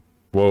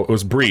Well, it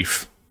was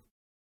brief.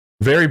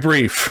 Very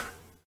brief.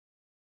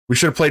 We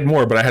should have played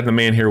more, but I had the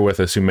man here with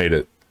us who made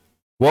it.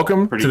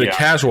 Welcome to the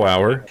Casual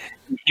Hour.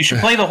 You should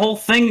play the whole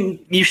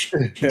thing. You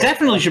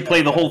definitely should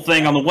play the whole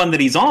thing on the one that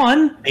he's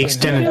on.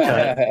 Extended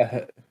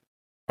cut.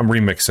 I'm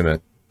remixing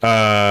it.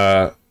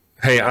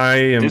 Hey, I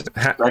am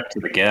to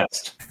the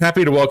guest.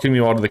 Happy to welcome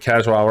you all to the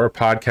Casual Hour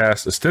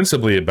podcast,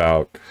 ostensibly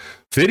about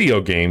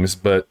video games,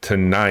 but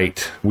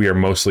tonight we are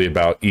mostly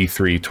about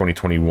E3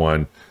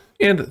 2021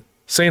 and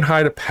saying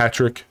hi to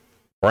Patrick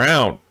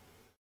Brown.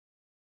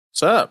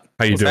 What's up?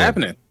 How you What's doing?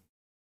 happening?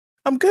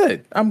 I'm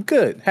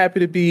good. Happy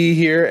to be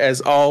here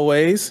as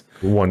always.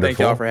 Wonderful. Thank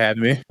y'all for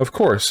having me. Of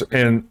course.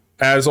 And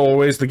as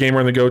always, the gamer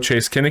on the go,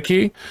 Chase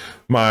Kinnicky,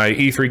 my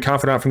E3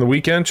 confidant from the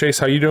weekend. Chase,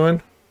 how you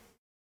doing?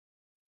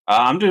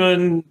 I'm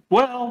doing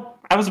well.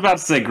 I was about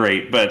to say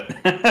great, but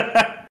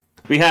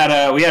we had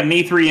an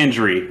E3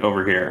 injury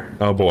over here.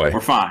 Oh boy.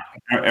 We're fine.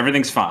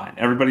 Everything's fine.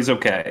 Everybody's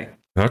okay.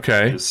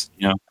 Okay. Just,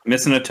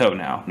 missing a toe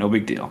now. No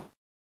big deal.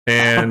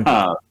 And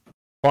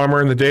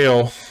Farmer in the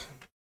Dale,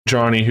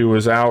 Johnny, who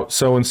was out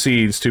sowing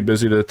seeds, too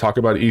busy to talk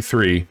about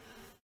E3.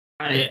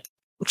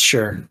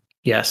 Sure.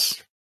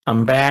 Yes.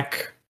 I'm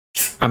back.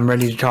 I'm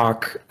ready to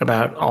talk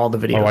about all the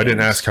video games. I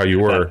didn't ask how you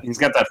were. He's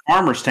got that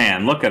farmer's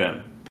tan. Look at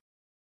him.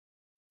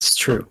 It's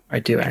true. I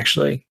do,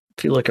 actually.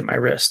 If you look at my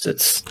wrist,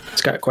 it's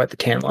got quite the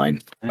tan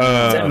line.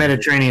 It's that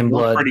Mediterranean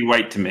blood. Pretty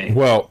white to me.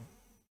 Well,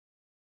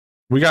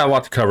 we got a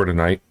lot to cover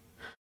tonight.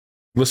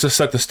 Let's just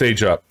set the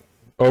stage up.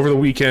 Over the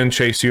weekend,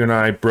 Chase, you and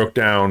I broke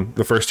down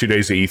the first 2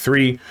 days of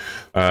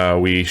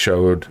E3. We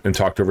showed and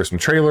talked over some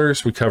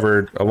trailers. We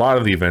covered a lot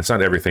of the events,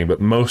 not everything,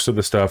 but most of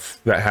the stuff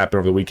that happened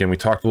over the weekend. We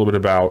talked a little bit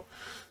about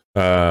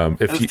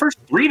the first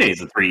 3 days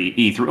of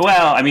E3.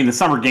 Well, I mean, the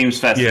Summer Games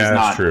Fest is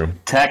not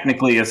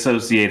technically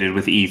associated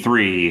with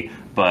E3,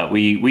 but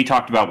we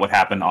talked about what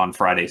happened on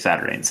Friday,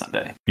 Saturday, and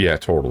Sunday. Yeah,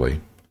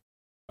 totally.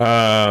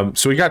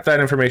 So we got that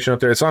information up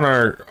there. It's on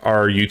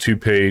our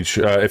YouTube page.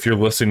 If you're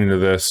listening to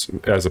this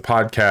as a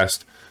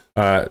podcast,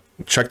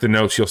 check the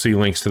notes. You'll see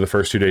links to the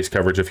first 2 days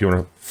coverage if you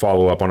want to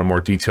follow up on a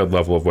more detailed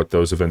level of what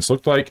those events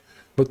looked like.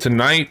 But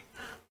tonight,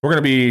 we're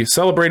going to be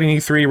celebrating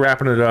E3,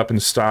 wrapping it up in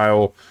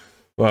style.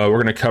 We're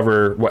going to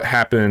cover what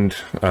happened,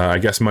 I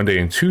guess, Monday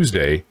and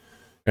Tuesday.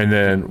 And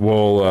then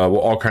we'll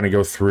all kind of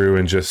go through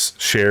and just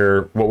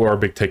share what were our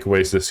big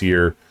takeaways this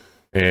year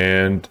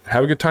and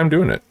have a good time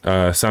doing it.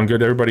 Sound good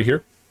to everybody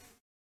here?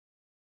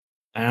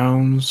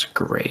 Sounds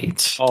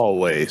great.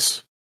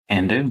 Always.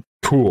 And do.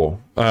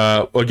 Cool.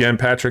 Again,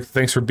 Patrick,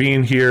 thanks for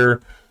being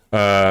here.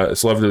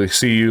 It's lovely to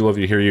see you,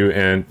 lovely to hear you.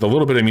 And the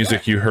little bit of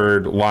music you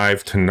heard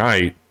live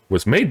tonight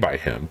was made by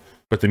him,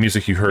 but the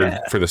music you heard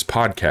for this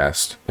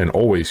podcast and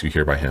always you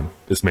hear by him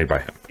is made by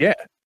him. Yeah.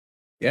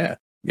 Thank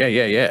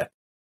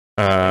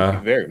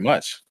you very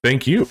much.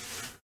 Thank you.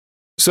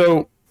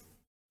 So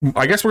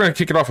I guess we're going to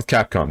kick it off with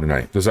Capcom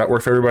tonight. Does that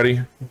work for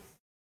everybody?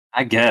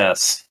 I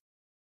guess.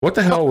 What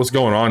the hell was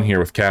going on here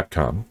with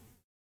Capcom?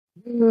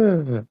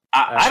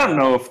 I don't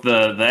know if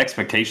the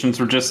expectations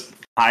were just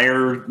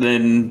higher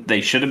than they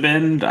should have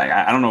been.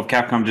 I don't know if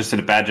Capcom just did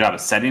a bad job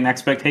of setting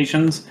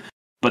expectations,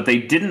 but they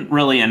didn't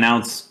really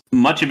announce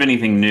much of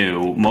anything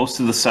new. Most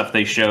of the stuff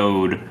they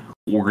showed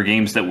were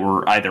games that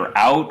were either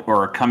out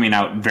or are coming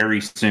out very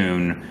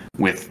soon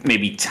with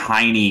maybe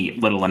tiny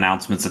little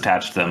announcements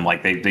attached to them.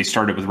 Like they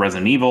started with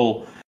Resident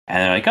Evil, and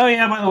they're like, oh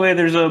yeah, by the way,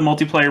 there's a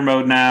multiplayer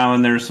mode now,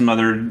 and there's some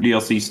other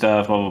DLC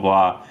stuff, blah, blah,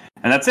 blah.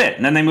 And that's it.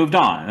 And then they moved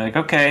on. Like,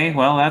 okay,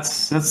 well,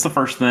 that's the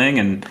first thing.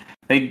 And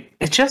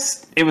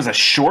it was a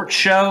short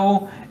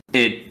show.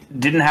 It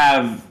didn't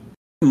have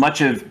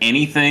much of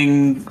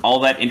anything all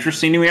that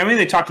interesting to me. I mean,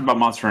 they talked about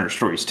Monster Hunter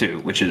Stories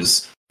 2, which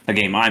is a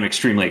game I'm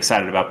extremely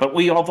excited about. But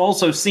we have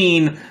also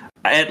seen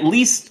at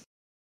least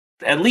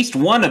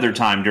one other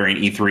time during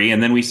E3,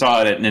 and then we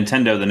saw it at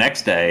Nintendo the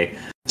next day.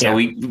 So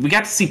we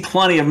got to see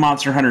plenty of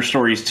Monster Hunter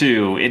Stories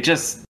 2. It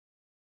just...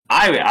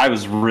 I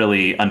was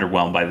really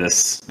underwhelmed by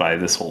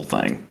this whole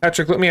thing.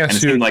 Patrick, let me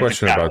ask you a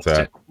question about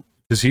that.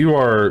 Because you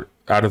are,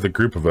 out of the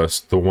group of us,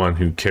 the one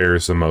who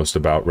cares the most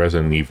about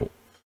Resident Evil.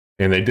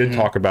 And they did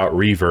talk about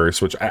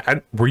Reverse, which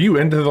were you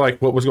into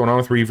what was going on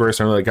with Reverse?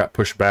 I know they got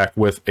pushed back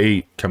with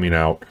 8 coming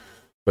out,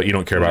 but you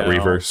don't care about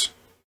Reverse?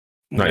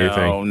 Not your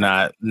thing?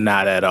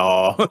 Not at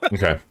all.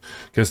 Okay.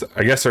 Because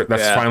I guess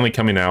that's finally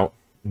coming out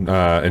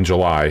in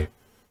July.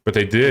 But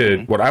they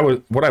did what I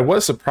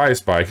was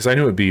surprised by, because I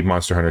knew it would be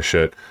Monster Hunter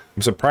shit.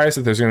 I'm surprised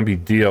that there's going to be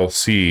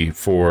DLC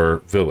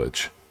for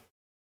Village,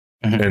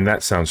 and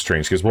that sounds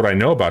strange because what I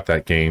know about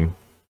that game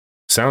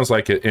sounds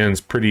like it ends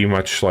pretty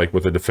much like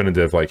with a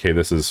definitive, like, hey,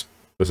 this is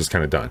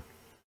kind of done.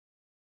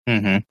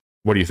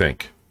 What do you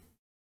think?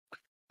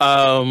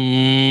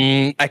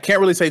 I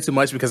can't really say too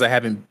much because I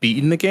haven't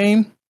beaten the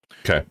game.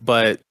 Okay,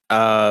 but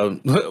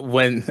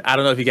when I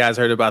don't know if you guys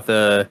heard about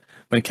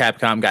when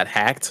Capcom got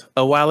hacked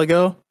a while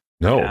ago.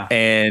 No.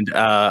 And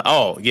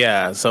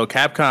so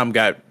Capcom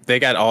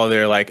got all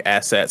their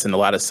assets and a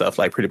lot of stuff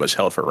pretty much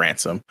held for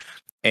ransom.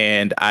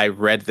 and I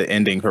read the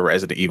ending for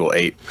Resident Evil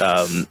 8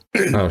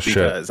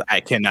 because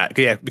I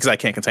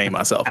can't contain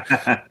myself.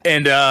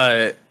 and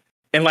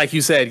like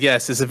you said,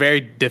 yes, it's a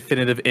very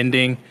definitive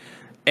ending.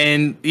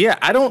 And yeah,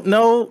 I don't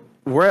know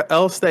where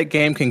else that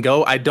game can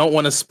go. I don't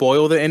want to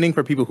spoil the ending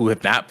for people who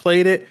have not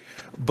played it,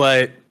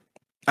 but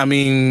I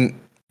mean,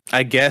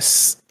 I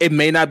guess it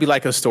may not be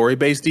like a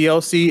story-based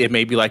DLC. It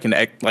may be like an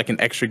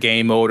extra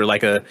game mode or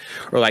like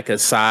a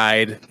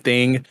side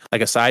thing,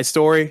 like a side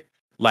story.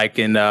 Like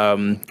in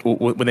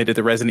when they did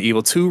the Resident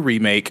Evil 2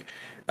 remake,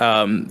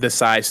 the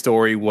side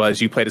story was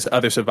you played as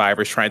other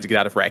survivors trying to get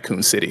out of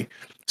Raccoon City.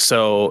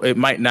 So it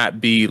might not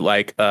be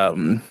like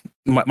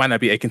might not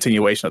be a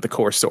continuation of the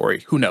core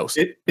story. Who knows?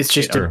 It's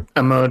just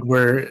a mode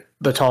where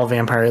the tall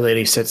vampire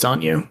lady sits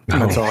on you.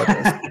 That's all it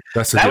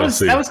is.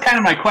 That was kind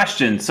of my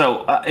question.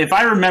 So if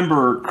I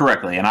remember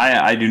correctly, and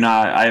I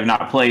have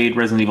not played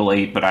Resident Evil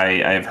 8, but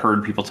I have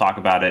heard people talk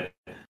about it.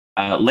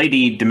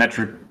 Lady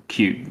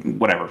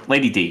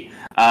Lady D.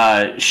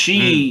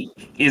 She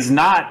is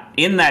not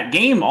in that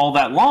game all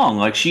that long.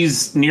 Like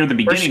she's near the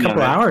beginning. First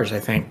couple hours, I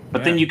think.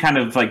 But then you kind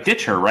of like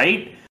ditch her,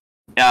 right?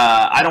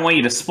 I don't want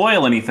you to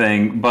spoil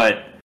anything,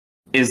 but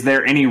is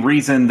there any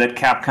reason that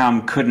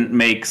Capcom couldn't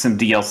make some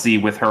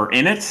DLC with her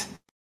in it?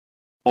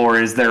 Or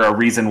is there a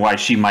reason why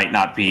she might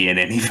not be in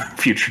any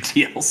future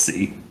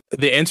DLC?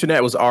 The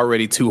internet was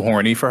already too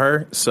horny for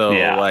her, so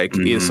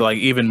it's like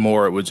even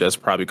more, it would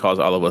just probably cause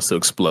all of us to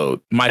explode.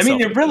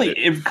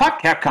 It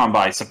caught Capcom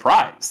by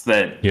surprise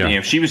that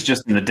if she was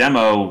just in the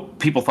demo,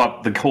 people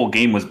thought the whole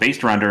game was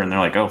based around her, and they're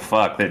like, "Oh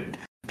fuck, that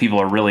people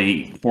are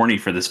really horny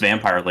for this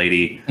vampire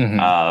lady."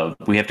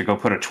 We have to go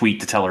put a tweet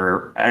to tell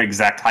her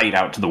exact height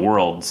out to the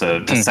world,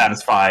 to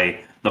satisfy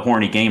the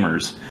horny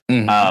gamers.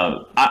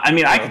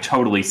 I could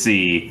totally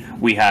see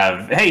we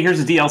have, hey, here's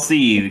a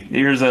DLC.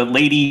 Here's a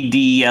Lady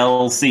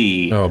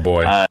DLC. Oh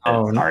boy.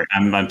 Sorry,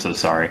 I'm so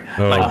sorry.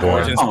 Like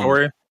origin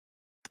story.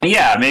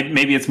 Yeah,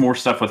 maybe it's more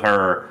stuff with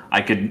her.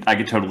 I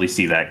could totally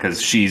see that because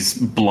she's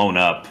blown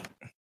up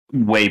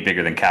way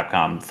bigger than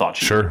Capcom thought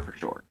she would for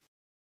sure.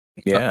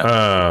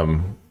 Yeah.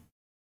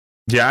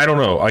 Yeah, I don't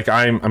know. Like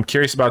I'm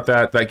curious about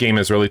that. That game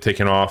has really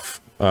taken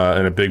off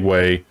in a big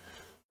way.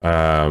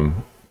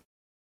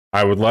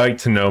 I would like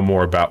to know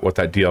more about what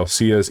that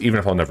DLC is, even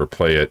if I'll never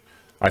play it.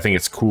 I think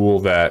it's cool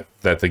that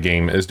the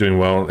game is doing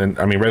well. And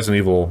I mean, Resident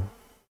Evil,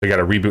 they got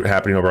a reboot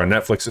happening over on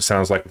Netflix, it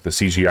sounds like, with the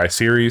CGI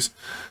series.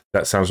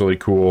 That sounds really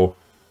cool.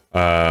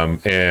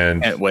 And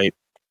can't wait.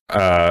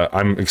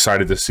 I'm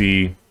excited to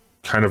see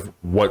kind of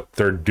what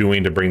they're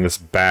doing to bring this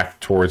back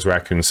towards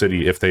Raccoon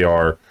City, if they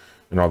are,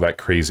 and all that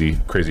crazy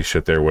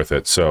shit there with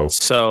it.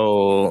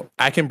 So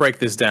I can break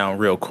this down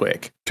real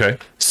quick. Okay.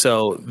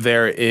 So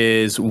there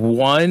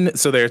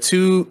are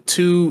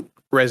two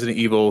Resident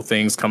Evil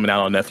things coming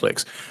out on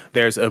Netflix.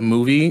 There's a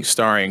movie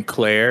starring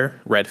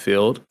Claire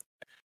Redfield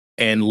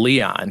and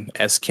Leon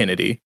S.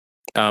 Kennedy.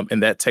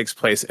 And that takes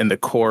place in the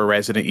core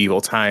Resident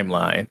Evil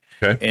timeline.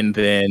 Okay. And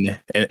then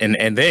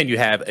you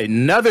have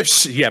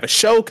you have a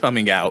show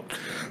coming out.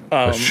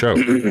 A show.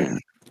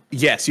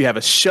 Yes, you have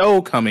a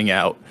show coming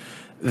out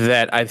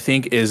that I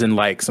think is in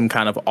like some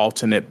kind of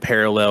alternate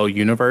parallel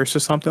universe or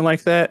something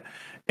like that.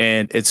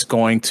 And it's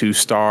going to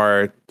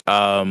star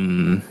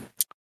Lance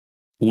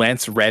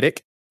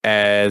Reddick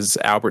as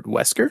Albert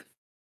Wesker.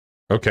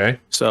 Okay.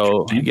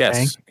 So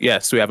yes,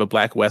 we have a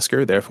black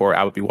Wesker. Therefore,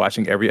 I would be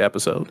watching every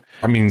episode.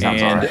 I mean, he'll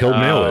nail it.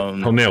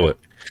 He'll nail it.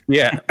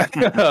 Yeah.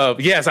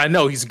 Yes, I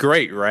know. He's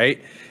great,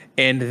 right?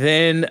 And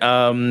then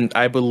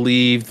I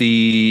believe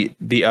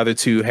the other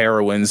two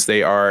heroines,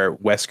 they are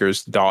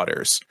Wesker's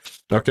daughters.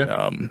 Okay.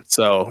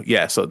 So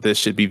this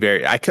should be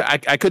very. I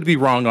could be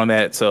wrong on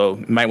that,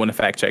 so might want to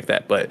fact check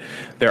that. But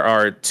there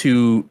are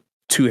two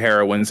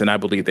heroines, and I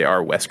believe they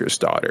are Wesker's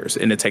daughters,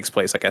 and it takes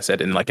place, like I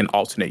said, in like an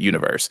alternate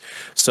universe.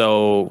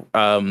 So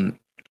in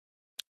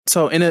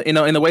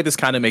a way, this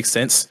kind of makes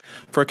sense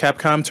for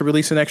Capcom to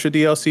release an extra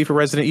DLC for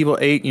Resident Evil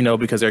 8,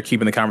 because they're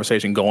keeping the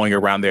conversation going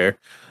around their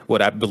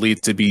what I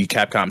believe to be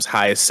Capcom's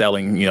highest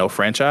selling,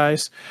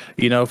 franchise,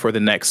 for the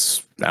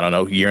next, I don't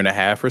know, year and a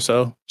half or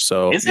so.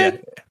 So is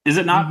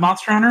it not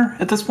Monster Hunter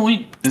at this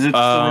point? Is it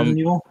Resident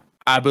Evil?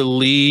 I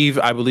believe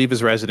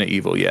it's Resident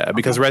Evil,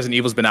 because Resident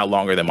Evil's been out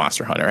longer than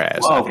Monster Hunter has.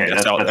 Well, okay,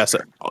 that's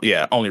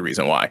only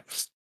reason why.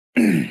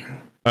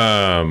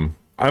 I'm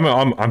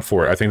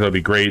for it. I think that'll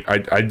be great.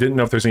 I didn't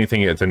know if there's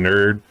anything at the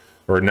Nerd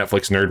or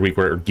Netflix Nerd Week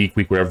or Geek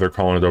Week, whatever they're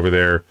calling it over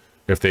there,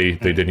 if they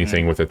did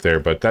anything with it there.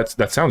 But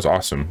that sounds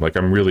awesome. Like,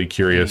 I'm really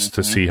curious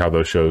to see how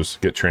those shows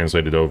get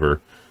translated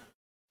over.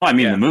 Well, I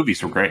mean, the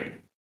movies were great.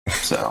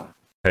 So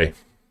hey,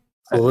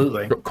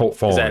 absolutely. Cult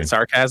following. Is that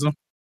sarcasm?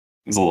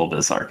 It's a little bit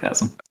of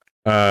sarcasm.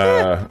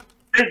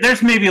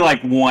 There's maybe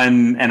like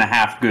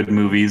 1.5 good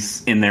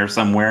movies in there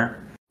somewhere.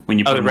 When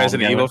you put the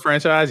Resident Evil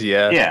franchise,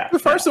 yeah. The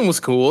first one was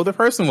cool. The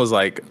first one was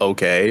like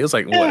okay. It was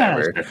like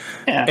whatever.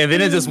 Yeah. And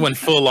then it just went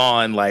full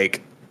on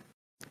like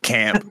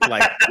camp.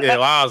 Like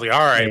I was like, all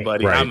right,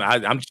 buddy, right.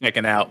 I'm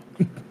checking out.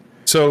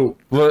 So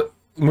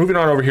moving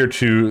on over here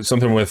to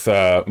something with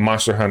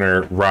Monster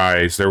Hunter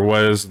Rise, there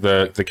was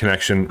the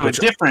connection. A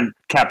different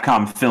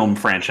Capcom film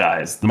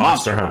franchise, the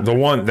Monster Hunter. The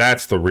one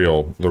that's the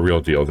real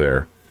deal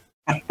there.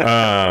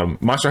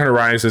 Monster Hunter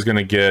Rise is going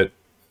to get.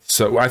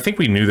 So I think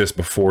we knew this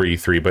before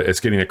E3, but it's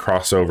getting a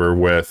crossover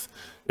with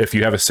if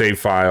you have a save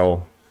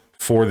file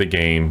for the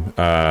game.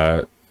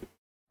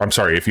 I'm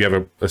sorry, if you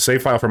have a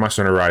save file for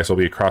Monster Hunter Rise, there'll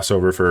be a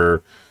crossover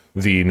for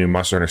the new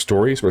Monster Hunter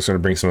Stories, where it's going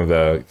to bring some of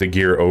the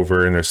gear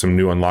over, and there's some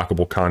new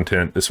unlockable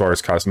content as far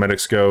as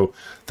cosmetics go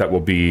that will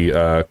be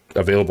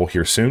available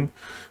here soon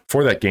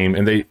for that game.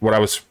 And what I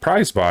was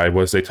surprised by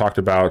was they talked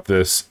about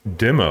this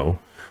demo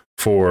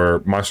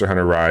for Monster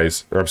Hunter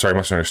Rise, or I'm sorry,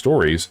 Monster Hunter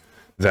Stories,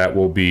 that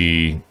will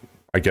be,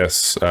 I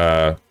guess,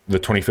 the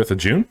 25th of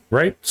June,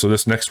 right? So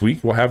this next week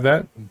we'll have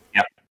that.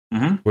 Yep.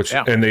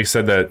 Mm-hmm. And they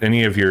said that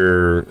any of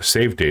your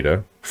save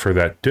data for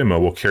that demo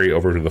will carry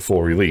over to the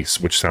full release,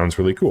 which sounds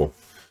really cool.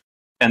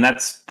 And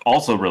that's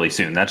also really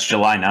soon. That's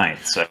July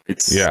 9th. So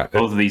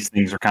both of these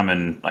things are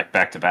coming like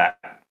back to back.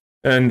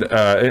 And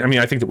I mean,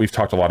 I think that we've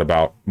talked a lot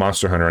about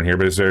Monster Hunter on here,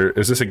 but is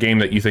this a game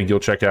that you think you'll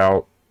check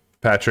out,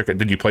 Patrick?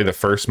 Did you play the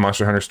first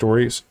Monster Hunter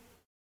Stories?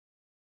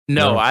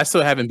 No, I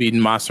still haven't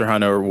beaten Monster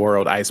Hunter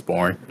World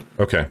Iceborne.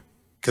 Okay.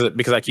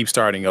 Because I keep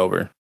starting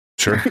over.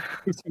 Sure.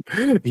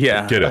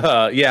 Yeah. Get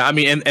it. Yeah, I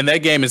mean, and that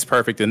game is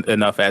perfect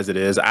enough as it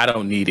is. I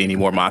don't need any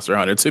more Monster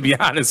Hunter, to be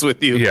honest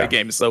with you. Yeah. That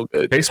game is so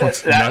good.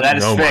 That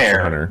is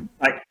fair.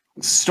 Like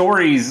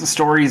stories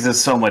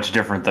is so much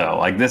different though.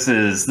 Like this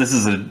is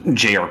a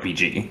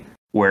JRPG,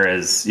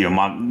 whereas the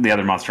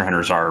other Monster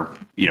Hunters are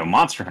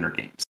Monster Hunter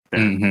games.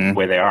 The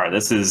way they are.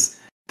 This is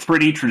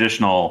pretty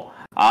traditional.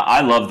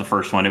 I love the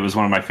first one. It was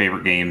one of my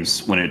favorite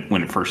games when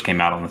it first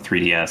came out on the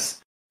 3DS.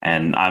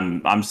 And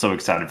I'm so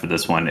excited for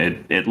this one.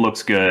 It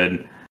looks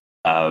good.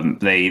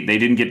 They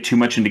didn't get too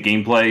much into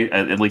gameplay,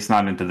 at least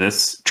not into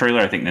this trailer.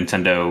 I think the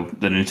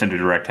Nintendo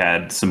Direct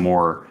had some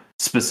more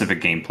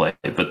specific gameplay,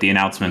 but the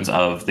announcements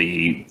of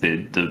the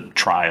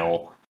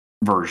trial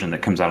version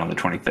that comes out on the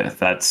 25th,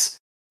 that's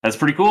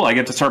pretty cool. I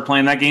get to start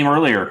playing that game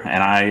earlier,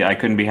 and I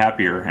couldn't be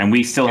happier. And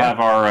we still have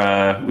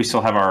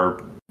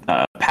our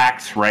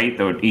packs, right?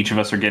 Though each of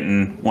us are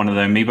getting one of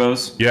the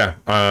amiibos. Yeah,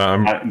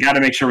 I got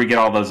to make sure we get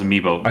all those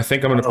amiibo. I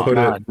think I'm going to put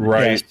it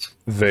right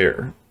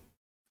there.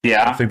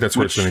 Yeah, I think that's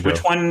where it's going to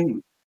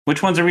go.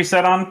 Which ones are we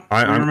set on?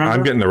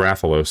 I'm getting the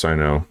Rathalos. I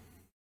know.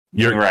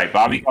 You're right.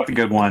 Bobby got the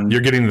good one.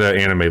 You're getting the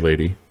anime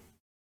lady.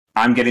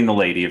 I'm getting the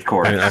lady, of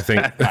course. I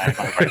think,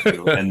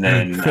 and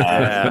then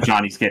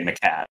Johnny's getting a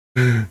cat.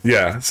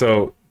 Yeah.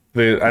 So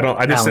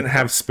I just didn't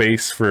have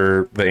space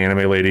for the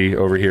anime lady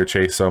over here,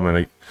 Chase. So I'm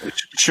gonna.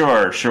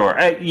 Sure.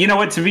 You know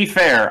what? To be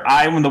fair,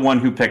 I'm the one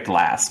who picked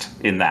last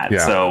in that,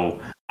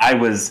 so I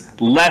was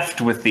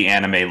left with the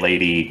anime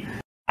lady.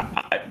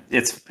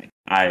 It's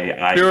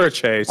Sure,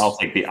 Chase. I'll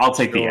take the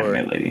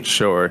anime lady.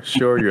 Sure,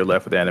 you're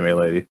left with the anime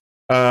lady.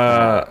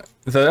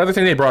 The other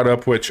thing they brought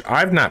up, which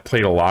I've not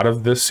played a lot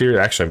of this series.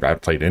 Actually,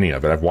 I've played any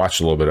of it. I've watched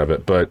a little bit of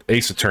it, but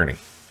Ace Attorney.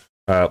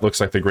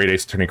 Looks like the Great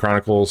Ace Attorney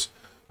Chronicles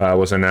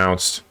was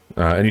announced.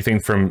 Anything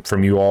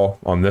from you all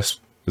on this?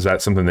 Is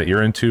that something that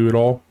you're into at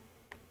all?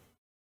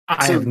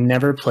 I have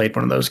never played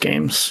one of those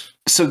games.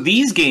 So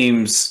these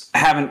games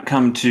haven't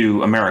come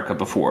to America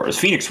before. As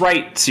Phoenix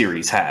Wright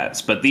series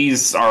has, but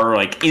these are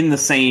like in the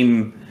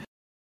same.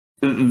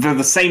 They're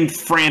the same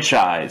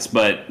franchise,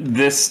 but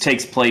this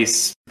takes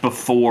place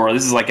before.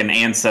 This is like an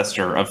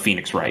ancestor of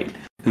Phoenix Wright,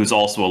 who's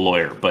also a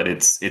lawyer, but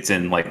it's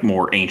in like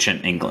more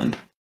ancient England.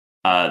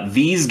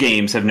 These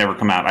games have never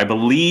come out. I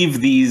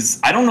believe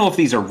these. I don't know if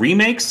these are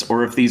remakes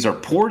or if these are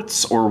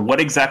ports or what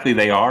exactly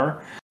they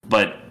are,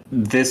 but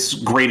this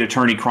Great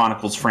Attorney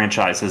Chronicles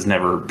franchise has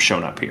never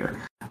shown up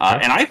here.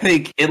 And I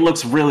think it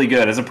looks really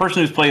good. As a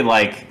person who's played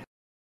like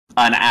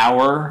an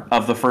hour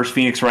of the first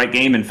Phoenix Wright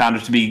game and found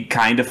it to be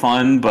kind of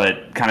fun,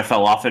 but kind of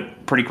fell off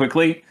it pretty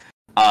quickly,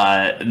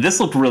 this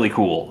looked really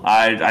cool.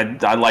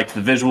 I liked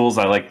the visuals.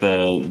 I like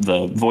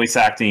the voice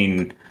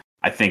acting.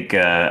 I think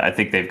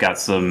they've got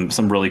some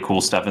really cool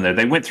stuff in there.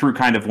 They went through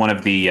kind of one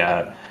of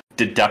the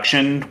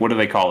deduction. What do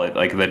they call it?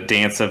 Like the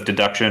dance of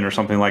deduction or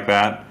something like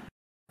that.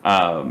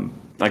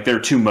 Like there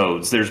are two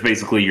modes. There's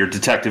basically your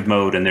detective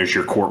mode and there's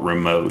your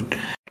courtroom mode.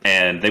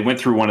 And they went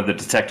through one of the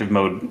detective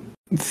mode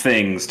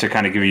things to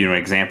kind of give you an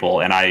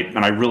example. And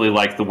I really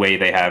like the way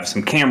they have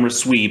some camera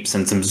sweeps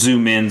and some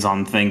zoom ins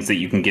on things that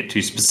you can get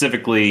to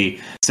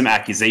specifically, some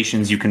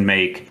accusations you can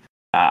make.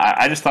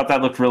 I just thought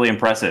that looked really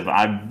impressive.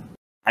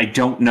 I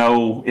don't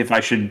know if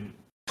I should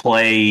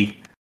play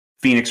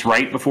Phoenix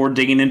Wright before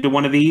digging into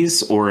one of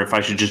these or if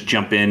I should just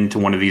jump into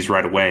one of these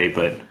right away.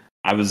 But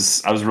I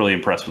was really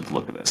impressed with the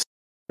look of this.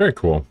 Very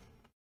cool.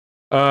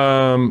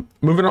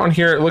 Moving on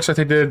here, it looks like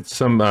they did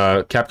some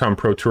Capcom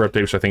Pro Tour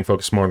update, which I think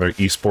focused more on their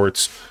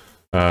esports.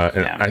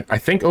 I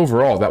think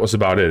overall that was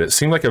about it. It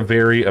seemed like a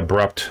very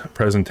abrupt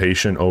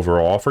presentation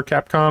overall for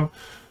Capcom.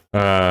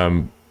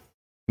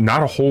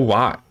 Not a whole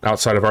lot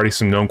outside of already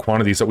some known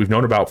quantities that we've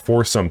known about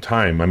for some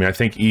time. I mean, I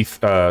think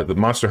the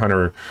Monster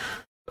Hunter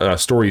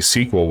Stories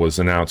sequel was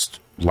announced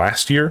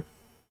last year,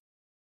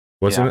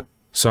 wasn't it?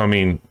 So I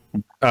mean,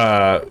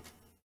 I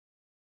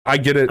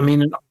get it. I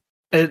mean,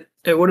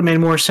 it would have made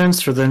more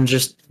sense for them to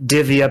just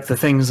divvy up the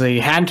things they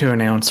had to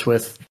announce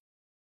with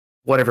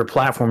whatever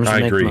platforms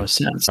would make the most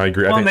sense. I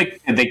agree. Well,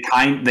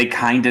 they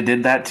kind of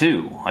did that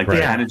too. Like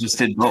they kind of just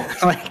did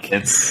both. Like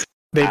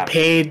they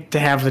paid to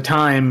have the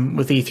time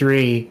with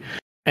E3,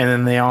 and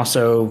then they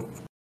also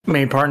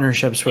made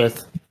partnerships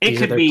with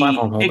these other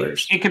platform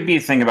holders. It could be a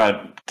thing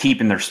about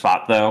keeping their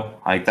spot though.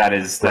 Like that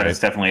is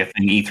definitely a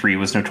thing E3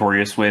 was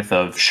notorious with,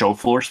 of show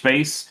floor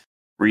space,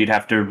 where you'd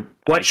have to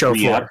show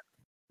floor.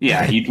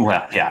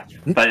 Yeah,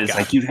 but it's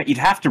like you'd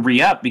have to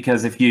re-up,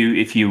 because if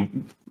you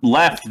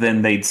left,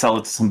 then they'd sell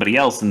it to somebody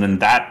else, and then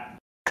that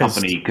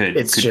company could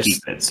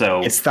keep it.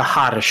 So it's the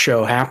hottest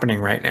show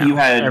happening right now. You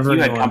had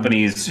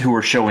companies who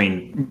were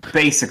showing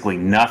basically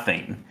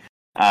nothing,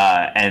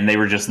 and they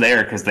were just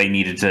there because they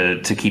needed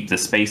to keep the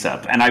space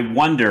up. And I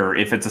wonder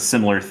if it's a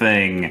similar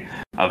thing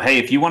of, hey,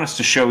 if you want us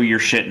to show your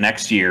shit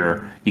next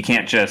year, you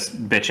can't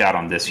just bitch out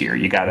on this year.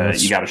 You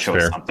gotta show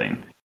us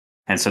something.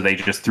 And so they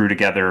just threw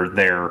together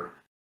their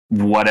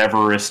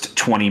whateverest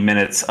 20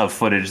 minutes of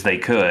footage they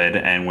could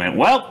and went,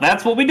 well,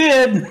 that's what we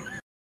did.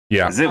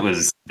 Yeah.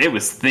 It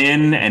was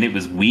thin and it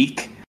was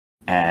weak,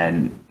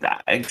 and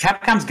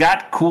Capcom's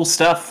got cool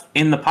stuff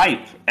in the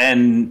pipe,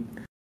 and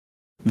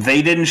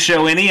they didn't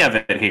show any of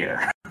it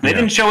here. They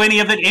didn't show any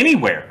of it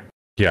anywhere.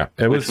 Yeah,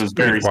 it was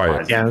very quiet.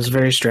 Surprising. Yeah, it was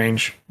very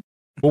strange.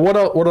 Well,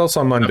 what else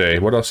on Monday?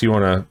 What else you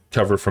want to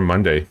cover from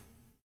Monday?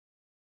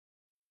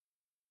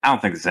 I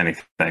don't think there's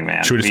anything,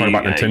 man. Should we just talk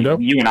about Nintendo?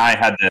 You and I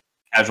had the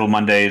casual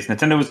Mondays.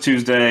 Nintendo was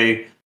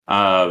Tuesday.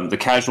 The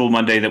casual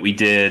Monday that we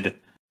did,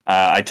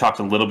 I talked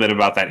a little bit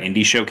about that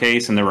indie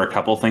showcase, and there were a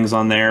couple things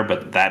on there,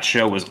 but that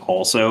show was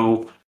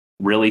also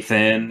really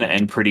thin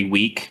and pretty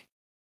weak.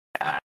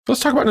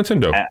 Let's talk about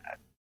Nintendo.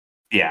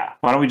 Yeah.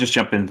 Why don't we just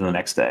jump into the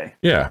next day?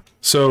 Yeah.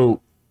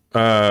 So,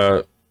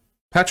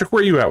 Patrick,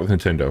 where are you at with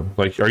Nintendo?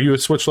 Like, are you a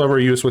Switch lover? Are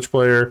you a Switch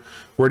player?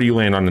 Where do you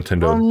land on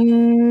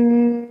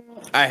Nintendo?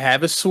 I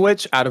have a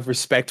Switch out of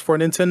respect for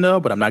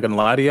Nintendo, but I'm not going to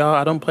lie to y'all,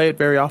 I don't play it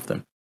very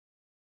often.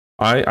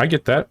 I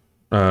get that.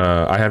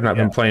 I have not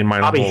been playing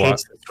mine Bobby a whole lot.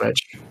 hates the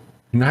Switch.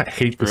 Not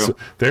hate the Switch.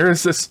 There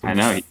is this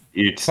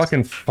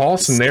fucking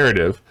false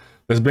narrative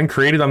that's been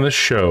created on this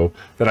show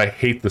that I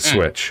hate the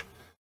Switch.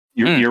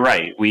 You're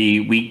right.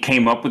 We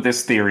came up with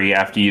this theory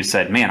after you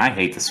said, "Man, I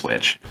hate the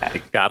Switch."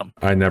 Got him.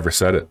 I never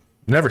said it.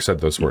 Never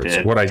said those words.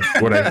 What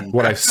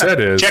I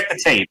said is, check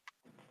the tape.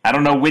 I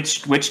don't know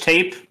which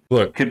tape.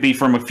 Look, could be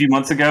from a few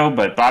months ago,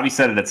 but Bobby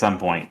said it at some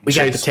point. We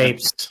got the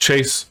tapes.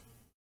 Chase,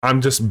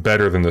 I'm just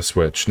better than the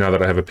Switch now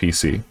that I have a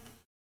PC.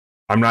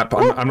 I'm not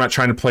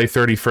trying to play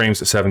 30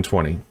 frames at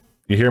 720.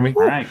 You hear me?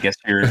 All right. Guess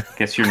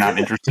you're not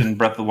interested in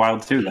Breath of the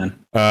Wild 2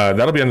 then.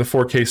 That'll be on the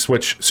 4K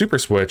Switch, Super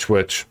Switch,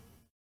 which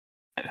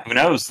who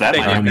knows? That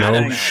might be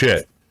no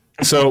shit.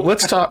 So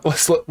let's talk.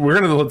 We're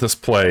gonna let this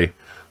play.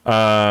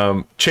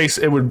 Chase,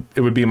 it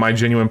would be my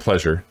genuine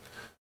pleasure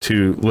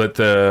to let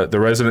the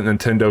resident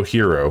Nintendo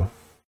hero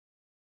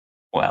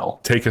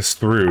take us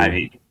through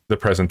the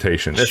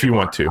presentation if you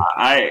want to.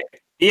 I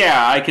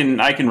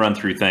can run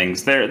through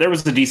things. There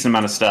was a decent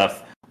amount of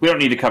stuff. We don't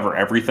need to cover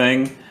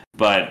everything,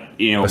 but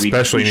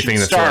especially anything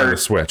that's on the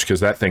Switch,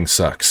 because that thing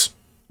sucks.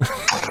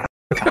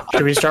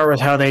 Should we start with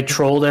how they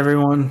trolled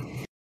everyone?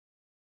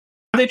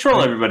 They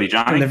troll everybody,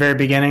 Johnny. In the very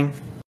beginning?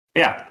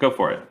 Yeah, go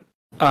for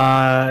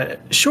it.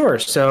 Sure.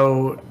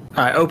 So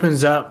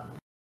opens up.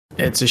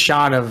 It's a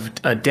shot of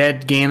a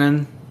dead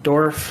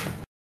Ganondorf.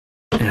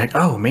 And like,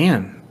 oh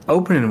man,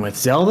 opening with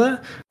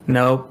Zelda?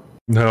 Nope.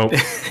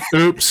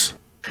 Oops.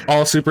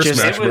 All Super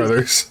Smash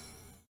Brothers.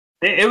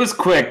 It was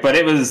quick, but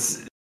it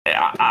was.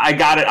 I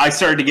got it. I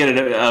started to get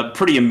it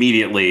pretty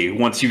immediately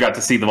once you got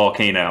to see the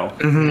volcano.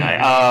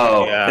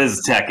 Mm-hmm. This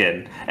is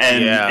Tekken.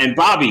 And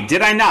Bobby,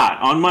 did I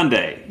not on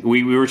Monday?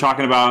 We were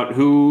talking about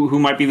who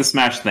might be the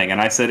Smash thing, and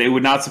I said it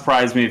would not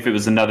surprise me if it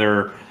was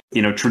another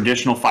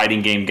traditional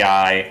fighting game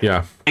guy.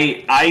 Yeah.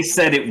 I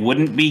said it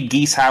wouldn't be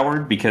Geese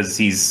Howard because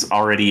he's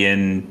already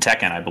in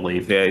Tekken, I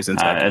believe. Yeah, he's in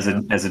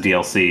Tekken. As a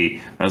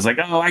DLC. I was like,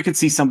 I could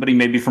see somebody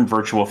maybe from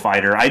Virtua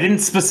Fighter. I didn't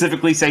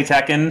specifically say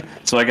Tekken,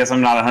 so I guess I'm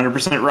not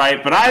 100%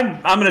 right, but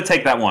I'm going to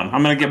take that one.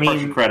 I'm going to give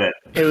perfect credit.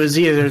 It was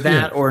either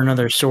that or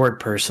another sword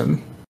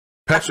person.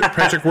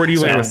 Patrick, where do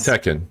you land with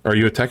Tekken? Are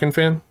you a Tekken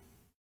fan?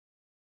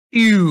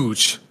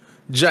 Huge,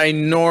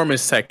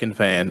 ginormous Tekken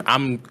fan.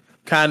 I'm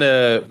kind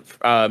of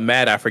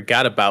mad I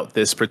forgot about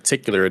this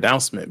particular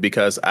announcement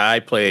because I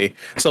play.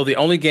 So the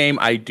only game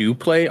I do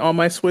play on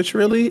my Switch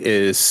really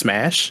is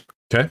Smash.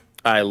 Okay.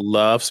 I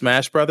love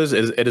Smash Brothers.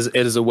 It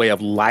is a way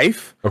of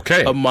life.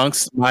 Okay.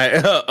 Amongst my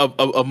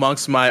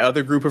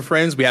other group of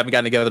friends, we haven't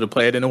gotten together to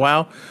play it in a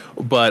while,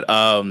 but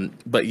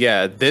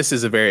yeah, this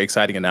is a very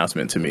exciting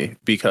announcement to me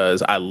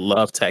because I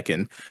love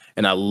Tekken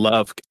and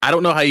I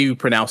don't know how you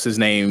pronounce his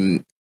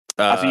name.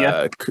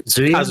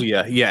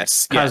 Kazuya.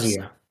 Yes.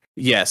 Kazuya.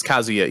 Yes,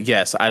 Kazuya.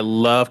 Yes, I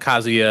love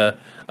Kazuya.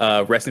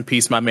 Rest in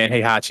peace, my man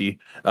Heihachi.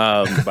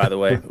 By the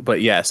way,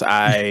 but yes,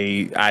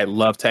 I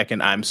love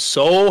Tekken. I'm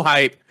so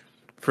hyped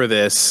for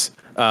this.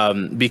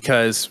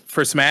 Because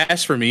for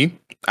Smash, for me,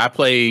 I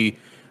play.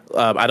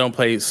 I don't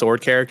play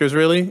sword characters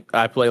really.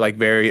 I play like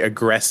very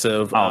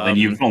aggressive. Oh, then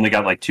you've only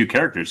got like 2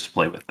 characters to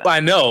play with. Then. I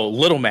know,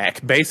 Little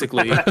Mac,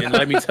 basically. And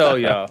let me tell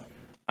y'all,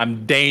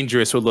 I'm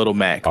dangerous with Little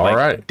Mac. All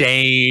right,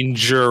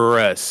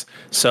 dangerous.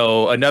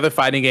 So another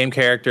fighting game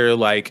character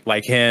like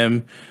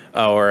him,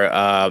 or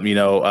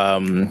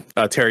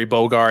Terry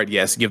Bogard.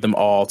 Yes, give them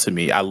all to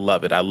me. I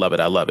love it. I love it.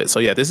 I love it. So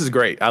yeah, this is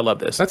great. I love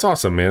this. That's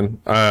awesome, man.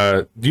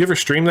 Do you ever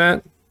stream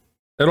that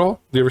at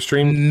all? Do you ever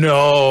stream?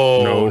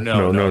 No.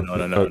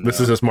 This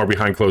is just more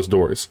behind closed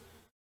doors.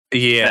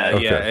 Yeah,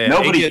 okay. yeah.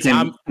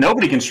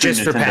 Nobody can stream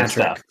just for Nintendo Patrick.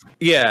 stuff.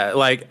 Yeah,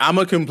 like I'm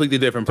a completely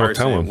different Don't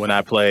tell person him. when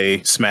I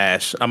play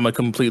Smash. I'm a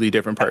completely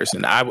different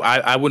person.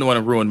 I wouldn't want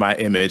to ruin my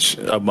image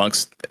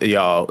amongst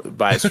y'all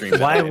by streaming.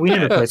 Why have we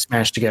never played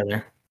Smash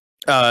together?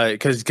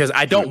 Because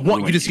I don't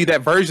want you to see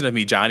that version of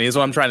me, Johnny. Is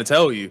what I'm trying to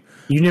tell you.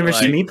 You never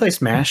seen me play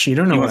Smash. You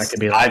don't know what I could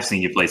be like. I've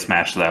seen you play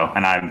Smash though,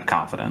 and I'm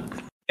confident.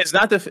 It's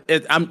not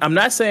I'm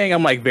not saying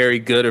I'm like very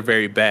good or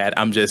very bad.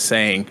 I'm just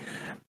saying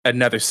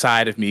another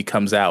side of me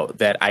comes out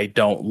that I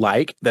don't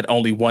like, that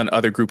only one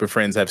other group of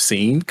friends have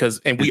seen,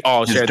 and we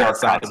all share that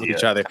side with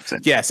each other.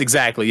 Yes,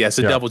 exactly. Yes,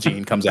 the double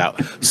gene comes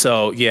out.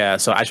 So yeah,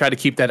 so I try to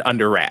keep that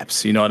under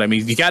wraps. You know what I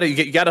mean? You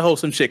gotta hold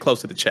some shit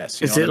close to the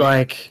chest. Is it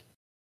like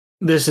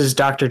this is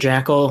Dr.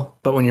 Jackal,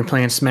 but when you're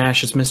playing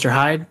Smash, it's Mr.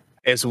 Hyde?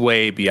 It's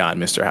way beyond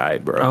Mr.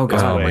 Hyde, bro. Oh,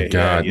 God. Oh my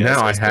God!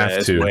 Now I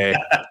have to.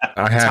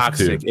 I have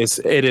toxic. to.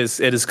 It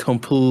is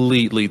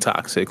completely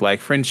toxic. Like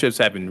friendships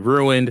have been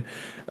ruined.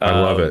 I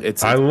love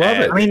it. I love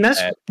it. I mean,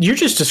 you're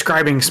just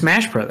describing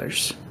Smash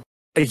Brothers.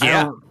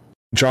 Yeah.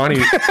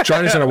 Johnny's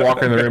gonna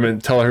walk in the room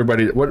and tell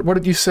everybody what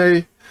did you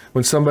say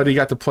when somebody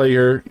got to play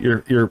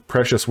your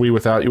precious Wii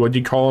without you? What did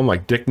you call them?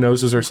 Like dick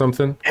noses or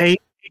something? Hey,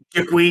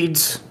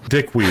 dickweeds.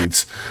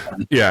 Dickweeds.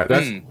 Yeah,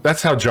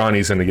 that's how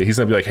Johnny's gonna get. He's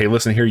gonna be like, hey,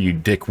 listen here, you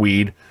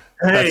dickweed.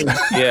 Hey.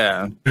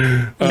 Yeah.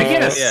 To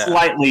get us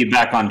slightly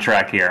back on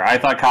track here, I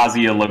thought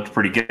Kazuya looked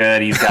pretty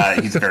good. He's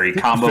very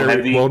combo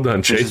heavy. Well done,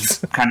 which Chase.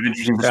 is kind of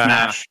interesting for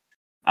Smash.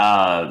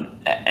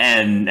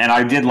 And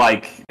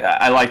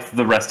I liked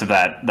the rest of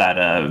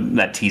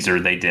that teaser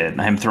they did.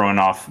 Him throwing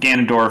off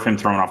Ganondorf, him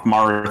throwing off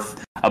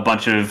Marth, a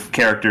bunch of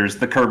characters.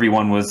 The Kirby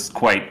one was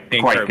quite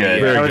good.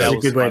 That was a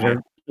good way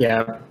to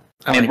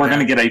And we're going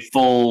to get a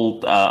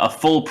full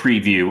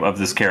preview of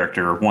this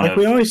character.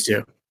 We always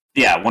do.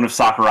 Yeah, one of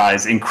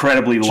Sakurai's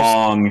incredibly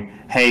long.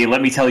 Hey,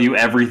 let me tell you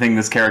everything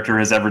this character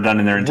has ever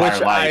done in their entire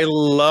life. I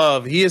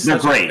love. He is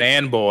such a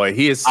fanboy.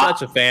 He is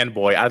such a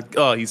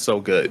fanboy. He's so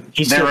good.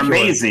 They're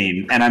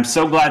amazing, and I'm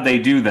so glad they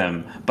do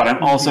them. But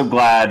I'm also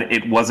glad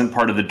it wasn't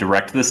part of the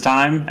direct this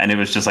time, and it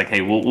was just like,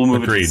 hey, we'll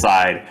move it to the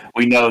side.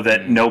 We know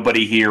that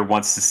nobody here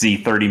wants to see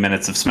 30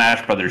 minutes of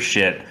Smash Brothers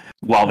shit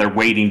while they're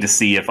waiting to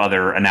see if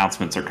other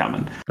announcements are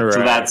coming. Right.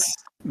 So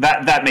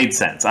that made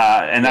sense,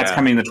 and that's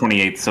coming the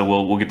 28th. So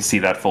we'll get to see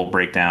that full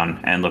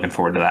breakdown, and looking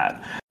forward to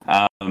that.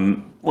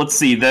 Let's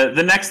see the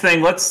next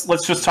thing. Let's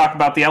just talk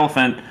about the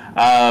elephant.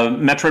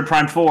 Metroid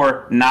Prime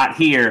 4 not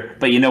here,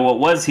 but you know what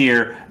was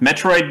here?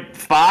 Metroid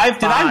 5.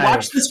 Did I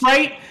watch this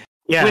right?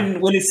 Yeah.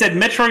 When it said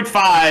Metroid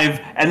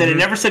 5, and then it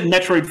never said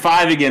Metroid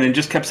 5 again, and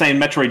just kept saying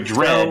Metroid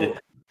Dread.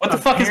 What the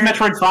fuck is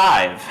Metroid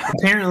 5?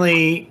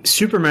 Apparently,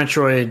 Super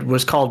Metroid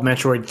was called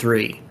Metroid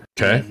 3.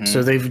 Okay.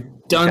 So they've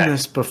done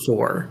this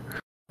before.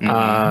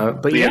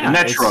 But yeah,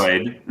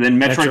 Metroid, then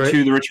Metroid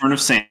 2: The Return of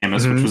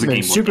Samus, which was a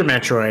game. Super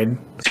Metroid,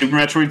 Super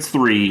Metroid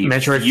 3,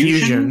 Metroid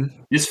Fusion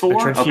is 4.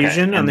 Metroid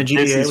Fusion on the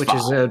GBA, which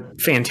is a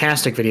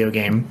fantastic video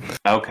game.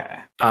 Okay.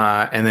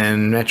 And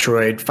then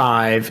Metroid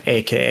 5,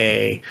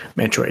 aka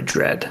Metroid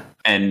Dread.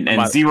 And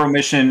Zero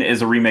Mission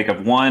is a remake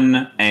of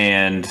 1,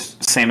 and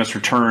Samus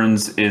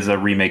Returns is a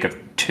remake of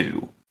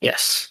 2.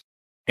 Yes.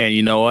 And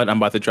you know what? I'm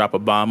about to drop a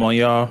bomb on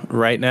y'all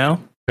right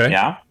now. Okay.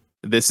 Yeah.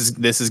 This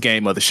is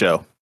game of the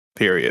show.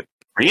 Period.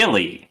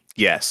 Really?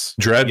 Yes.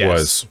 Dread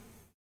was.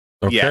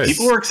 Okay. Yes.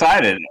 People were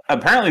excited.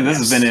 Apparently, this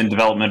has been in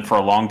development for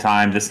a long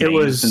time. This game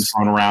has been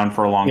thrown around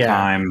for a long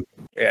time.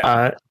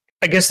 Yeah.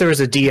 I guess there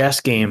was a DS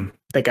game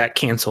that got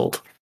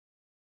canceled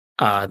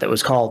that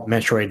was called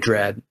Metroid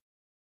Dread.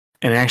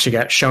 And it actually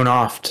got shown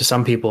off to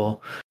some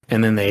people,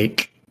 and then they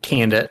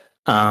canned it.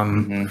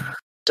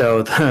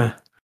 So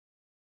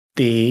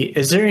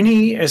is there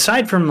any,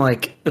 aside from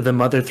like the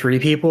Mother 3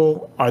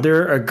 people, are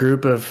there a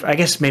group of, I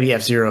guess maybe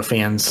F-Zero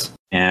fans?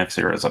 Yeah,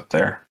 F-Zero's up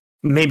there.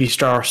 Maybe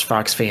Star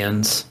Fox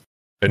fans.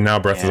 And now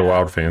Breath of the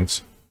Wild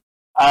fans.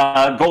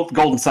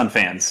 Golden Sun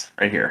fans,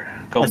 right here.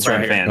 Golden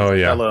Sun fans. Oh,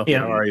 yeah. Hello.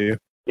 Yeah. How are you?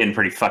 Getting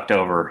pretty fucked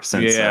over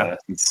since but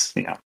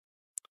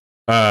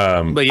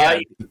yeah,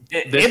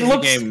 it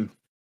looks... Game.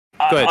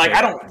 Ahead, like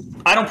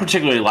I don't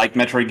particularly like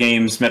Metroid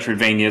games,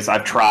 Metroidvanias.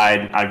 I've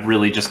tried. I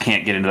really just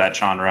can't get into that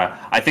genre.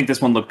 I think this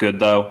one looked good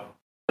though.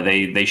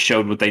 They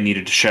showed what they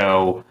needed to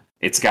show.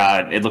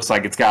 It looks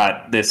like it's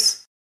got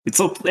this.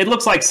 It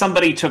looks like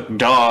somebody took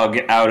Dog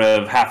out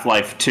of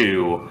Half-Life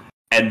 2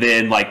 and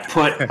then like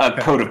put a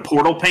coat of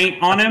Portal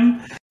paint on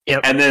him.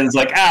 Yep. And then it's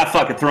like,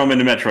 fuck it, throw him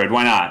into Metroid.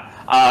 Why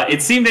not?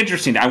 It seemed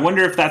interesting. I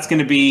wonder if that's going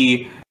to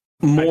be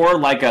more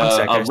like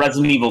a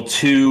Resident Evil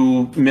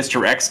 2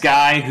 Mr. X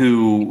guy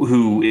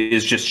who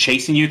is just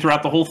chasing you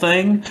throughout the whole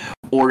thing,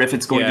 or if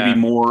it's going to be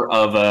more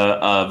of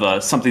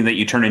a something that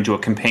you turn into a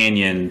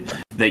companion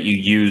that you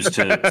use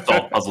to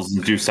solve puzzles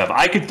and do stuff.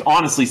 I could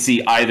honestly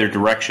see either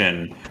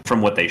direction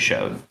from what they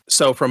showed.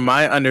 So from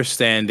my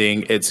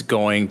understanding, it's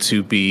going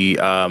to be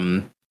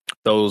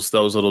those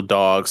little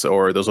dogs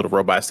or those little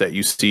robots that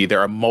you see. There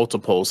are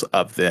multiples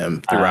of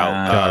them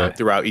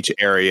throughout each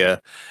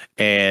area,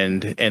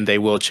 and they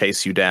will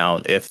chase you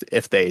down if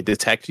they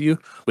detect you,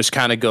 which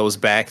kind of goes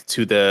back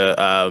to the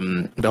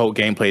whole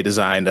gameplay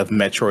design of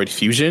Metroid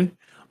Fusion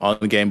on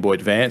the Game Boy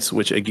Advance,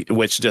 which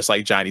just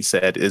like Johnny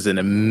said, is an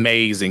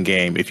amazing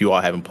game. If you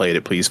all haven't played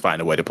it, please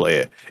find a way to play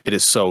it. It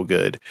is so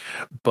good.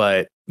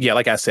 But yeah,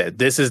 like I said,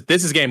 this is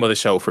game of the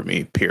show for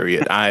me.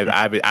 Period.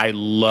 I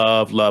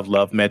love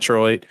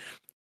Metroid.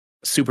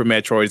 Super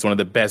Metroid is one of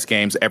the best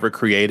games ever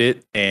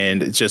created,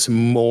 and just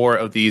more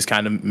of these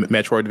kind of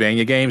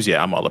Metroidvania games.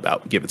 Yeah, I'm all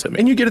about. Give it to me.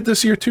 And you get it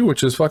this year too,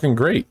 which is fucking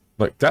great.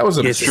 Like that was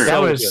the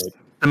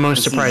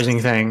most surprising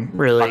thing,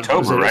 really.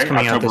 October, right?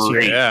 Coming out this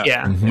year.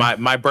 Yeah.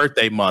 Mm-hmm. My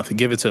birthday month.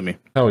 Give it to me.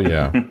 Hell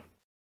yeah.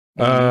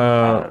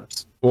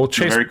 Well,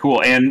 Chase, very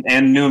cool, and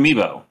new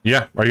amiibo.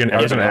 Yeah, I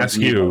was going to ask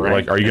you, right?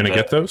 Like, are you going to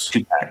get those?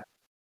 2-pack.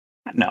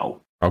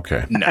 No.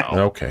 Okay. No.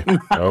 Okay.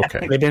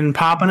 They've been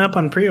popping up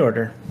on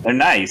pre-order. They're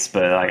nice,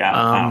 but like,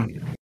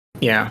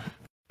 yeah.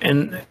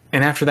 And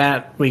after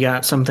that, we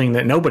got something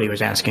that nobody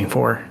was asking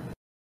for,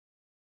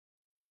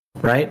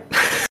 right?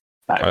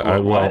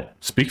 Well,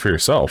 speak for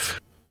yourself.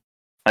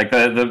 Like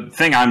the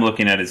thing I'm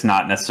looking at is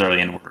not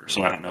necessarily in order,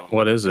 so I don't know.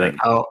 What is it?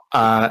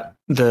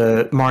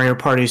 The Mario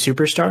Party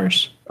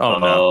Superstars. Oh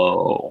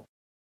no.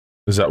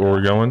 Is that where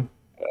we're going?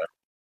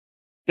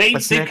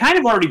 They've kind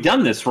of already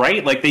done this,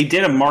 right? Like they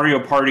did a Mario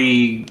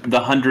Party, the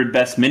 100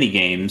 best mini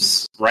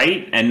games,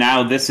 right? And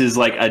now this is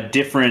like a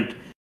different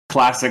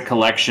classic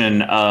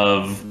collection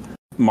of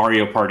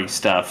Mario Party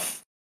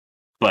stuff,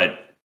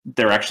 but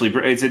they're actually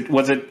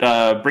was it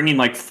bringing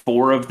like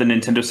 4 of the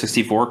Nintendo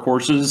 64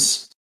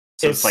 courses?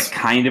 So it's like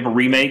kind of a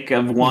remake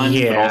of one,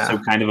 but also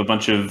kind of a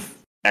bunch of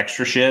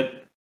extra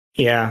shit.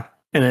 Yeah,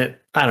 and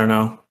I don't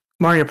know.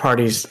 Mario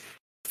Party's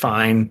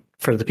fine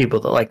for the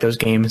people that like those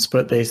games,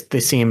 but they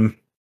seem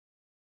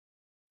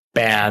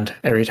bad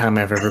every time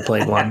I've ever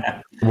played one.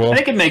 Well, I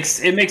think it makes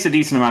a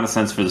decent amount of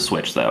sense for the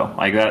Switch, though.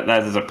 Like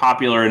that is a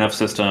popular enough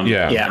system.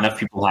 Yeah. Enough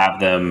people have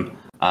them.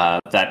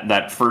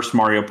 That first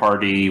Mario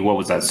Party, what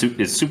was that?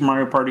 Is Super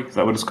Mario Party? Is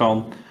that what it's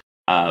called?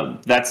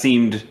 That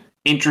seemed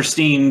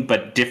interesting,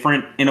 but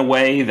different in a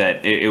way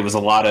that it was a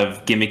lot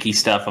of gimmicky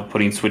stuff of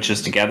putting Switches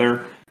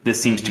together.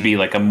 This seems to be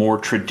like a more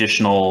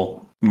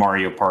traditional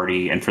Mario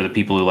Party, and for the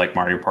people who like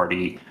Mario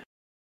Party,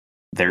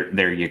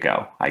 there you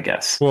go, I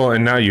guess. Well,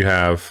 and now you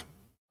have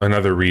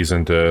another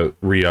reason to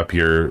re-up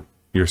your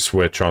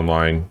Switch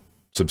Online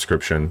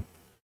subscription.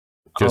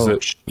 Because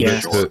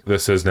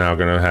this is now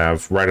going to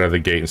have, right out of the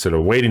gate, instead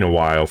of waiting a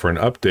while for an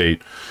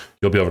update,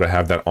 you'll be able to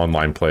have that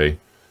online play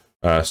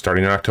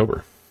starting in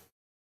October.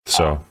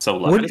 So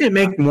wouldn't it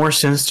make more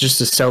sense just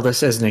to sell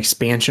this as an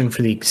expansion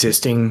for the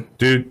existing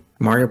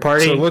Mario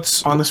Party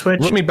on the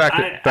Switch? Let me back up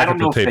the tape real quick. I don't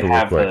know if they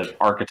have the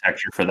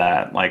architecture for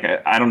that. Like,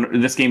 I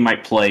don't. This game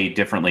might play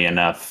differently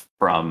enough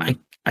from.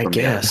 I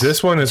guess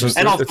this one is it's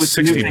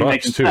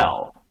 $60 too.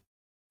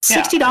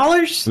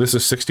 $60? This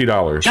is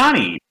 $60.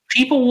 Johnny,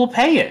 people will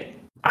pay it.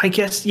 I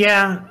guess.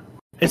 Yeah,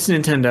 it's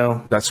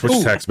Nintendo. That's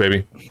Switch tax,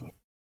 baby.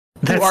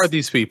 Who are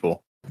these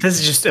people? This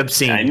is just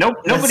obscene.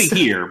 Nobody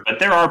here, but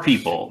there are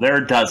people. There are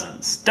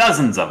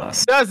dozens of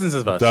us.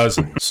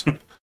 Dozens.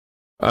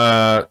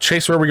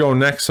 Chase, where are we going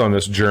next on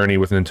this journey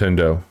with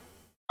Nintendo?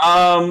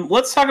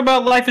 Let's talk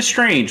about Life is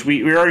Strange.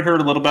 We already heard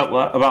a little bit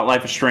about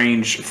Life is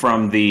Strange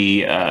from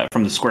the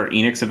Square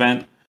Enix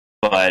event,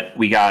 but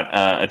we got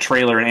a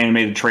trailer, an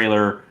animated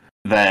trailer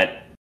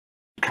that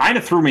kind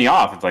of threw me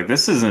off. It's like,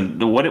 this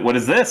isn't what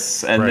is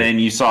this? And then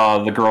you saw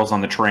the girls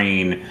on the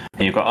train,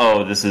 and you go,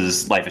 oh, this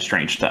is Life is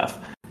Strange stuff.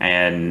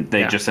 And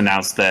they just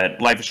announced that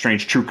Life is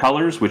Strange True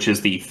Colors, which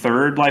is the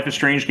third Life is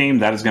Strange game,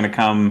 that is going to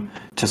come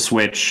to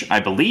Switch,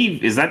 I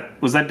believe.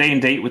 Was that day and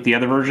date with the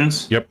other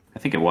versions? Yep. I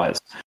think it was.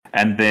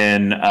 And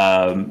then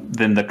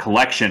the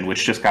collection,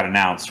 which just got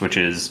announced, which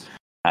is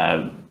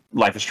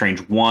Life is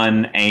Strange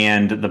 1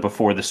 and the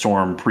Before the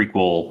Storm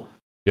prequel.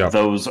 Yep.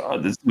 Those,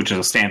 which is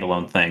a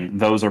standalone thing,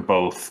 those are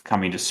both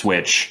coming to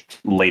Switch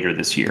later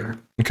this year.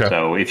 Okay.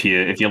 So if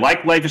you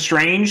like Life is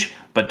Strange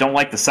but don't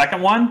like the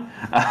second one,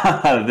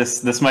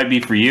 this might be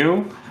for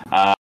you.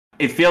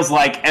 It feels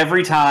like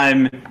every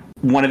time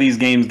one of these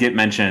games get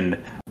mentioned,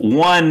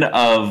 one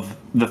of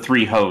the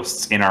 3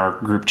 hosts in our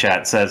group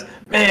chat says,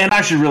 "Man,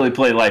 I should really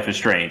play Life is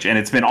Strange," and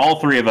it's been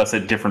all 3 of us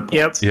at different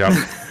points. Yep.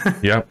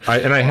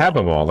 I have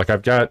them all. Like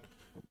I've got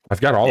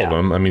all of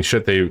them. I mean,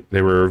 shit,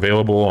 they were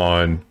available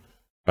on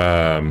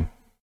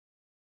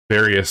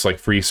various like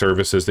free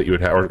services that you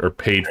would have, or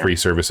paid free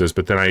services.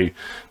 But then I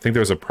think there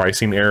was a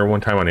pricing error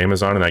one time on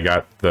Amazon, and I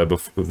got the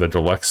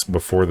deluxe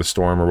Before the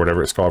Storm or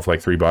whatever it's called for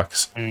like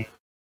 $3.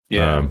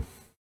 Yeah.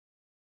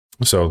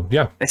 So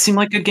yeah, they seem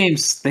like good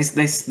games.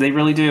 They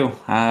really do.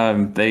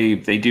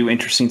 They do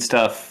interesting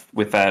stuff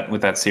with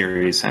that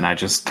series, and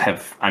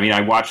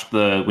I watched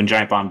when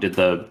Giant Bomb did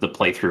the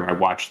playthrough. I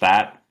watched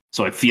that,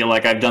 so I feel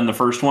like I've done the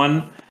first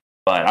one,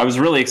 but I was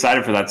really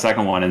excited for that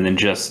second one, and then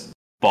just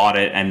bought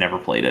it and never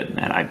played it,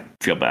 and I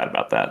feel bad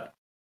about that.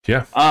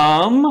 Yeah.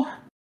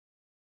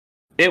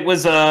 It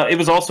was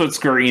also at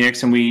Square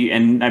Enix,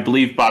 and I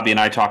believe Bobby and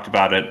I talked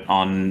about it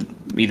on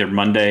either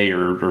Monday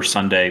or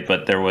Sunday,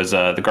 but there was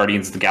the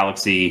Guardians of the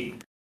Galaxy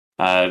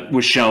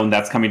was shown.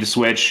 That's coming to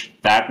Switch.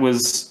 That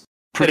was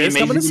pretty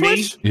amazing to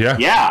me.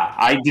 Yeah,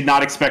 I did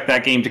not expect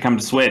that game to come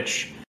to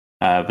Switch,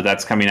 but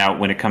that's coming out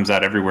when it comes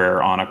out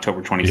everywhere on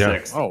October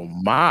 26th. Yeah. Oh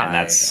my! And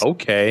that's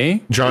okay,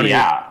 Johnny.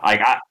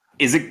 Yeah,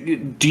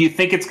 do you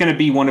think it's going to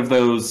be one of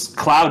those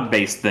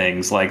cloud-based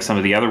things like some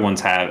of the other ones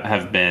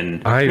have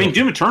been? I mean,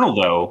 Doom Eternal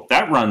though,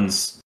 that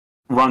runs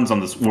on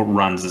this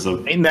runs as a.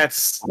 I mean,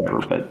 that's whatever,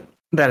 but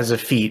that is a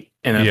feat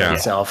in and of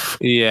itself.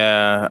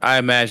 Yeah, I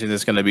imagine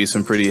there's going to be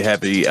some pretty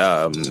heavy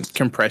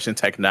compression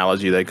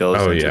technology that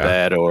goes into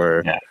that,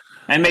 or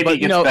and maybe it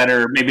gets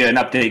better. Maybe an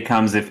update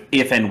comes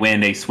if and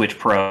when a Switch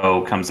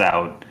Pro comes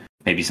out.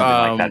 Maybe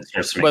something like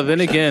that. But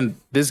then again,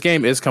 this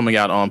game is coming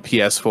out on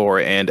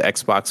PS4 and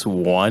Xbox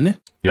One. Yep.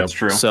 That's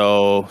true.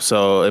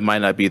 So it might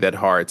not be that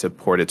hard to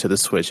port it to the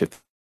Switch.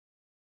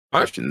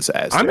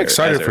 I'm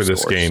excited for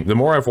this game. The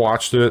more I've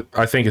watched it,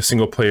 I think a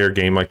single player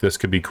game like this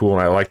could be cool.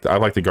 And I like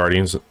the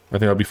Guardians. I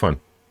think that'll be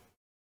fun.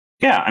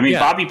 Yeah, I mean,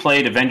 Bobby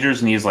played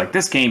Avengers, and he's like,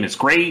 "This game is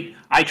great.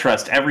 I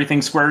trust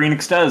everything Square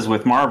Enix does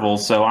with Marvel,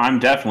 so I'm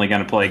definitely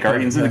going to play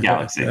Guardians of the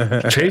Galaxy."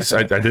 Chase,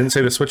 I didn't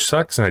say the Switch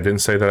sucks, and I didn't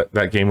say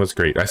that game was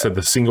great. I said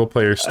the single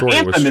player story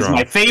was strong. Anthem is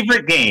my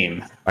favorite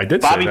game. I did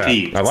Bobby say that.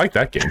 P. I like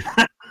that game.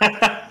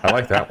 I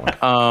like that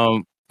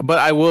one. But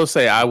I will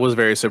say I was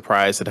very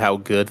surprised at how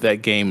good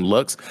that game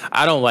looks.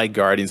 I don't like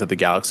Guardians of the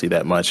Galaxy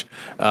that much.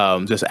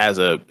 Just as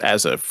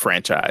a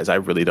franchise, I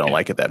really don't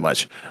like it that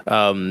much.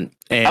 And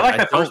I like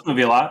the first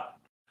movie a lot.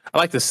 I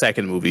like the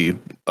second movie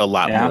a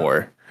lot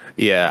more.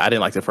 Yeah, I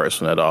didn't like the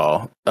first one at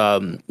all.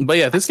 But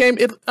yeah, this game,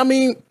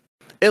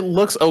 it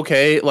looks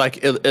okay.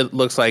 Like it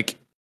looks like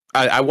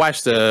I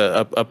watched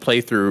a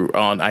playthrough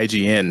on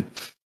IGN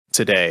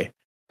today,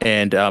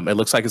 and it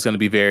looks like it's going to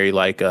be very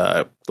like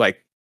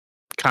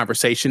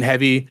conversation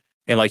heavy,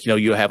 and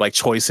you have like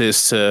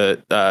choices to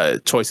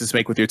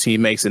make with your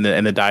teammates, and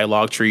the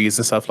dialogue trees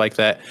and stuff like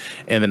that.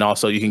 And then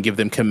also you can give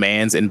them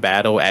commands in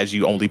battle as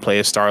you only play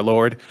as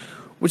Star-Lord,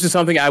 which is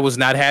something I was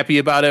not happy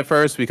about at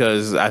first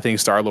because I think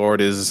Star-Lord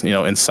is,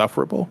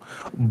 insufferable.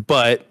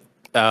 But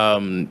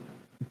the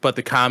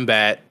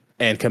combat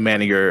and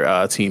commanding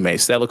your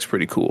teammates, that looks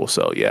pretty cool.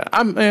 So yeah,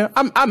 I'm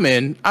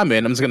in. I'm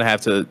just gonna have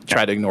to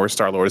try to ignore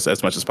Star-Lord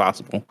as much as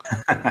possible.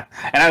 And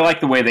I like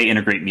the way they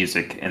integrate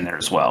music in there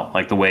as well.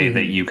 Like the way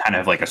that you kind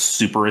of have like a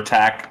super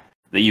attack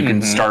that you can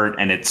start,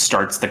 and it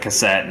starts the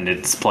cassette and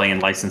it's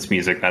playing licensed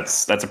music.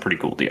 That's a pretty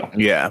cool deal.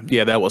 Yeah,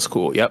 that was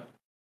cool. Yep.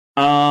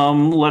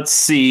 Let's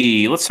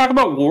see. Let's talk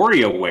about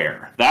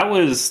WarioWare. That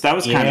was kind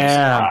of a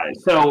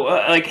surprise. So,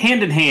 like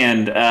hand in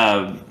hand,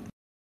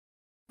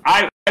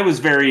 I was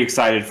very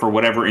excited for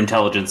whatever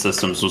Intelligent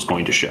Systems was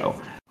going to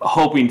show,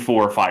 hoping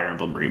for Fire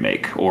Emblem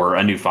Remake or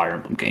a new Fire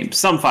Emblem game,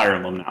 some Fire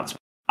Emblem announcement.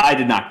 I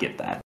did not get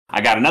that.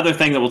 I got another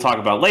thing that we'll talk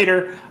about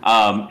later,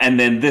 and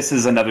then this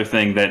is another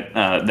thing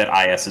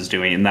that IS is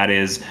doing, and that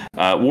is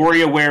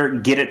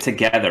WarioWare Get It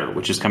Together,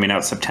 which is coming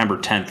out September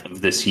 10th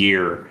of this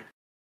year.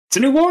 It's a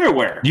new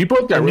WarioWare. You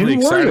both got really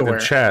excited in the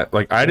chat.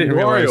 Like, I didn't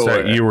realize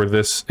that you were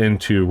this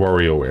into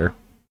WarioWare.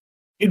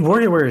 Dude,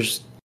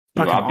 WarioWare's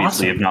you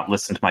obviously awesome. have not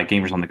listened to my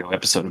Gamers on the Go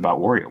episode about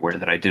WarioWare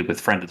that I did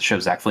with friend of the show,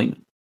 Zach Fleeman.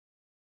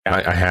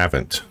 I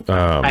haven't.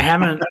 I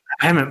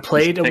haven't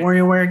played a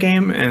WarioWare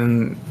game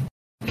in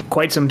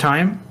quite some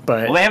time,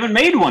 but they haven't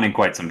made one in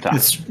quite some time.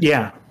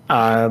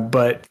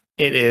 But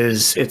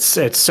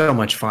it's so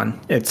much fun.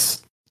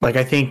 It's like,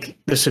 I think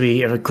this would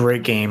be a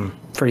great game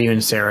for you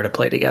and Sarah to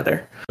play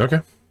together. Okay.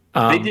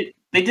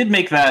 They did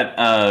make that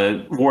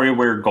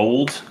WarioWare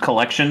Gold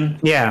collection.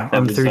 Yeah,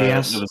 on the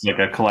 3DS. It was like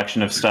a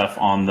collection of stuff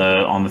on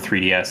the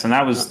 3DS, and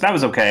that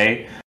was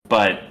okay,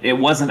 but it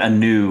wasn't a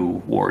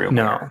new WarioWare.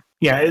 No.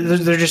 Yeah,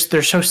 they're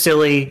so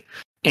silly,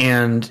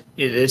 and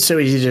it's so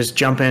easy to just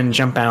jump in,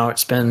 jump out,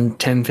 spend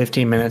 10,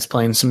 15 minutes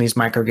playing some of these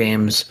micro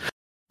games,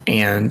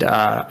 and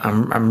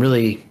I'm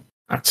really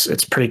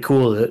it's pretty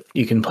cool that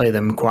you can play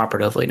them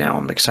cooperatively now.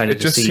 I'm excited to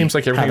see. It just seems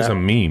like everything's a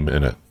meme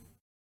in it.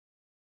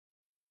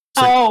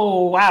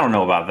 I don't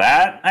know about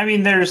that. I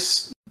mean,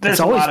 there's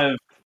a lot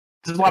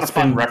of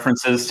fun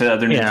references to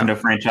other Nintendo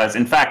franchises.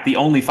 In fact, the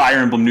only Fire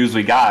Emblem news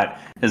we got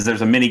is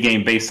there's a mini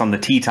game based on the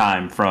Tea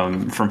Time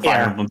from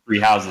Fire Emblem Three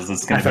Houses.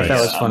 It's going to be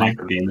a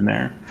micro game in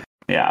there.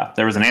 Yeah,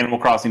 there was an Animal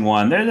Crossing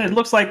one. There, it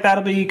looks like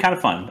that'll be kind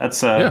of fun.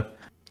 That's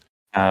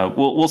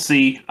we'll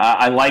see.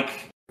 I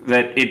like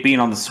that it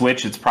being on the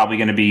Switch. It's probably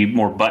going to be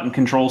more button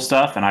control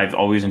stuff, and I've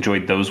always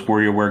enjoyed those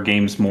WarioWare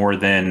games more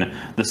than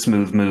the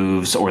smooth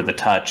moves or the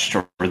touch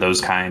or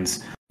those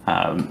kinds.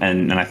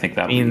 And I think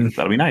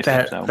that'll be nice.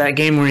 That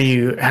game where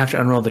you have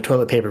to unroll the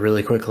toilet paper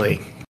really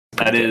quickly.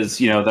 That is,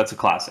 that's a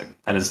classic.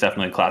 That is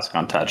definitely a classic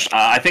on touch.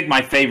 I think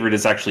my favorite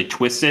is actually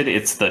Twisted.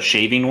 It's the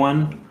shaving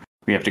one.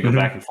 We have to go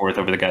back and forth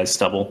over the guy's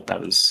stubble.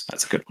 That's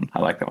a good one. I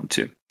like that one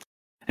too.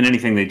 And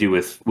anything they do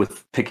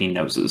with picking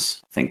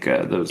noses, I think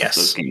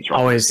those games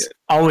are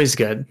always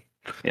good.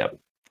 Yep.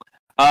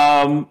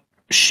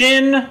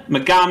 Shin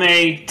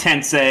Megami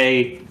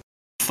Tensei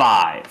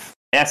 5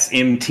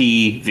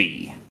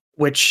 SMTV,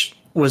 which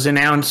was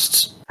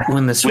announced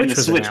when the Switch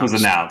was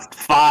announced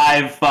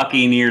 5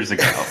 fucking years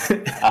ago.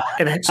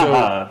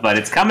 But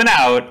it's coming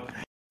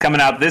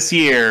out this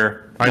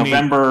year,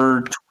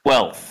 November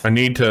 12th. I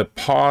need to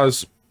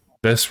pause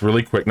this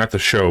really quick, not the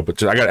show,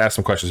 but I got to ask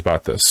some questions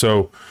about this.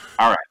 So,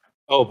 all right.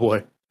 Oh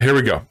boy, here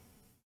we go.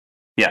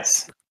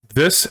 Yes,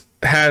 this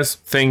has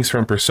things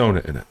from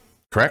Persona in it,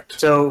 correct?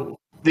 So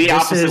the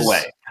opposite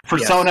way.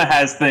 Persona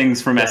has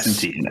things from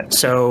SMT in it.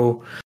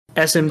 So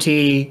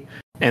SMT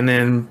and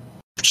then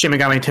Shin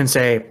Megami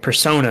Tensei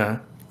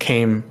Persona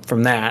came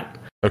from that.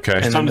 Okay.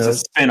 And Persona's a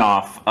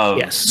spin-off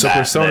of So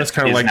Persona is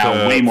kind of like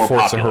the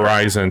Forza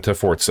Horizon to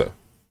Forza.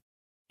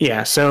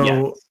 Yeah,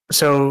 so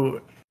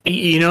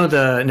you know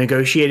the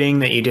negotiating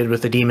that you did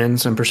with the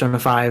demons in Persona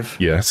 5?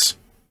 Yes.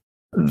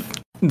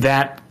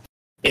 That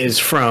is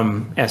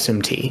from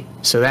SMT.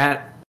 So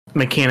that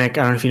mechanic,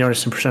 I don't know if you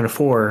noticed in Persona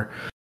 4,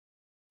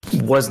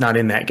 was not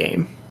in that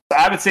game.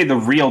 I would say the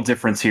real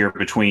difference here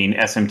between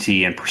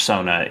SMT and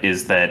Persona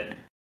is that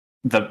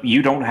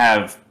you don't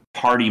have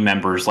party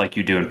members like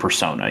you do in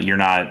Persona. You don't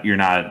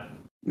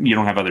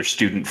have other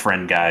student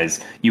friend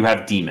guys. You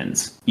have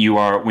demons.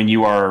 When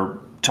you are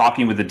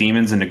talking with the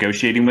demons and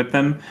negotiating with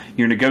them,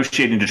 you're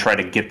negotiating to try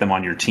to get them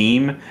on your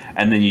team,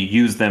 and then you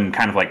use them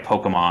kind of like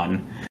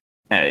Pokemon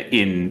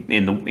in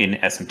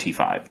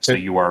SMT5. So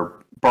you are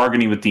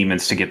bargaining with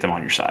demons to get them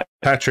on your side.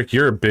 Patrick,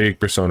 you're a big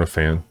Persona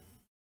fan.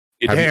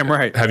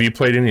 Right. Have you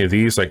played any of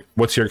these? Like,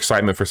 what's your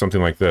excitement for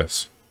something like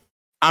this?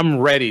 I'm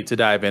ready to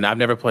dive in. I've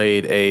never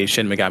played a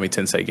Shin Megami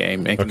Tensei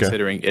game, and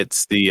considering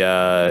it's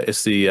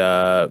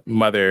the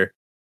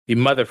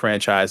mother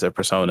franchise of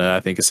Persona, I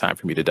think it's time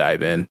for me to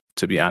dive in.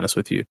 To be honest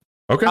with you,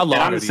 okay. How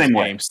long are these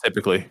games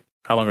typically?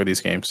 How long are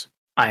these games?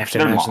 I have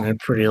to imagine they're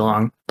pretty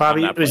long.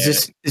 Bobby,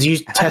 is you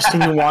testing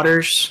the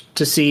waters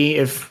to see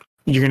if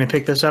you're going to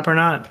pick this up or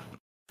not?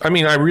 I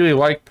mean, I really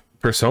like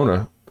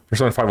Persona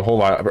 5 a whole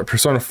lot, but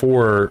Persona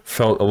 4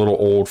 felt a little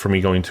old for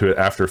me going to it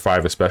after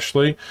 5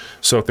 especially.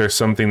 So if there's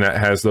something that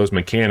has those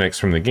mechanics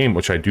from the game,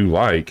 which I do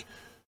like,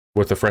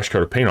 with a fresh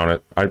coat of paint on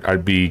it,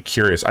 I'd be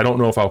curious. I don't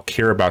know if I'll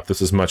care about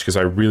this as much because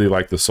I really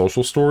like the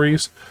social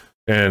stories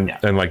and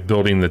like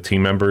building the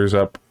team members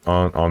up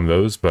on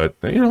those, but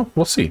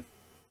we'll see.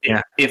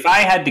 Yeah. If I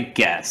had to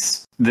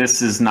guess,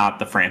 this is not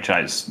the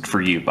franchise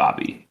for you,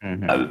 Bobby.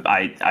 Mm-hmm.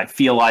 I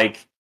feel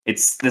like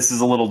this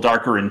is a little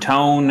darker in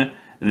tone.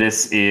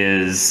 This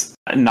is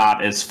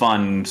not as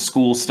fun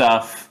school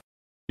stuff.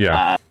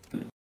 Yeah.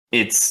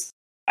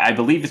 I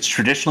believe it's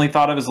traditionally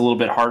thought of as a little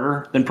bit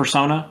harder than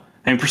Persona.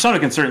 I mean, Persona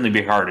can certainly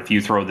be hard if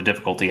you throw the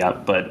difficulty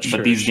up, but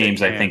these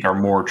games I think are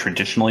more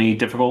traditionally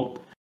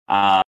difficult.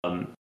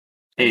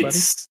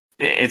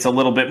 It's a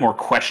little bit more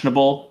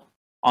questionable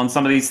on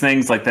some of these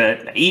things, like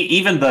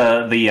even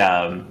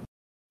the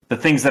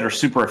things that are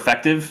super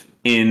effective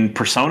in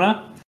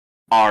Persona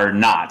are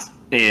not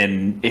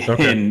in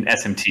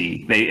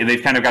SMT.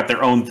 They've kind of got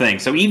their own thing.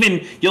 So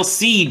even you'll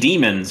see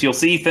demons, you'll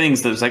see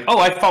things that's like, oh,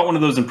 I fought one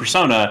of those in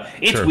Persona.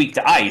 It's weak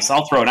to ice.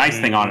 I'll throw an ice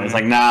thing on it. It's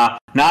like, nah,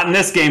 not in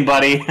this game,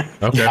 buddy.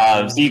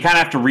 Okay. So you kind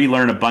of have to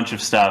relearn a bunch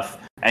of stuff.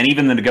 And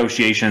even the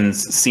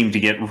negotiations seem to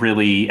get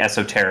really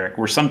esoteric,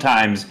 where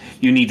sometimes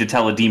you need to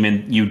tell a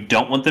demon you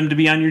don't want them to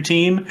be on your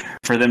team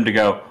for them to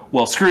go,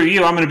 well, screw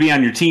you, I'm going to be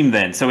on your team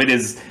then. So it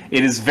is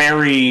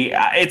very,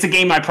 it's a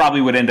game I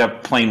probably would end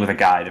up playing with a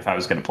guide if I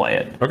was going to play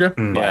it. Okay.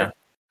 Yeah.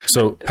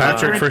 So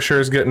Patrick for sure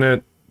is getting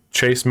it.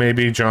 Chase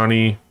maybe.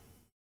 Johnny.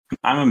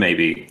 I'm a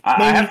maybe.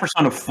 I have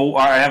Persona 4.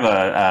 I have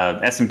a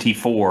SMT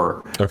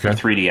 4 for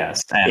 3DS,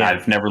 and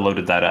I've never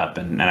loaded that up.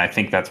 And I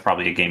think that's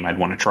probably a game I'd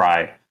want to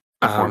try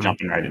before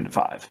jumping right into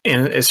 5.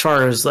 And as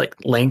far as like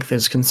length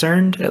is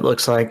concerned, it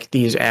looks like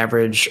these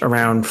average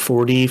around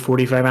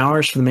 40-45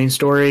 hours for the main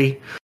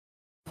story,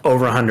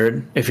 over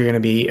 100 if you're going to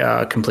be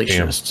a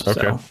completionist.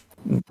 Okay. So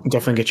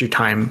definitely get your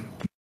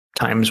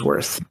time's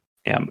worth.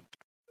 Yeah.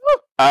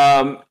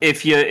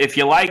 If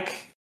you like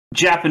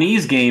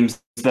Japanese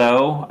games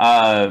though,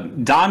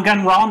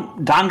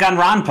 Danganronpa.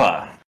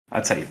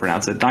 That's how you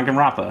pronounce it,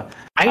 Danganronpa.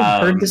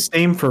 I've heard this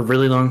name for a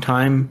really long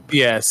time.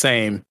 Yeah,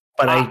 same.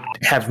 But I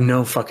have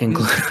no fucking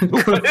clue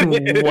what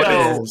it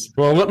is.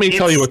 Well, let me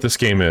tell you what this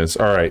game is.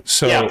 All right,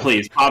 so yeah,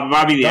 please,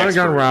 Bobby the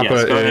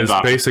Danganronpa is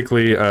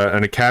basically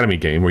an academy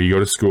game where you go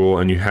to school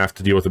and you have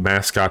to deal with a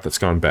mascot that's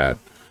gone bad.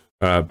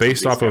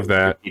 Based off of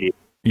that,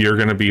 you're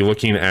going to be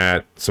looking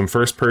at some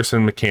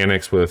first-person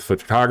mechanics with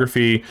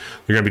photography.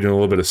 You're going to be doing a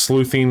little bit of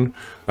sleuthing.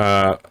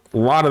 A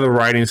lot of the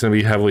writing is going to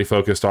be heavily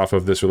focused off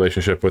of this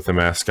relationship with the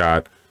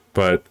mascot,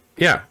 but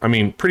yeah, I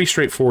mean, pretty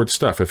straightforward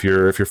stuff if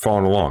you're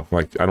following along.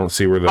 Like, I don't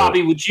see where the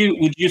Bobby, would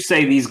you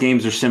say these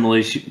games are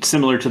similar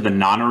to the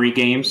Nonary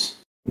games?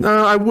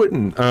 No, I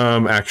wouldn't.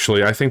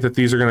 Actually, I think that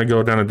these are going to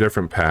go down a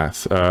different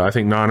path. I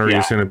think Nonary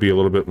is going to be a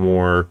little bit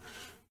more,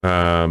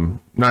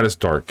 not as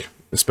dark,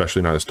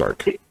 especially not as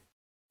dark.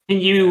 Can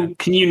you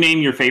name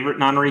your favorite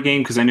Nonary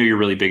game? Because I know you're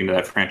really big into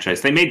that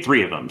franchise. They made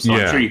 3 of them, so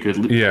I'm sure you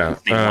could. Yeah,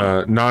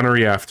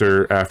 Nonary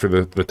after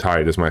the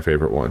Tide is my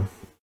favorite one.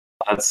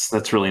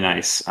 That's really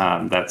nice.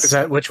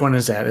 Which one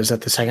is that? Is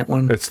that the second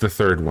one? It's the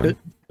third one.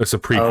 It's a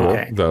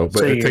prequel though,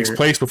 but it takes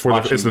place before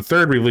it's the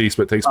third release,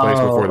 but it takes place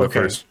before the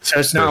first. So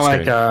it's not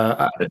like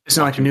it's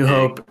not like a New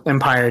Hope,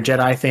 Empire,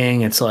 Jedi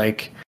thing. It's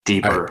like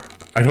deeper.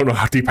 I don't know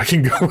how deep I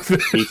can go with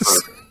this. Deeper.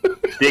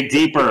 Dig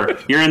deeper.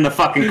 You're in the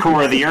fucking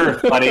core of the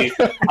earth, buddy.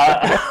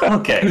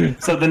 Okay,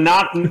 so the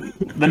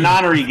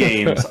Nonary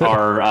games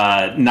are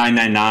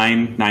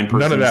 999, 9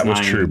 persons. None of that was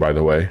true, by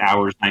the way.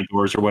 Hours, 9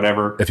 doors, or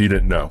whatever. If you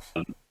didn't know.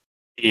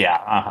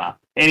 Yeah.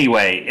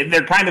 Anyway,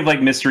 they're kind of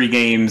like mystery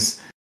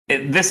games.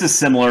 This is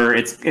similar.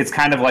 It's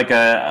kind of like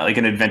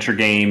an adventure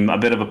game, a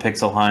bit of a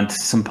pixel hunt,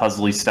 some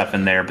puzzly stuff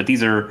in there. But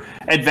these are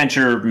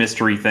adventure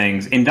mystery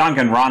things. In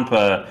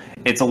Danganronpa,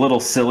 it's a little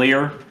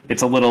sillier.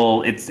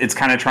 It's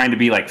kind of trying to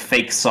be like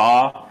fake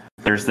Saw.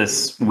 There's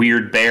this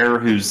weird bear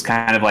who's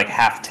kind of like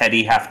half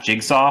Teddy, half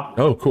Jigsaw.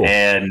 Oh, cool.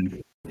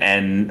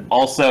 And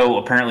also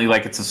apparently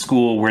like it's a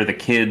school where the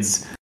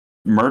kids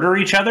murder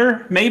each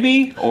other,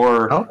 maybe,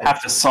 or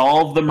have to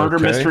solve the murder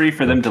mystery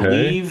for them to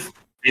leave.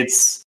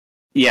 It's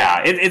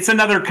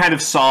another kind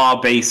of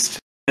Saw-based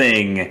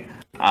thing,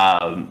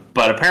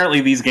 but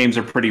apparently these games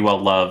are pretty well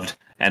loved,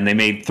 and they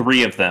made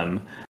 3 of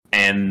them,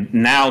 and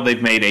now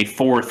they've made a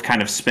 4th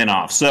kind of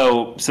spin-off.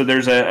 So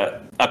there's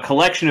a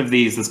collection of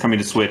these that's coming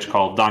to Switch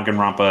called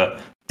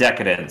Danganronpa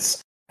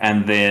Decadence,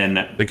 and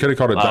then they could have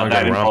called it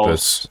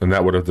Danganronpas, and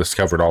that would have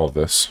discovered all of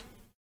this.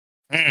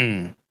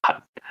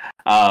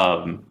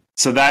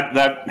 So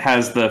that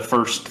has the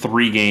first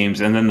 3 games,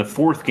 and then the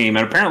 4th game,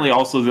 and apparently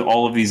also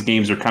all of these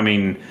games are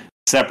coming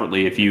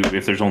separately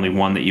if there's only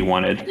one that you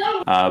wanted.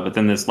 But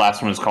then this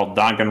last one is called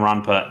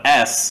Danganronpa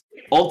S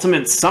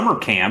Ultimate Summer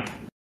Camp.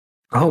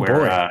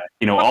 Where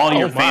all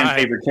your fan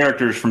favorite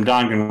characters from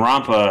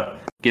Danganronpa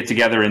get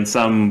together in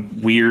some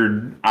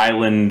weird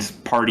island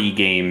party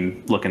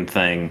game looking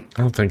thing.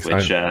 I don't think so.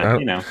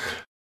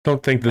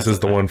 Don't think this is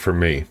the one for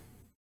me.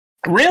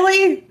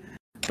 Really?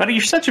 But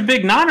you're such a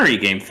big Nonary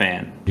game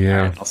fan.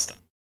 Yeah. Right, I'll stop.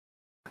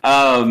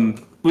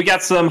 We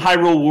got some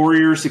Hyrule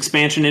Warriors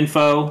expansion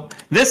info.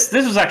 This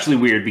was actually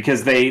weird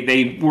because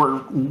they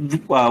were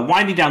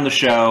winding down the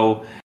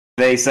show.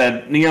 They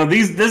said,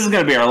 this is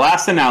going to be our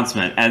last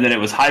announcement, and then it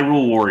was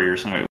Hyrule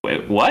Warriors. And I'm like,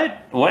 wait, what?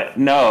 What?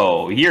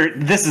 No,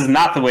 this is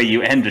not the way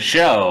you end a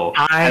show.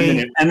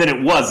 And then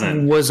it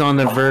wasn't. Was on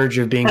the verge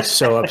of being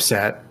so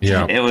upset.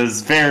 Yeah, it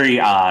was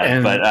very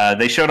odd. But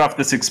they showed off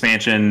this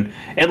expansion.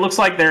 It looks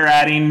like they're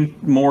adding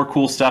more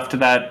cool stuff to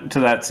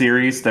that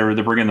series. They're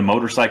bringing the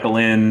motorcycle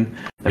in.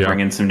 They're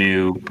bringing some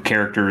new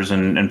characters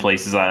and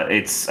places.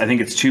 I think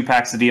it's 2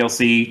 packs of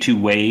DLC, 2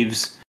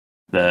 waves.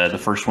 The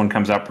first one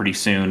comes out pretty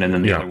soon, and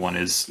then the other one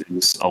is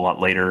a lot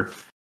later.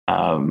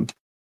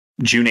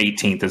 June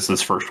 18th is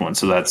this first one,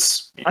 so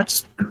that's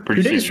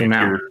pretty 2 days soon. from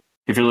now.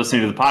 If you're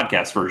listening to the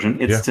podcast version,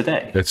 it's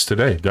today. It's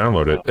today.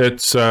 Download it.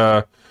 It's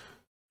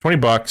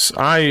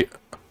 $20.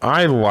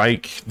 I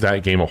like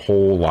that game a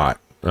whole lot.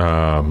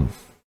 I'm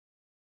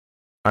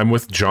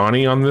with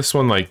Johnny on this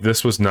one. Like,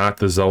 this was not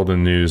the Zelda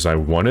news I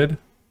wanted.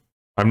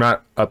 I'm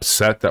not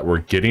upset that we're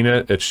getting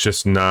it. It's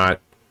just not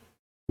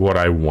what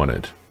I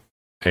wanted.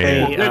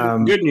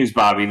 And good news,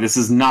 Bobby. This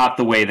is not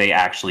the way they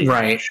actually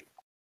right.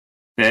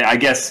 I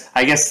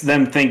guess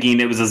them thinking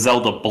it was a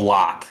Zelda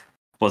block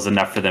was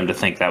enough for them to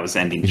think that was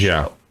ending the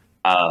show.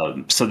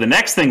 So the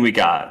next thing we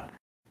got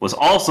was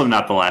also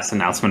not the last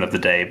announcement of the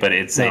day, but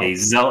it's a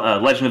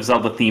Legend of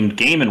Zelda themed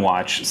Game &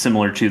 Watch,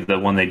 similar to the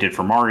one they did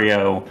for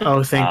Mario.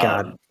 Oh, thank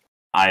God.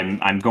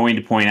 I'm going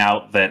to point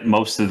out that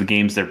most of the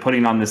games they're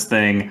putting on this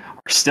thing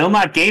are still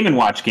not Game &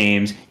 Watch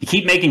games. You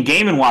keep making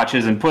Game &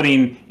 Watches and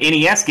putting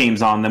NES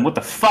games on them. What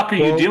the fuck are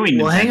you doing?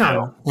 Well, hang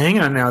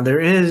on now. There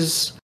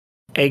is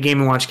a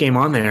Game & Watch game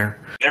on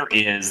there. There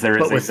is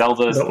a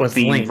Zelda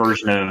themed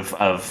version of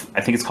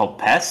I think it's called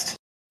Pest.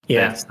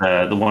 Yeah, that's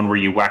the one where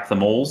you whack the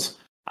moles.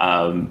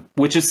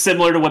 Which is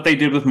similar to what they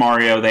did with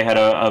Mario. They had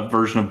a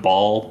version of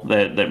Ball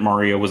that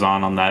Mario was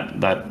on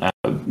that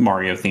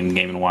Mario themed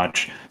Game &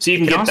 Watch. So you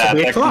can get that.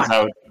 That comes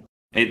out.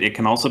 It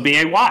can also be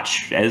a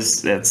watch,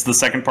 as that's the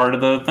second part of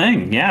the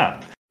thing.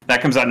 Yeah,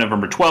 that comes out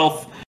November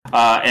 12th,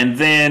 and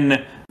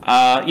then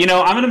I'm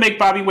going to make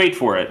Bobby wait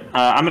for it.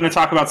 I'm going to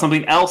talk about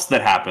something else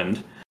that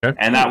happened,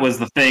 and that was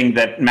the thing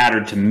that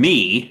mattered to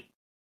me.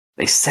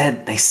 They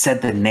said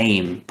the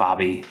name,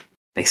 Bobby.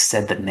 They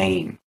said the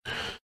name.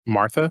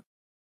 Martha.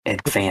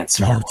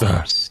 Advanced Martha.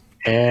 Wars.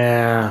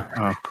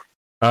 Yeah.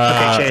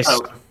 Okay, Chase.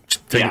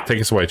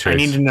 Take us away, Chase. I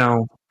need to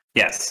know.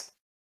 Yes.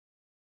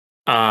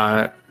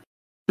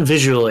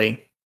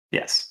 Visually.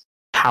 Yes.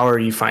 How are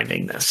you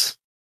finding this?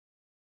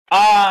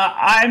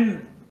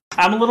 I'm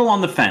I'm a little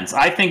on the fence.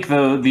 I think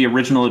the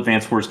original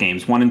Advance Wars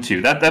games 1 and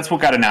 2. That's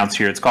what got announced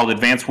here. It's called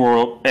Advance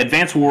Wars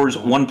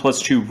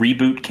 1+2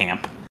 Reboot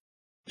Camp.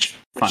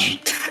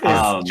 Funny.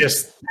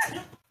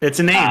 It's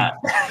a name.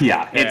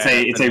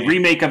 It's a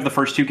remake of the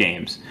first 2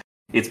 games.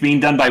 It's being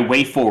done by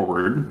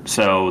WayForward,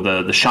 so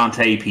the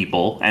Shantae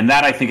people, and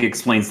that I think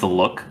explains the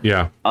look.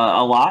 A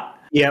lot.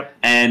 Yep.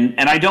 And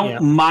I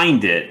don't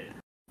mind it,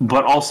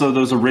 but also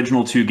those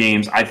original 2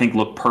 games I think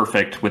look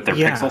perfect with their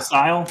pixel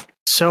style.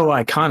 So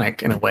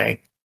iconic in a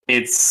way.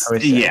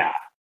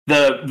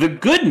 The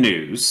good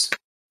news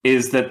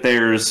is that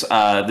there's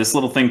this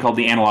little thing called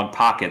the Analog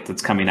Pocket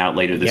that's coming out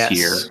later this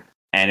year.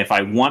 And if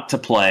I want to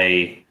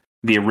play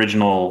the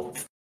original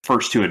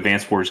first 2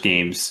 Advance Wars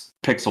games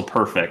pixel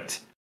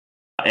perfect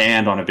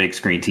and on a big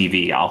screen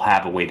TV, I'll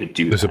have a way to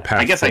do that.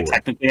 I guess forward. I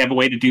technically have a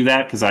way to do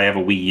that because I have a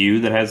Wii U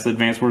that has the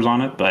Advance Wars on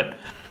it, but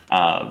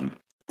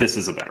this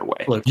is a better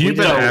way. Look, you've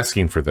been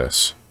asking for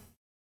this.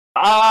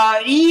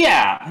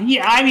 Yeah.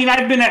 I mean,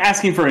 I've been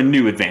asking for a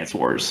new Advance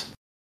Wars.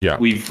 Yeah.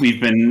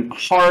 We've been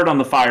hard on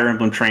the Fire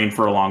Emblem train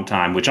for a long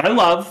time, which I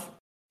love.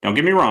 Don't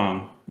get me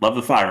wrong. Love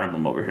the Fire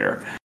Emblem over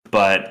here.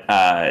 But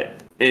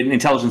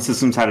Intelligent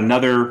Systems had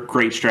another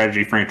great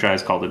strategy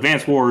franchise called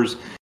Advance Wars,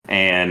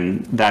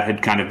 and that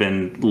had kind of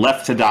been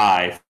left to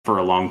die for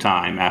a long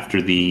time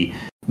after the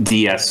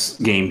DS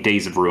game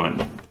Days of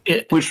Ruin,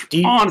 which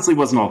honestly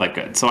wasn't all that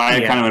good. So I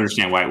kind of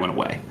understand why it went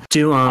away.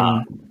 Do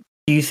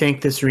you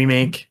think this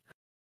remake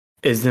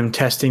is them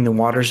testing the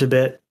waters a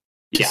bit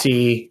to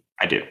see?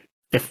 I do.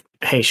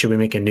 Should we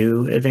make a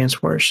new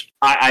Advance Wars?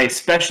 I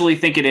especially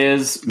think it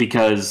is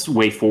because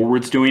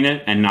WayForward's doing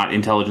it and not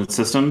Intelligent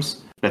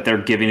Systems. That they're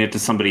giving it to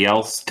somebody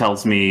else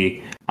tells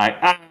me, we're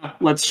not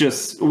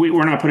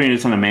putting a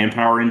ton of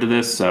manpower into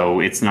this,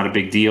 so it's not a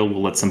big deal.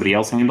 We'll let somebody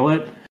else handle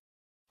it.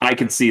 I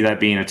could see that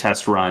being a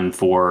test run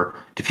for,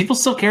 do people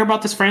still care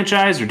about this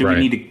franchise, or do we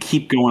need to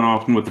keep going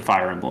off with the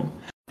Fire Emblem?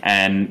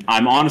 And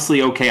I'm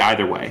honestly okay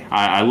either way.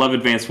 I love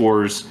Advance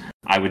Wars.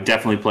 I would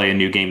definitely play a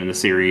new game in the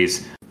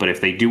series, but if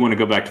they do want to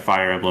go back to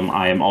Fire Emblem,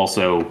 I am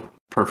also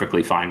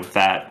perfectly fine with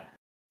that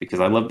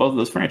because I love both of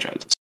those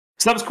franchises.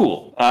 So that was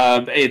cool.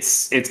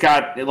 It's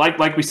got,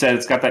 like we said,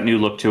 it's got that new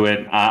look to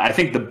it. I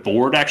think the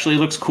board actually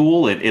looks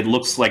cool. It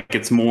looks like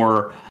it's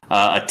more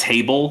a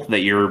table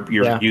that you're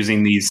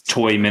using these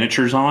toy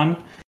miniatures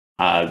on.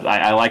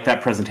 I like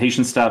that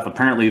presentation stuff.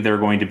 Apparently, there are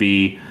going to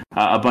be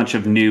a bunch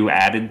of new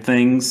added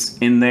things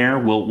in there.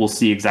 We'll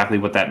see exactly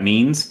what that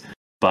means.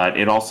 But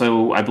it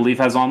also, I believe,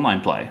 has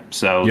online play.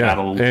 So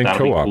that'll co-op, be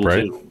cool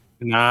right? too.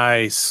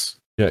 Nice.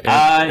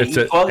 Yeah.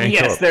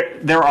 Yes,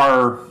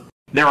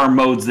 there are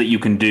modes that you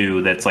can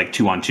do that's like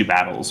 2-on-2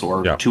 battles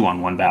or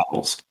 2-on-1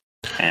 battles.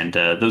 And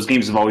those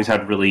games have always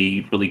had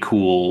really, really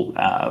cool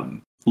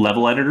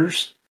level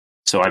editors.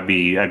 So I'd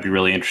be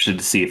really interested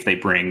to see if they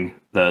bring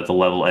the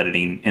level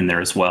editing in there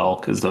as well,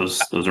 because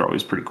those are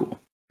always pretty cool.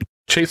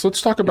 Chase,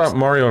 let's talk about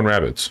Mario and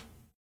Rabbids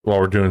while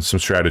we're doing some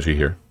strategy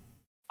here.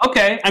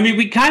 Okay, I mean,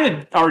 we kind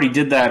of already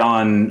did that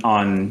on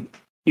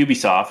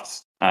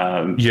Ubisoft's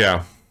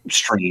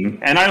stream,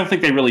 and I don't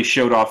think they really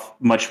showed off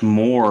much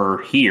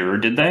more here,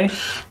 did they?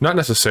 Not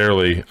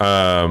necessarily.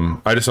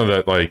 I just know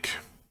that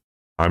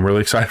I'm really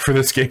excited for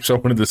this game, so I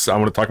want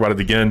to talk about it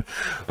again.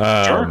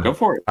 Sure, go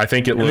for it. I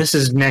think this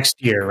is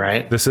next year,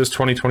 right? This is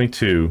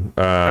 2022.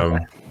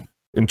 Okay.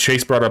 And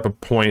Chase brought up a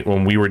point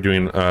when we were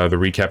doing the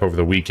recap over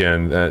the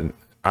weekend, and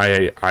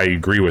I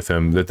agree with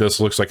him that this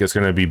looks like it's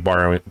going to be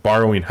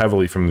borrowing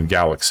heavily from the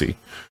Galaxy,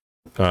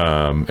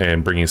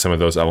 and bringing some of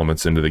those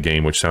elements into the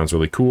game, which sounds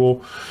really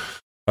cool.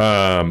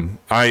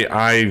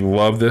 I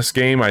love this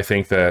game. I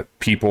think that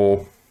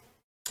people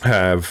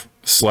have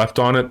slept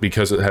on it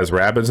because it has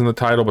Rabbids in the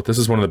title, but this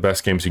is one of the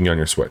best games you can get on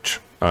your Switch.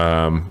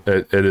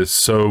 It is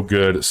so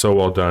good, so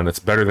well done. It's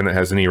better than it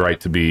has any right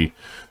to be.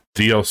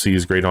 DLC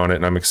is great on it,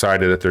 and I'm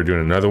excited that they're doing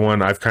another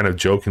one. I've kind of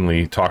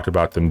jokingly talked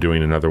about them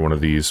doing another one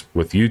of these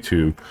with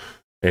YouTube,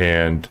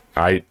 and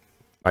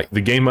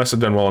the game must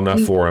have done well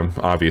enough for them.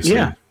 Obviously,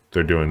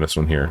 they're doing this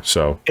one here,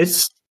 so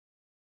it's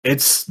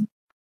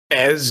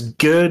as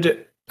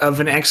good of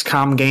an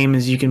XCOM game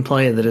as you can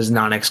play that is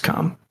not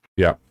XCOM.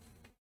 Yeah,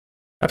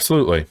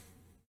 absolutely.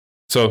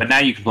 So, but now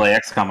you can play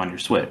XCOM on your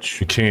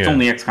Switch. You can. It's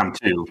only XCOM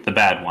 2, the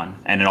bad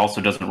one, and it also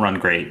doesn't run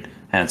great,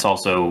 and it's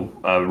also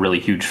a really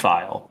huge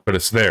file. But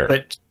it's there.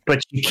 But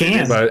you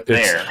can. But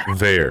it's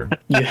there.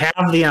 You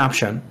have the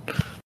option.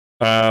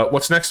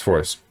 What's next for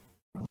us?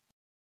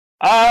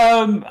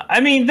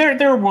 I mean,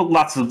 there are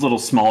lots of little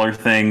smaller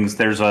things.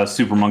 There's a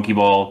Super Monkey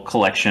Ball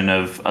collection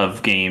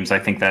of games. I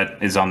think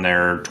that is on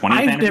their 20th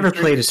anniversary. I've never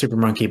played a Super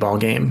Monkey Ball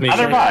game.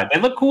 Neither have I.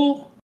 They look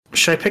cool.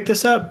 Should I pick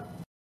this up?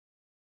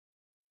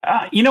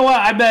 You know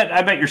what? I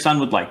bet your son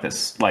would like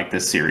this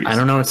series. I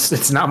don't know.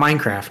 It's not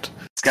Minecraft.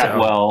 It's got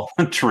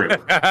true,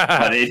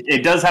 but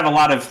it does have a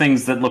lot of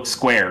things that look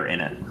square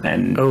in it,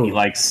 and he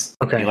likes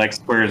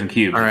squares and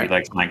cubes. Right. He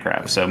likes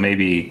Minecraft, so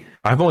maybe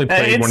I've only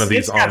played one of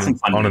these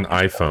on an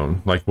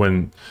iPhone. Like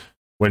when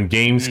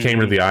games came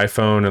to the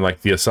iPhone and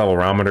like the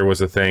accelerometer was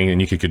a thing,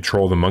 and you could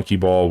control the monkey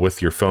ball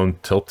with your phone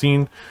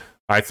tilting.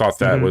 I thought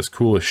that was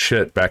cool as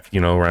shit back,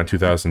 around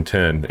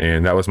 2010,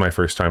 and that was my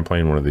first time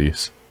playing one of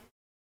these.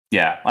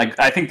 Yeah, like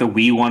I think the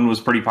Wii one was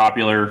pretty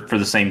popular for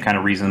the same kind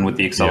of reason with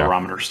the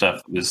accelerometer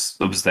stuff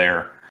that was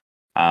there.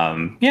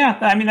 Yeah,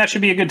 I mean, that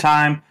should be a good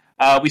time.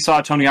 We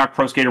saw Tony Hawk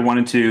Pro Skater 1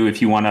 and 2.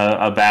 If you want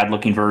a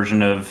bad-looking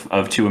version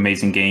of two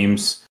amazing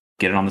games,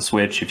 get it on the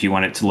Switch. If you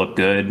want it to look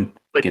good,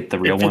 get the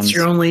real ones. If it's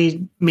your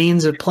only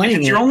means of playing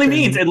it's your only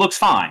means, it looks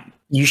fine.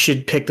 You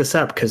should pick this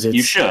up because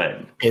you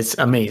should. It's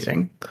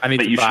amazing.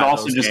 But you should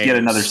also just get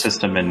another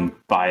system and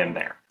buy them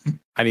there.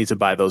 I need to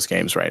buy those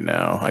games right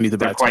now. I need to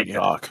buy Tony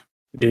Hawk.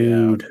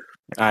 Dude,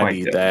 I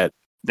need that.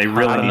 They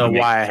really. I don't know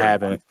why I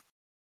haven't.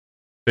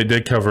 They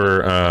did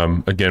cover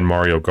again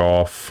Mario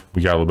Golf.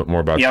 We got a little bit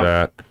more about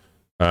that.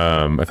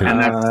 I think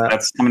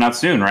that's coming out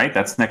soon, right?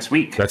 That's next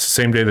week. That's the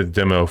same day the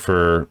demo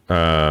for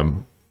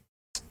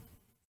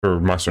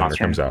Monster Hunter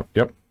comes out.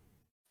 Yep.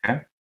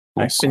 Okay.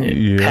 Nice.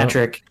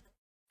 Patrick,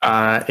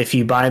 if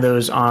you buy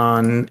those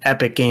on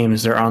Epic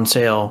Games, they're on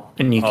sale,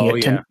 and you can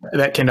get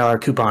that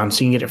 $10 coupon,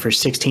 so you can get it for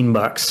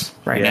 $16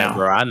 right now.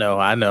 Bro, I know.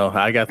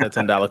 I got that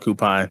 $10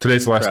 coupon.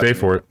 Today's the last day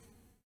for it.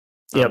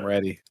 I'm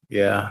ready.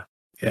 Yeah.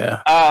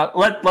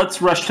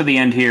 Let's rush to the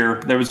end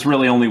here. There was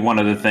really only one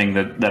other thing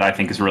that I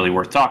think is really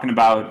worth talking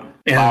about.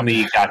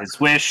 Bobby got his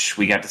wish.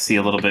 We got to see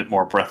a little bit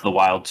more Breath of the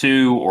Wild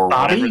 2 or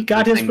Bobby whatever.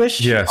 Got his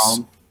wish?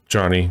 Yes,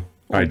 Johnny,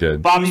 I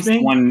did. Bobby's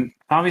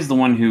the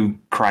one who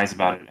cries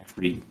about it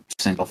every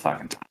single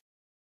fucking time.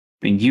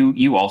 I mean,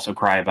 you also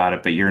cry about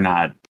it, but you're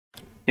not.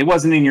 It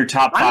wasn't in your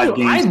top 5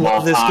 games. I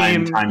love this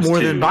game more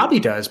 2. than Bobby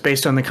does,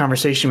 based on the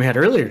conversation we had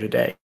earlier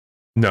today.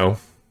 No,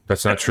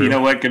 that's not true. You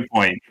know what? Good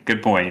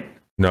point.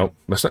 No,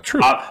 that's not true.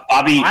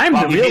 Bobby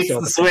hates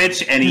the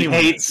Switch and he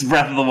hates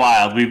Breath of the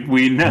Wild.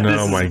 We know this.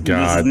 Oh my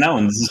God! This is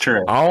known. This is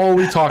true. All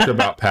we talked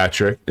about,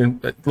 Patrick,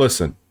 and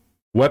listen,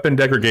 weapon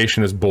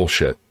degradation is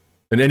bullshit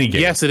in any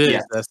game. Yes, it is.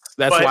 Yeah.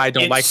 That's why I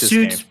don't like this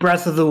game. It suits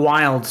Breath of the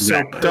Wild so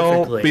perfectly.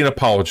 Don't be an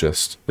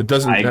apologist. It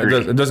doesn't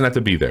have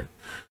to be there.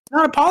 It's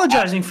not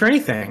apologizing for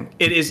anything.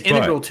 It is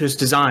integral to its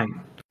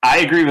design. I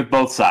agree with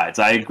both sides.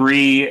 I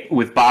agree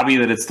with Bobby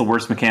that it's the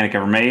worst mechanic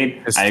ever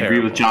made. I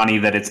agree with Johnny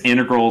that it's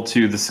integral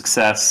to the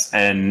success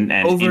and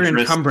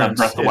interest of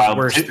Breath of the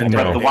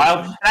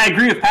Wild. And I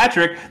agree with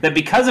Patrick that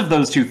because of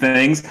those two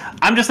things,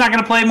 I'm just not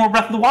going to play more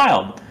Breath of the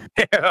Wild.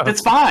 Yeah. It's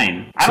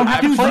fine. I don't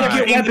have to play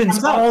you get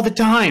weapons all the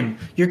time.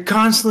 You're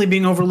constantly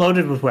being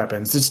overloaded with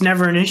weapons. It's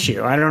never an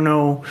issue. I don't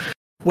know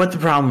what the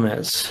problem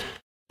is.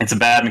 It's a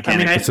bad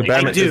mechanic. It's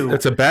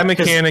a bad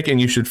mechanic,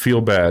 and you should feel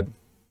bad.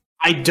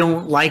 I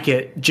don't like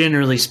it,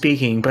 generally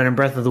speaking, but in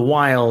Breath of the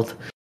Wild,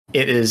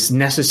 it is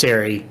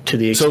necessary to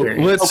the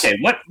experience.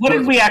 What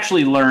did we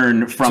actually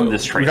learn from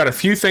this trailer? We got a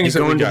few things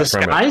that we got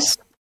from it.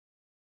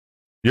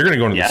 You're going to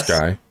go into the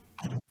sky.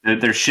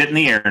 There's shit in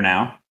the air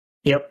now.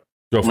 Yep.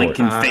 Go for Link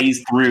can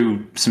phase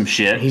through some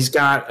shit. He's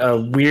got a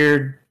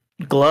weird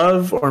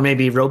glove or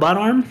maybe robot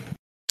arm.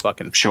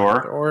 Fucking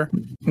sure. Or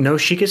no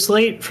Sheikah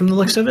Slate from the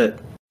looks of it.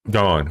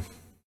 Gone.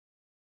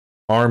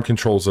 Arm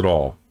controls it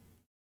all.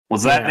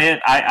 Was that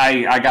it?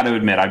 I got to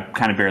admit, I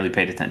kind of barely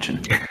paid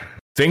attention.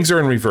 Things are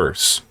in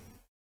reverse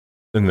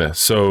in this.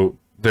 So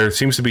there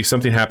seems to be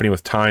something happening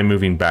with time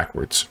moving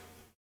backwards.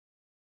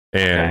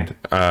 And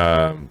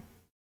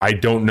I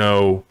don't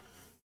know.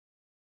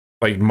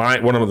 Like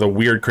one of the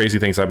weird, crazy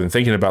things I've been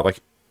thinking about, like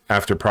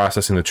after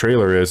processing the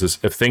trailer is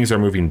if things are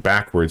moving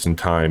backwards in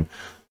time,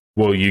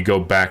 will you go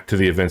back to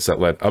the events that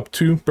led up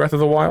to Breath of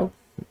the Wild?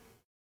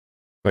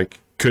 Like,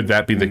 could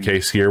that be the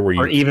case here?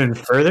 Or even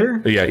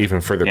further? Yeah, even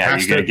further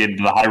past you're going to get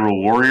into the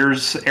Hyrule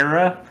Warriors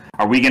era?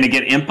 Are we going to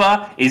get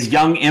Impa? Is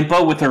young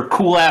Impa with her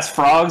cool-ass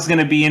frogs going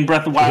to be in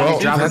Breath of the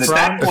Wild? Well, at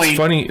that point,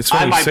 it's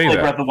funny I might say play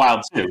that. Breath of the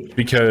Wild too.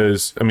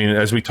 Because, I mean,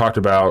 as we talked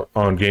about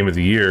on Game of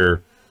the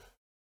Year,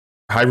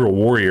 Hyrule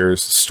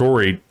Warriors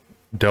story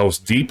delves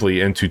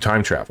deeply into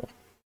time travel.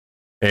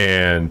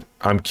 And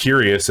I'm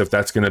curious if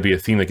that's going to be a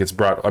theme that gets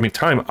brought. I mean,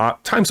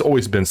 time's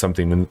always been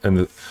something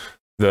in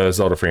the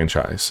Zelda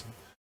franchise.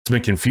 It's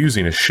been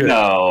confusing as shit.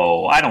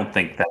 No, I don't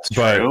think that's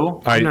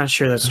true. I'm not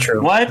sure that's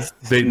true. What?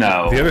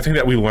 No. The other thing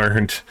that we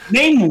learned.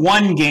 Name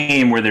one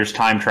game where there's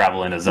time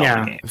travel in a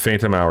Zelda game.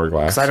 Phantom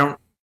Hourglass. I don't.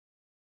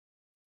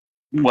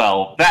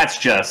 Well, that's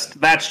just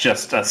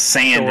a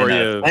sand in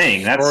a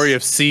thing. That's Story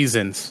of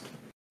Seasons.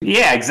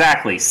 Yeah,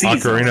 exactly.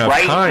 Seasons, Ocarina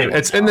of Time.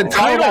 It's in the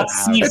title.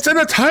 It's in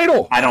the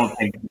title. I don't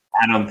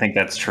think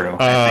that's true.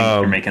 I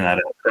think you're making that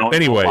up.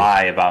 Don't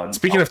lie about.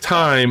 Speaking of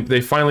time,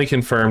 they finally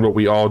confirmed what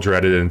we all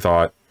dreaded and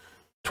thought.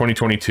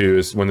 2022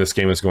 is when this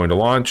game is going to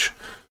launch.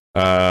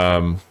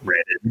 Oh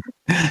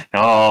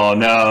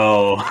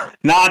no,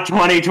 not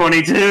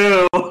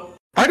 2022.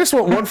 I just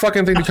want one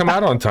fucking thing to come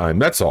out on time.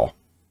 That's all.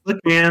 Look,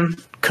 man,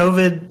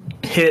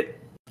 COVID hit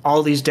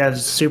all these devs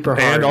super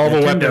hard. And all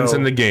the weapons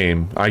in the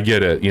game. I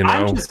get it. You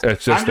know,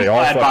 it's just they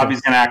all.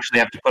 Bobby's going to actually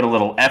have to put a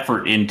little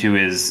effort into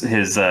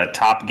his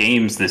top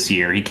games this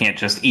year. He can't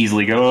just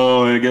easily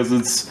go, I guess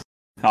it's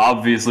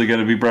obviously going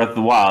to be Breath of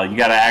the Wild. You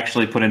got to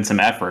actually put in some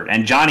effort.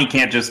 And Johnny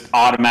can't just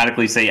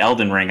automatically say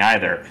Elden Ring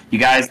either. You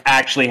guys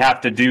actually have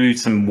to do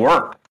some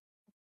work.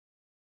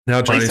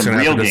 Now Johnny's going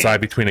to have to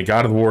decide between a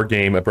God of War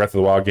game, a Breath of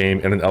the Wild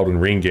game, and an Elden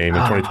Ring game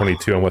in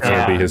 2022 on what's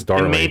going to be his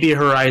darling. Maybe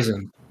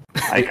Horizon.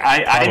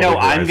 I know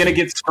I'm going to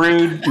get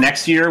screwed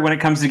next year when it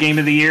comes to Game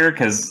of the Year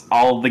because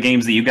all the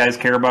games that you guys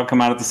care about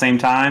come out at the same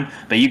time.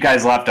 But you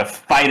guys will have to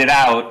fight it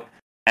out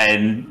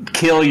and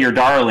kill your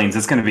darlings.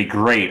 It's going to be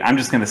great. I'm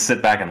just going to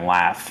sit back and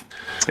laugh.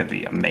 It's going to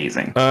be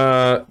amazing.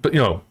 But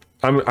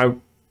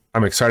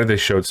I'm excited they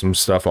showed some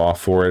stuff off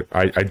for it.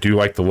 I do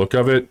like the look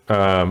of it.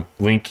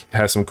 Link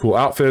has some cool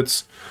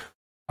outfits.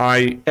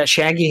 That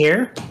shaggy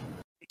hair?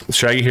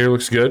 Shaggy hair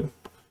looks good.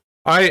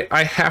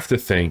 I have to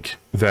think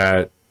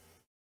that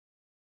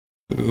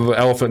the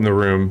elephant in the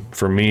room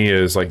for me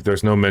is like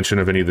there's no mention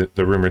of any of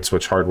the rumored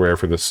Switch hardware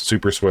for the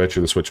Super Switch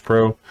or the Switch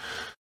Pro.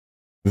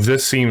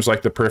 This seems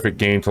like the perfect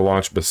game to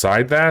launch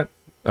beside that.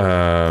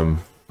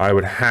 I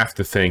would have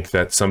to think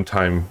that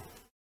sometime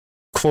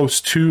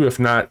close to, if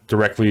not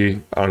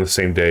directly on the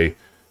same day,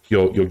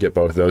 you'll get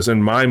both of those.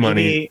 And my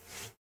money.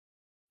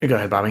 Go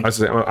ahead, Bobby.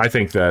 I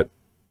think that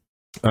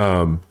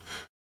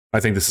I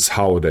think this is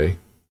holiday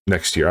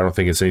next year. I don't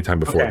think it's any time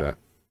before that.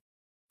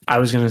 I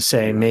was going to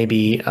say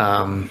maybe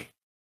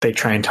they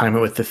try and time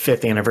it with the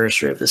 5th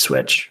anniversary of the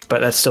Switch,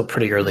 but that's still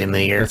pretty early in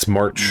the year. It's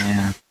March.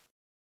 Yeah.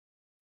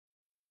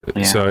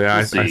 So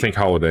I think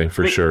holiday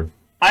for sure.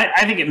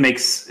 I think it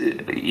makes,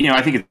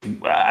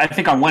 I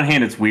think on one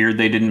hand it's weird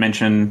they didn't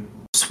mention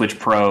Switch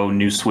Pro,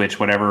 new Switch,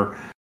 whatever,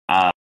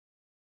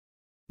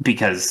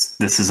 because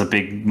this is a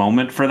big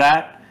moment for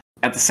that.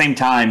 At the same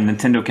time,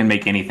 Nintendo can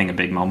make anything a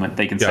big moment.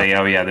 They can say,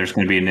 oh yeah, there's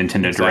going to be a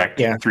Nintendo Direct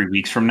 3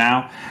 weeks from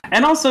now.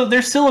 And also,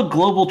 there's still a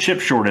global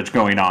chip shortage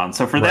going on.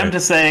 So for them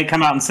to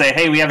come out and say,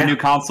 hey, we have a new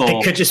console,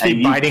 they could just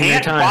be biding their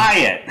time. Buy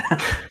it.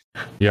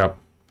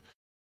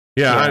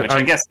 Yeah, which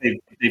I guess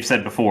they've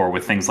said before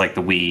with things like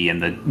the Wii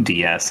and the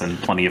DS and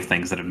plenty of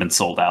things that have been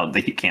sold out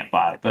that you can't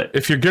buy. But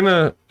if you're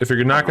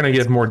not gonna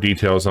get more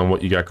details on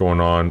what you got going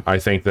on, I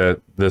think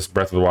that this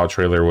Breath of the Wild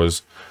trailer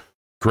was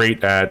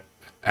great at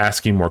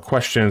asking more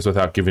questions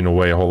without giving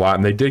away a whole lot.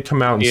 And they did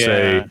come out and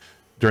say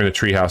during the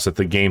Treehouse that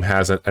the game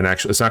has an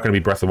actual. It's not going to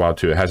be Breath of the Wild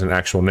 2. It has an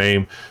actual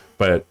name,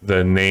 but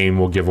the name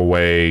will give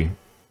away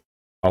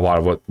a lot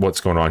of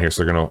what's going on here.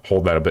 So they're going to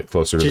hold that a bit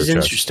closer to their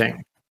chest.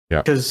 Interesting.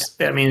 Yeah, because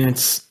I mean,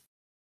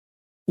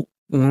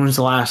 when was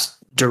the last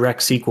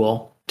direct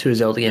sequel to a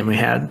Zelda game we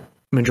had?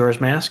 Majora's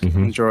Mask.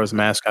 Mm-hmm. Majora's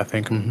Mask, I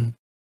think. Mm-hmm.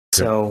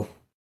 So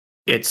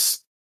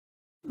it's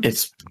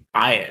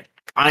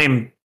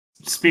I'm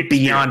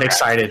beyond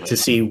excited to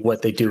see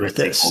what they do with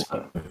this.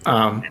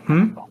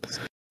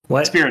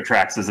 What? Spirit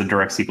Tracks is a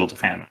direct sequel to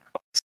Phantom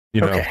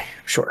Hourglass. Okay,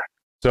 sure.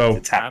 So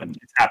it's happened.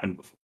 It's happened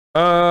before.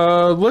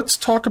 Let's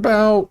talk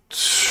about.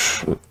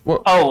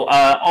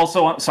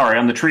 Also, sorry,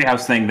 on the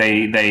Treehouse thing,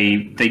 they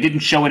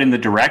didn't show it in the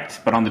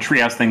Direct, but on the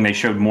Treehouse thing, they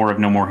showed more of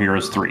No More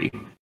Heroes 3,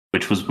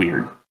 which was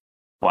weird.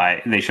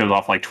 Why they showed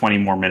off like 20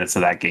 more minutes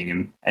of that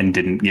game and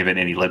didn't give it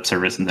any lip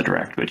service in the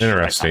Direct, which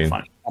interesting. I found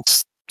funny.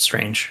 That's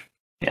strange.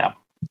 Yeah.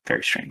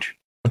 Very strange.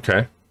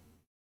 Okay.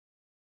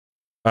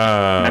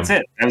 That's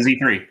it. That was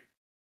E3.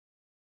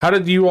 How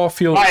did you all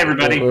feel? Bye,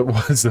 everybody. It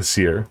was this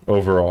year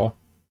overall.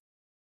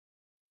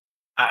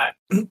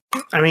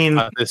 I mean,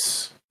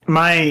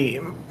 my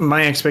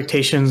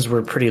expectations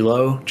were pretty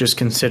low, just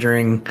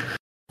considering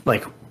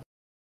like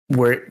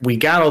we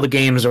got all the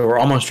games that were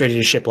almost ready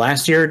to ship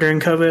last year during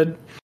COVID,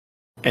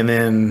 and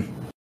then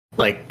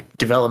like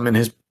development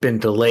has been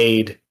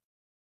delayed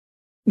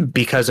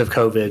because of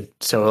COVID.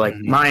 So like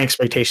my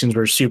expectations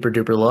were super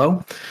duper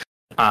low.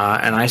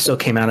 And I still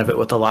came out of it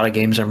with a lot of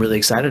games I'm really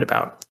excited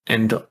about.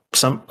 And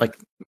some, like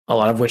a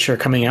lot of which are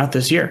coming out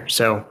this year.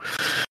 So,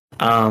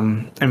 I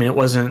mean, it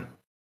wasn't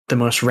the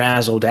most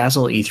razzle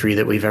dazzle E3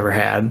 that we've ever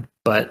had,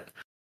 but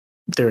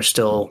there's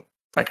still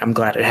like, I'm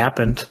glad it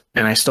happened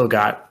and I still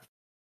got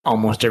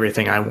almost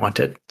everything I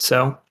wanted.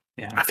 So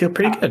I feel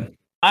pretty good.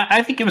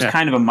 I think it was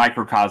kind of a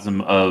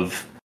microcosm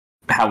of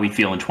how we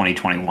feel in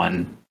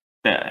 2021.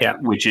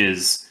 Which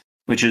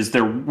is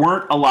there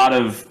weren't a lot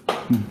of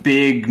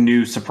big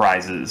new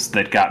surprises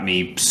that got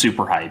me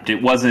super hyped.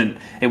 It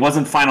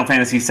wasn't Final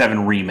Fantasy VII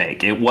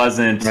Remake. It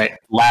wasn't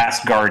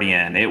Last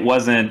Guardian. It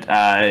wasn't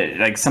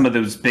like some of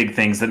those big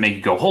things that make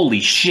you go,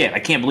 holy shit, I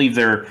can't believe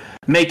they're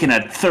making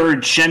a third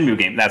Shenmue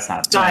game. That's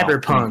not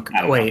Cyberpunk.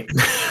 Wait.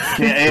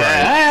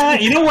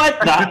 You know what?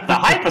 The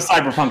hype of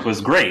Cyberpunk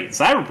was great.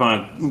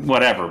 Cyberpunk,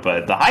 whatever,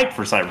 but the hype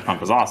for Cyberpunk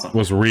was awesome. It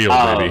was real,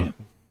 baby.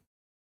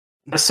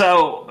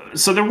 So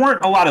there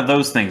weren't a lot of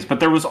those things, but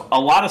there was a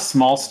lot of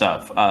small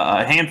stuff,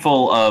 a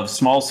handful of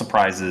small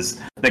surprises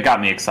that got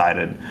me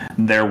excited.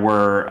 There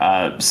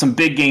were some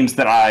big games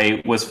that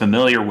I was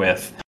familiar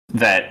with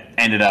that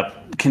ended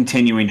up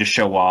continuing to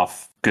show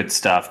off good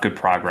stuff, good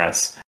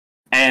progress,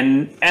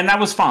 and that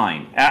was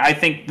fine. I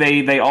think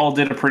they all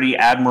did a pretty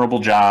admirable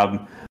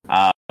job.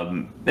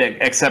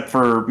 Except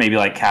for maybe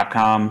like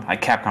Capcom,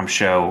 Capcom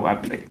show.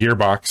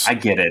 Gearbox. I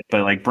get it,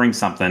 but like bring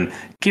something.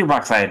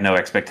 Gearbox, I had no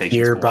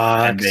expectations. Gearbox.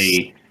 For, and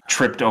they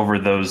tripped over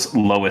those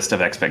lowest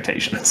of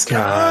expectations.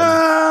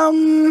 God.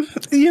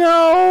 You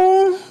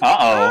know.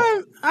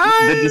 Uh-oh.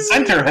 The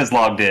dissenter has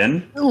logged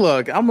in.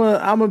 Look, I'm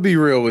gonna be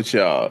real with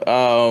y'all.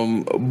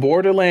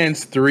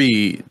 Borderlands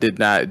 3 did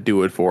not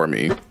do it for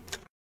me.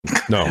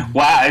 No.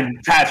 Wow,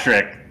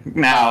 Patrick.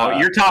 Now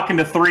you're talking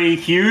to 3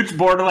 huge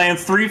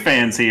Borderlands 3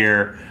 fans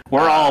here.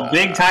 We're all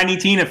big Tiny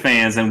Tina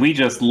fans, and we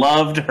just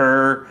loved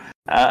her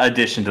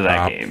addition to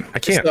that game. I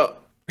can't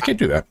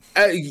do that.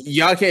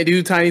 Y'all can't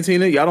do Tiny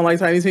Tina? Y'all don't like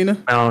Tiny Tina?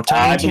 No,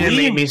 Tiny Tina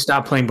made me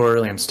stop playing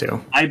Borderlands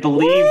 2. I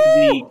believe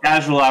the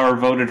Casual Hour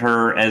voted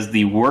her as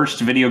the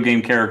worst video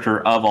game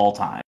character of all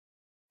time.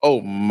 Oh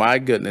my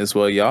goodness!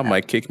 Well, y'all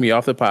might kick me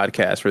off the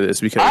podcast for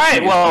this because. All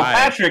right, well,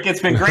 Patrick,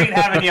 it's been great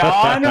having you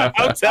on.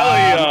 I'm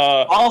telling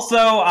y'all. Also,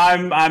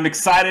 I'm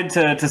excited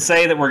to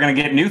say that we're going to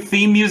get new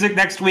theme music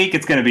next week.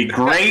 It's going to be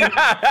great.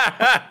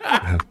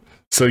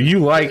 So you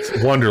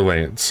liked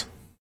Wonderlands?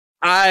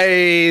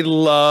 I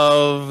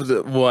loved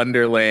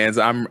Wonderlands.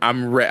 I'm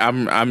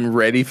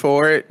ready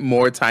for it.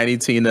 More Tiny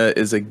Tina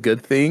is a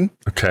good thing.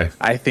 Okay.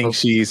 I think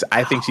she's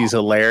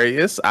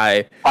hilarious.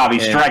 Bobby,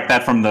 strike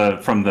that from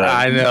the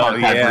I know,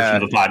 version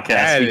of the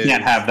podcast. We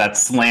can't have that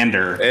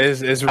slander.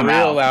 It's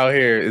real out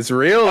here. It's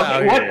real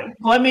out here.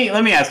 Let me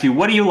ask you,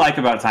 what do you like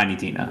about Tiny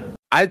Tina?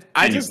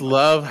 I just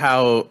love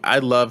how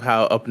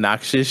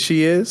obnoxious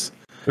she is.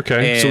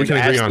 Okay, so we can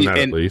agree on that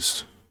at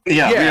least.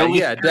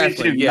 Yeah,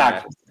 definitely.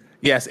 Yeah.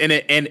 Yes, and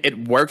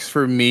it works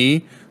for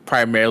me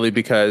primarily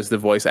because the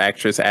voice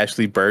actress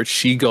Ashley Birch,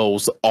 she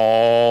goes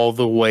all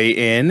the way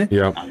in.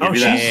 Yeah. Oh,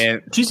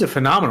 she's a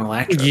phenomenal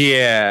actress.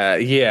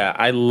 Yeah,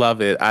 I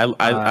love it. I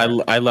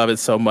love it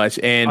so much.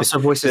 And also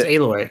voices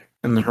Aloy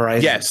in the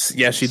Horizon.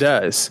 Yes, she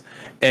does.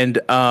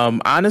 And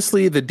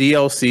honestly, the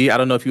DLC, I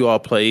don't know if you all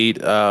played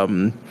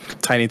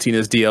Tiny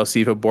Tina's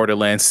DLC for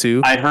Borderlands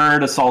 2. I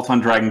heard Assault on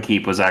Dragon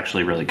Keep was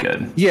actually really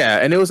good. Yeah,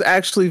 and it was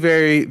actually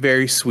very,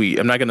 very sweet.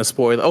 I'm not going to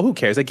spoil. Oh, who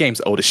cares? That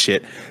game's old as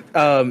shit.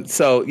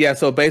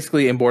 So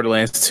basically in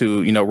Borderlands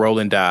 2,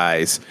 Roland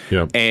dies.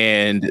 Yep.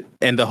 And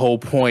the whole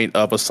point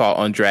of Assault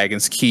on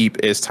Dragon's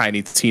Keep is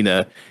Tiny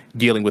Tina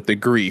dealing with the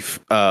grief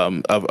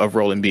of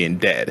Roland being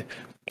dead.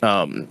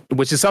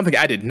 Which is something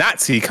I did not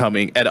see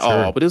coming at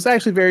all, but it was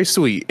actually very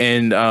sweet,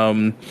 and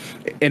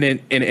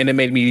it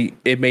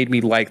made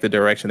me like the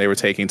direction they were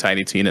taking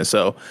Tiny Tina.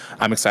 So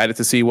I'm excited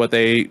to see what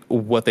they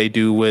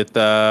do with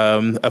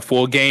a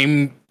full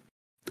game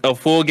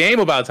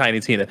about Tiny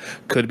Tina.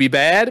 Could be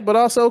bad, but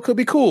also could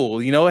be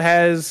cool. It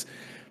has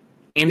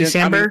Andy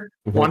Samberg,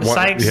 Wanda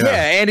Sykes. Yeah,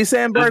 Andy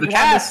Samberg. The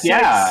cast,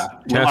 yeah.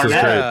 Cast is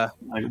great.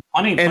 Like,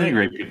 plenty of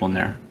great people in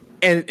there.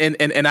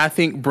 And I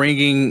think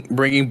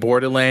bringing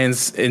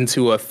Borderlands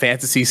into a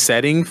fantasy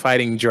setting,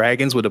 fighting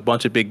dragons with a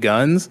bunch of big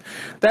guns,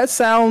 that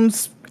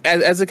sounds,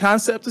 as a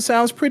concept, it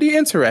sounds pretty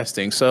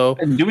interesting. So,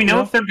 do we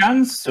know if they're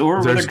guns or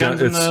were there guns?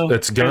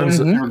 It's guns.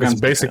 Mm-hmm. It's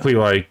basically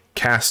like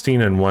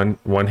casting in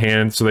one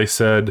hand. So they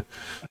said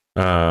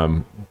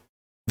that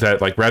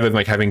like rather than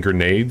like having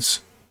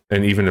grenades,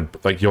 and even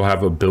like you'll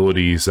have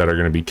abilities that are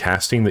going to be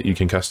casting that you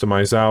can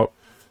customize out.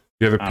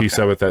 The other piece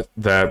of it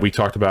that we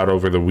talked about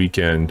over the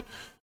weekend.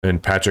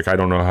 And Patrick, I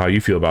don't know how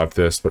you feel about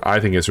this, but I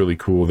think it's really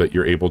cool that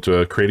you're able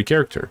to create a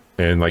character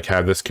and like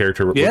have this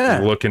character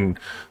look and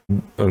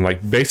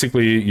like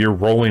basically you're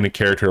rolling a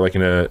character like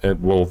in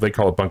well, they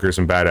call it Bunkers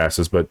and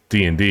Badasses, but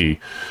D&D.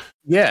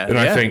 Yeah. And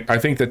I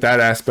think that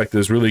aspect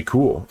is really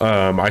cool.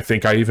 I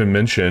think I even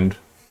mentioned,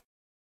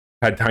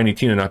 had Tiny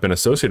Tina not been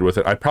associated with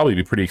it, I'd probably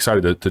be pretty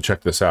excited to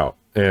check this out,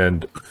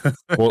 and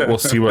we'll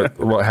see what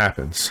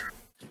happens.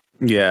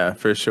 Yeah,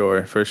 for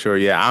sure.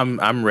 Yeah,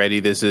 I'm ready.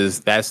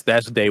 That's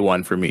day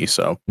one for me.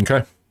 So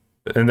okay,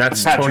 and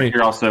that's Patrick. Tony.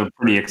 You're also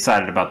pretty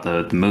excited about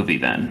the movie,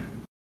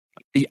 then.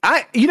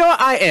 I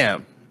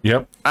am.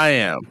 Yep, I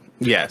am.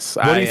 Yes.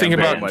 What do you think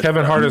about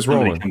Kevin Hart as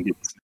Roland? You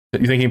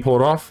think he can pull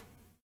it off?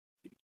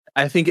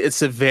 I think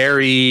it's a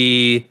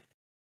very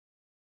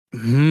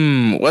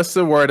what's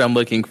the word I'm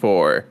looking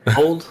for?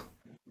 Bold.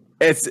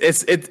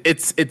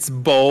 It's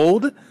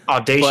bold,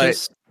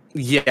 audacious.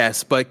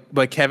 Yes, but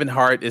Kevin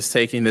Hart is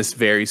taking this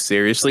very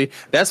seriously.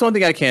 That's one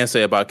thing I can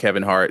say about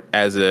Kevin Hart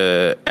as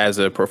a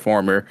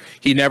performer.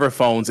 He never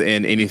phones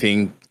in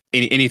anything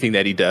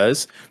that he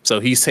does.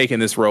 So he's taking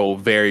this role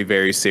very,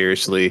 very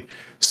seriously.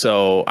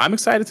 So I'm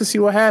excited to see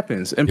what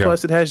happens. And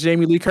plus, it has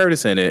Jamie Lee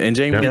Curtis in it, and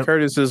Jamie Lee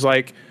Curtis is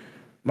like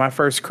my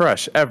first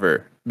crush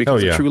ever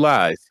because of True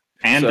Lies.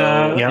 And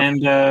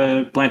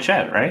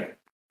Blanchett, right?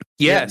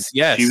 Yes.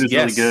 She was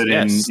really good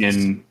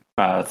in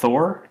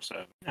Thor. So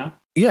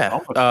yeah.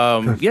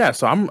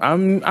 So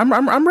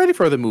I'm ready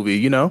for the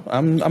movie.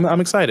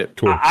 I'm excited.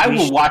 Cool. I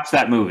will watch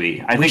that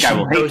movie. I think I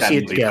will hate that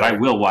movie, but I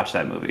will watch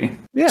that movie.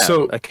 Yeah.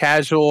 So a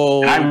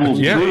casual. And I will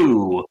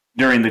boo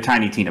during the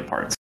Tiny Tina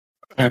parts.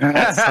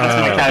 That's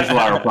the Casual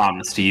Hour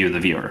promise to you, the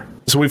viewer.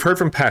 So we've heard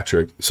from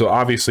Patrick. So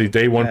obviously,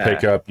 day one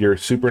pickup. You're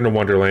super into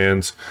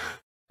Wonderlands.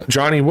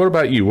 Johnny, what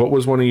about you? What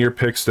was one of your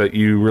picks that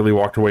you really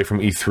walked away from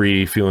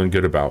E3 feeling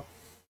good about?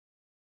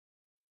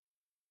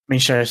 I mean,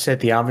 should I state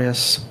the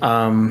obvious?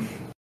 I'm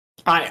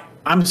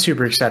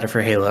super excited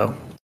for Halo.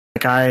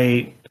 Like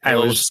I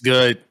was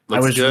good. I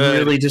was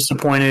really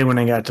disappointed when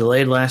it got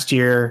delayed last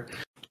year.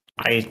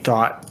 I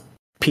thought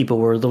people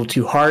were a little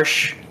too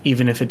harsh,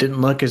 even if it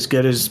didn't look as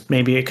good as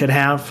maybe it could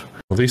have.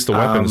 At least the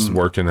weapons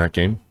work in that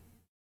game.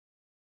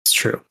 It's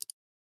true.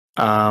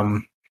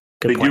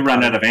 They do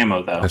run out of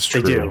ammo, though. That's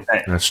true. They do.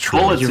 That's true.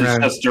 Bullets is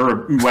just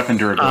weapon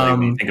durability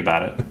when you think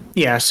about it.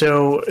 Yeah,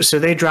 so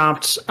they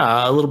dropped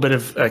a little bit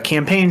of a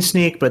campaign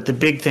sneak, but the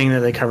big thing that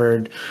they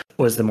covered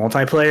was the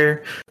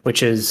multiplayer,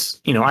 which is,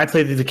 I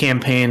played through the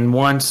campaign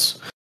once,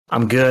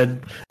 I'm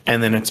good,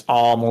 and then it's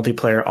all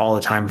multiplayer all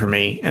the time for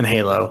me in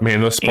Halo.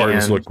 Man, those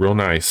Spartans look real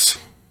nice.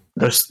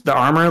 The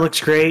armor looks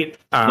great.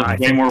 Looks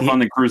way more fun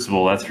than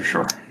Crucible, that's for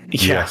sure.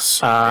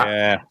 Yes.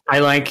 I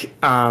like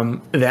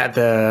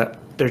that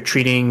they're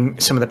treating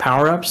some of the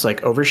power-ups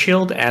like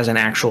Overshield as an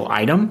actual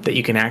item that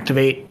you can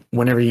activate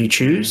whenever you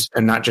choose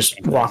and not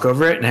just walk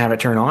over it and have it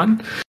turn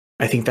on.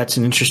 I think that's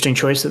an interesting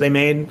choice that they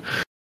made.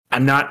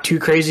 I'm not too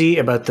crazy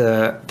about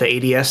the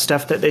ADS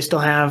stuff that they still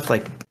have.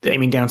 Like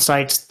aiming down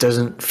sights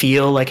doesn't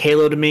feel like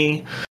Halo to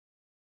me.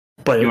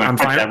 But you I'm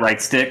fine. That right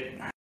stick?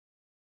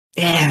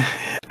 Yeah,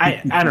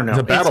 I don't know.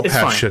 The battle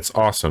pass fine. shit's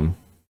awesome.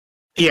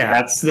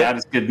 Yeah, that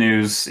is good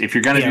news. If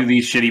you're going to do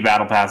these shitty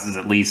battle passes,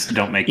 at least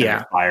don't make them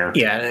expire.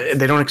 Yeah,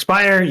 they don't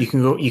expire. You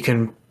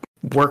can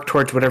work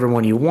towards whatever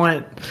one you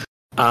want.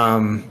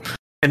 And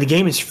the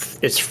game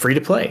it's free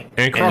to play.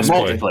 And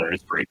crossplay. Multiplayer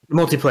is free.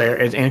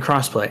 Multiplayer and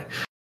crossplay.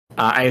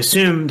 I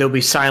assume they'll be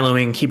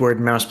siloing keyboard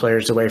and mouse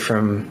players away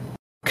from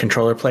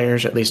controller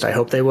players. At least I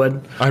hope they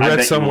would. I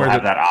read somewhere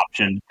have that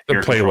option. The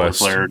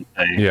playlist.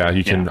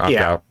 You can opt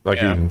out. You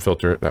can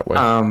filter it that way.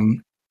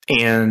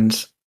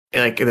 And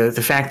like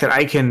the fact that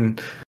I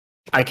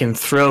can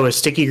throw a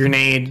sticky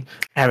grenade,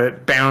 have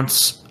it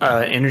bounce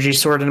energy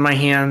sword into my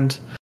hand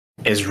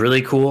is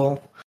really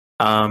cool.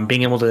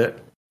 Being able to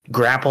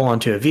grapple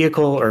onto a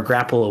vehicle or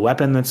grapple a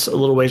weapon that's a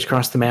little ways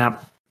across the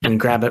map and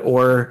grab it,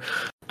 or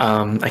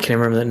I can't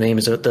remember the name.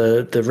 Is it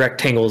the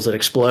rectangles that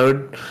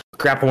explode?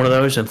 Grapple one of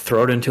those and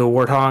throw it into a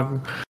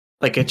warthog.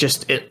 Like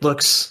it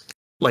looks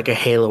like a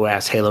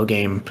Halo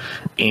game.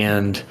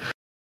 And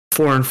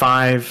 4 and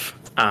 5.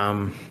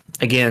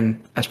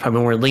 Again, that's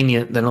probably more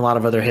lenient than a lot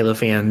of other Halo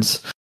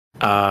fans.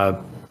 I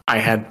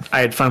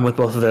had fun with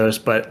both of those,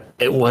 but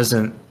it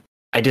wasn't.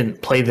 I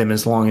didn't play them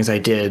as long as I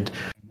did,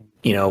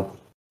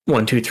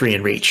 1, 2, 3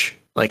 and Reach.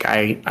 Like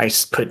I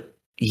put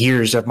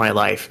years of my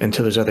life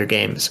into those other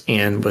games,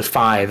 and with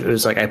 5, it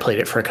was like I played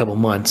it for a couple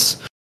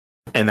months,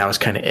 and that was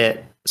kind of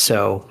it.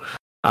 So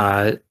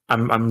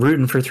I'm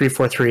rooting for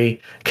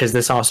 343 because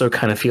this also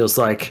kind of feels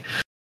like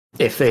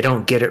if they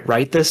don't get it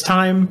right this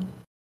time,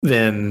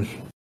 then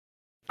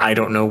I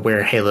don't know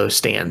where Halo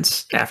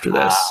stands after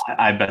this.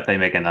 I bet they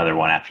make another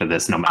one after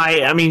this. No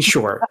matter. I mean,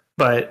 sure,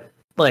 but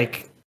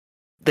like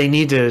they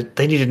need to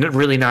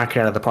really knock it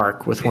out of the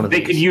park with one of these.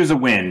 They could use a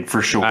win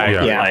for sure.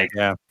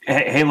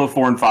 Halo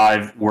 4 and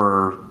 5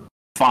 were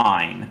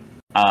fine.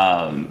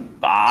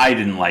 I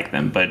didn't like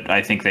them, but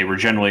I think they were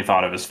generally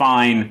thought of as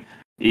fine.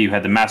 You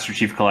had the Master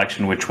Chief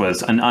Collection, which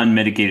was an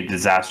unmitigated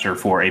disaster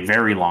for a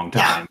very long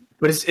time. Yeah,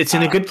 but it's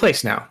in a good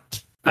place now.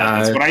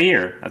 That's what I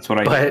hear.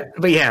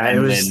 But yeah, it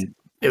was.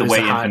 The way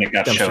Infinite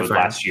got showed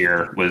last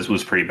year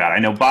was pretty bad. I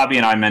know Bobby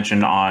and I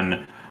mentioned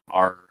on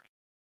our,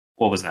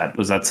 what was that?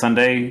 Was that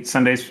Sunday's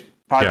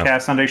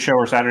podcast, Sunday show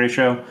or Saturday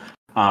show?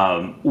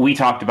 We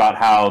talked about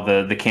how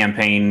the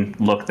campaign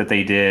look that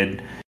they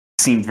did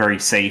seemed very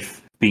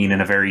safe, being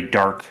in a very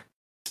dark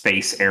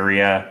space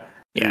area.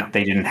 Yeah,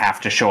 they didn't have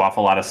to show off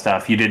a lot of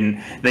stuff. They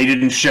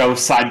didn't show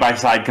side by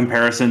side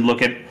comparison.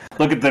 Look at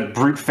the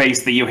brute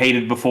face that you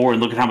hated before,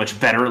 and look at how much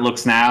better it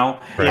looks now.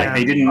 Right. Like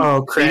they didn't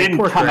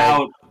come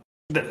out.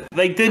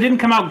 They didn't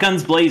come out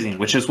guns blazing,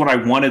 which is what I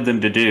wanted them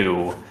to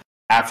do.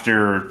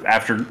 After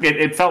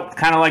it felt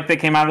kind of like they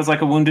came out as like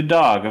a wounded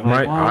dog.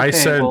 My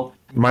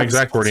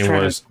exact wording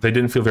was they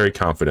didn't feel very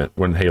confident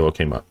when Halo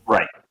came up.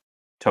 Right,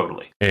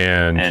 totally,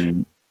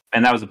 and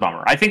that was a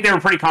bummer. I think they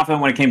were pretty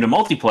confident when it came to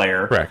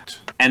multiplayer. Correct,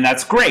 and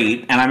that's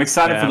great, and I'm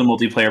excited for the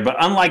multiplayer. But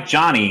unlike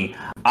Johnny,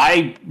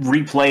 I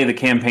replay the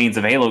campaigns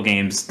of Halo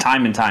games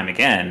time and time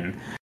again.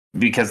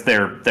 Because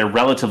they're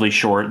relatively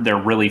short, they're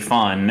really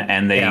fun,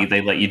 and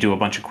they let you do a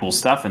bunch of cool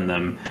stuff in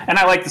them. And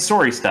I like the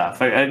story stuff.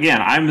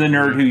 Again, I'm the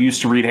nerd who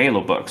used to read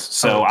Halo books,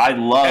 so I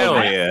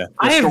love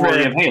the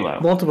story of Halo.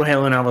 Multiple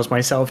Halo novels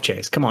myself,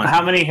 Chase. Come on.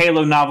 How many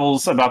Halo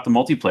novels about the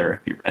multiplayer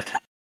have you read?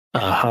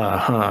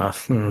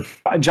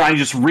 Johnny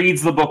just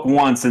reads the book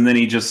once, and then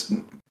he just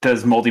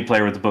does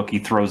multiplayer with the book. He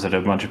throws it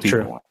at a bunch of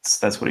people once.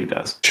 That's what he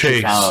does.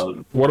 Chase,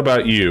 what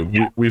about you?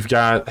 Yeah. We've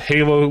got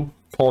Halo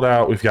called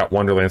out. We've got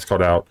Wonderlands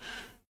called out.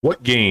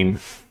 What game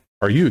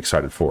are you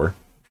excited for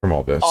from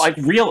all this? Like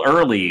real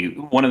early,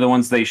 one of the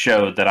ones they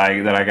showed that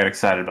I got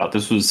excited about.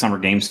 This was Summer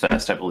Games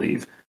Fest, I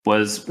believe.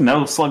 Was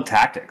Metal Slug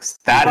Tactics.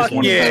 That is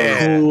one of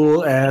those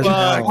cool as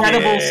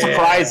incredible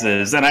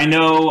surprises. And I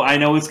know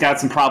it's got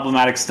some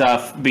problematic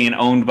stuff being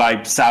owned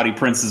by Saudi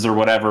princes or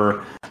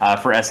whatever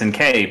for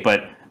SNK,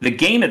 but the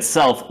game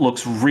itself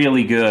looks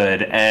really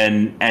good,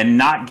 and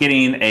not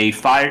getting a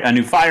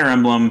new Fire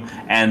Emblem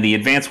and the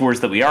Advance Wars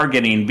that we are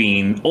getting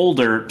being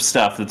older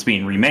stuff that's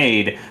being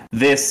remade,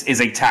 this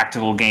is a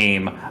tactical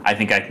game I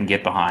think I can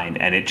get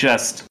behind, and it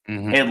just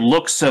it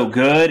looks so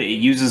good. It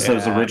uses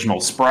those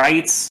original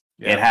sprites.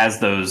 It has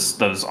those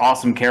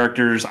awesome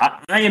characters.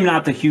 I am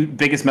not the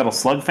biggest Metal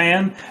Slug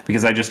fan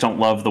because I just don't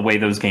love the way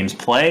those games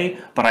play,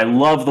 but I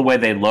love the way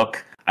they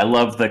look. I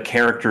love the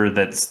character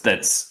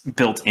that's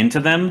built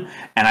into them,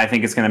 and I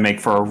think it's going to make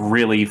for a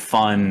really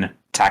fun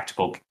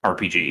tactical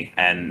RPG,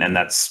 and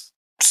that's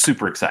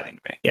super exciting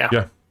to me.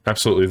 Yeah,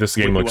 absolutely. This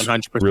game looks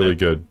 100%. Really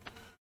good.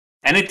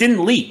 And it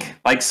didn't leak.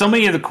 Like so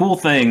many of the cool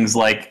things,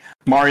 like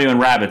Mario and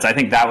Rabbids, I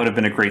think that would have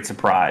been a great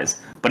surprise.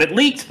 But it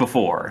leaked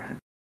before.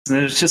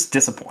 It's just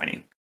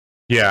disappointing.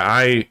 Yeah,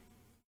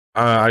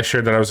 I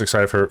shared that I was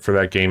excited for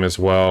that game as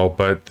well,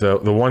 but the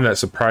one that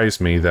surprised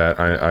me that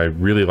I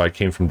really like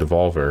came from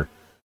Devolver,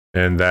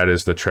 and that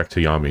is the Trek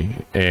to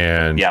Yomi.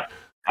 And yeah,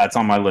 that's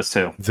on my list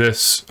too.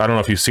 This, I don't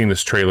know if you've seen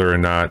this trailer or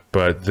not,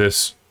 but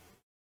this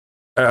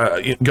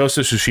Ghost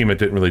of Tsushima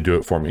didn't really do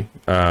it for me.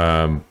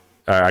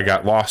 I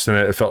got lost in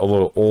it. It felt a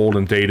little old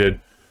and dated,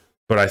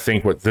 but I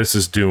think what this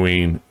is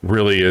doing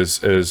really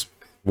is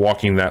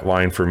walking that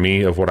line for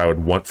me of what I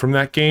would want from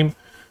that game.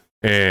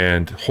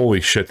 And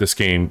holy shit, this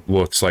game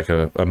looks like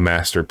a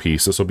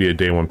masterpiece. This will be a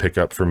day one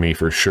pickup for me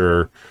for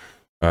sure.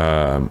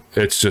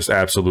 It's just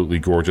absolutely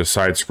gorgeous.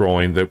 Side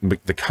scrolling,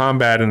 the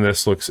combat in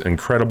this looks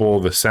incredible.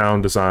 The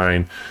sound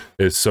design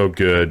is so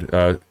good.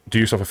 Do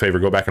yourself a favor,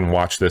 go back and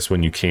watch this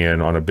when you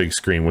can on a big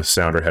screen with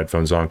sound or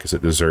headphones on, because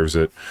it deserves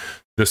it.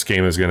 This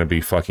game is going to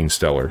be fucking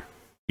stellar,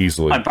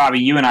 easily. Bobby,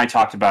 you and I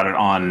talked about it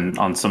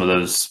on some of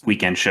those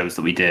weekend shows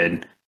that we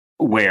did,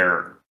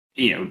 where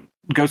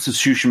Ghost of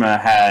Tsushima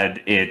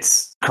had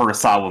its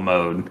Kurosawa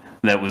mode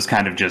that was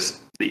kind of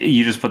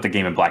you just put the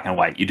game in black and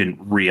white. You didn't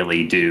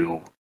really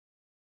do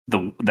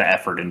the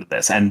effort into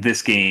this, and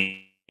this game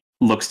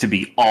looks to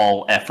be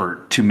all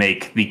effort to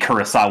make the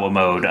Kurosawa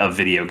mode of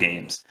video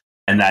games,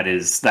 and that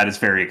is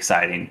very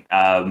exciting.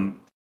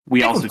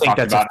 We also talked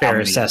that's about a fair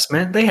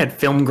assessment. They had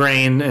film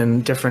grain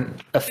and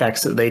different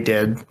effects that they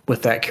did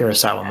with that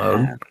Kurosawa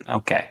mode.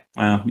 Okay,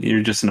 well,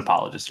 you're just an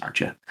apologist, aren't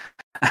you?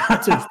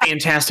 It's a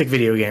fantastic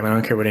video game. I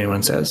don't care what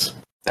anyone says.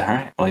 All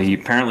right. Well,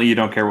 apparently you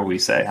don't care what we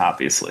say,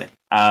 obviously.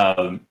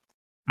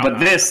 But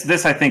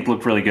this I think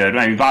looked really good.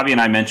 I mean, Bobby and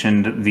I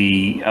mentioned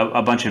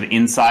a bunch of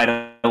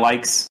inside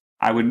likes.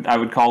 I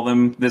would call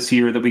them this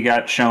year that we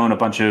got shown, a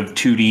bunch of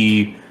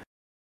 2D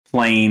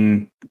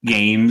plain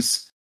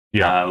games.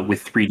 Yeah.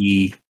 With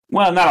 3D.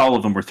 Well, not all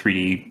of them were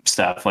 3D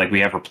stuff. Like we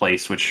have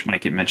Replaced, which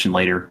might get mentioned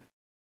later.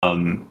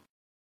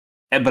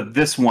 But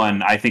this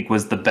one I think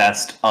was the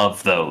best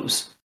of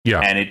those.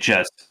 Yeah. And it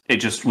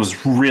just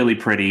was really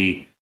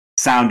pretty,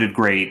 sounded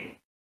great.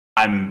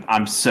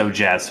 I'm so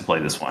jazzed to play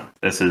this one.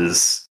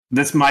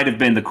 This might have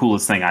been the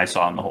coolest thing I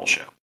saw in the whole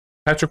show.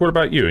 Patrick, what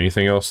about you?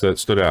 Anything else that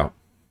stood out?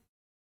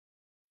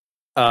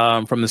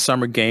 From the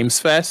Summer Games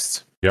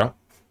Fest? Yeah.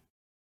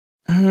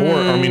 Or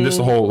I mean, just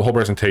the whole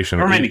presentation.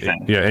 Or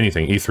anything. Yeah,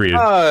 anything.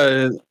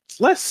 E3.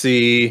 Let's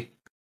see.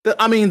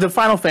 The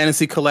Final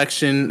Fantasy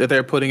collection that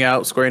they're putting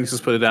out, Square Enix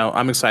has put it out.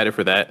 I'm excited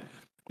for that.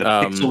 The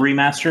Pixel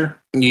remaster?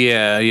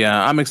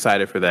 Yeah. I'm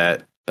excited for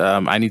that.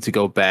 I need to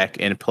go back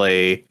and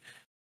play.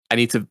 I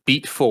need to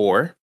beat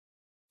 4,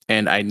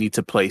 and I need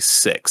to play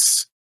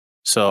 6.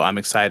 So I'm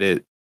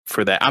excited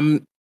for that.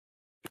 I'm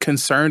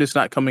concerned it's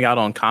not coming out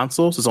on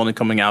consoles. It's only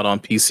coming out on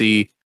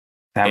PC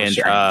and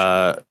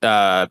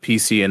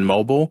PC and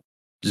mobile.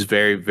 It's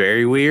very,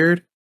 very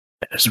weird.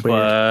 That's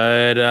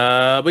weird.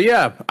 But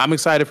yeah, I'm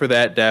excited for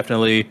that,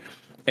 definitely.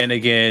 And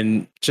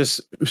again,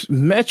 just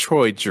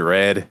Metroid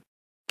Dread.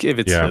 Give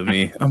it to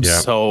me. I'm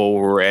so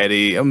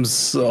ready. I'm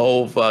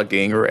so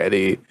fucking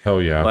ready.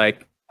 Hell yeah.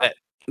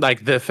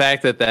 Like the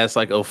fact that that's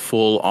like a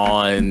full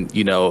on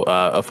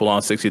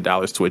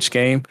 $60 Twitch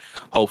game.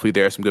 Hopefully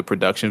there's some good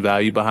production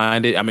value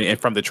behind it. I mean, and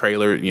from the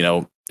trailer,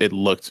 it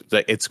looked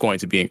like it's going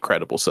to be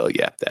incredible. So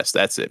yeah,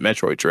 that's it.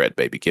 Metroid Dread,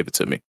 baby. Give it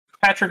to me.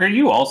 Patrick, are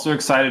you also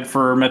excited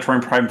for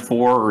Metroid Prime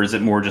 4, or is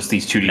it more just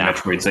these 2D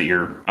Metroids that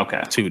you're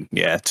okay? 2D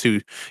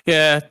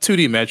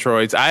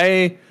Metroids.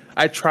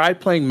 I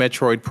tried playing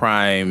Metroid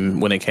Prime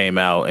when it came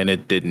out, and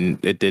it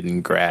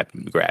didn't grab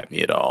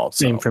me at all.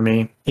 So. Same for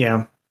me.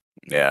 Yeah.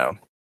 Yeah.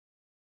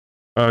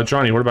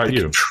 Johnny, what about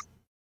you?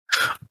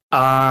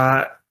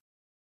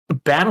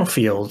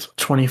 Battlefield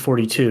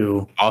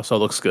 2042 also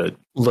looks good.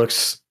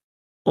 Looks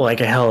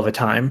like a hell of a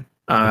time.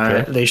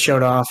 They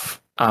showed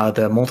off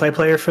the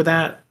multiplayer for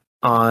that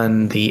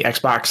on the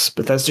Xbox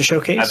Bethesda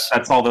showcase.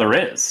 That's all there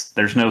is.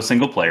 There's no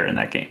single player in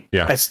that game.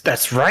 Yeah,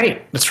 that's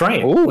right.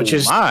 Ooh, which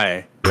is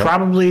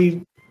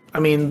probably. I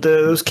mean,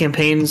 those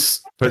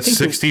campaigns. But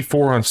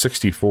 64 on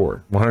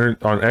 64,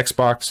 100 on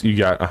Xbox. You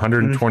got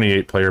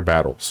 128 player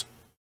battles.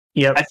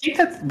 Yep. I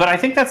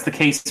think that's the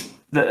case.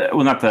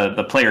 Not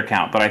the player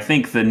count, but I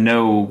think the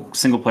no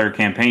single player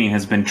campaign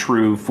has been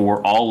true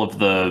for all of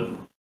the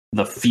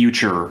the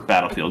future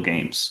Battlefield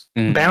games.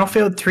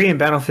 Battlefield 3 and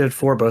Battlefield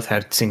 4 both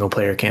had single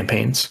player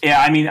campaigns.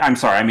 Yeah, I'm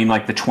sorry. I mean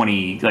like the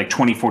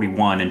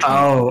 2041 and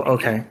 2040. Oh,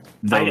 okay.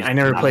 I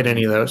never played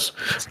any of those.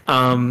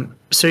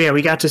 So yeah,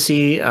 we got to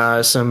see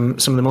some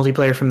of the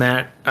multiplayer from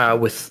that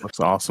with that's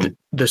awesome.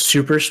 The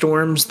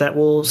superstorms that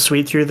will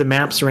sweep through the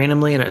maps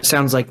randomly, and it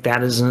sounds like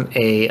that isn't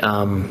a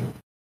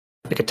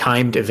like a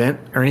timed event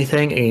or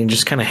anything. It can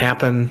just kind of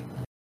happen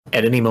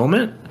at any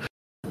moment.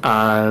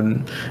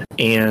 And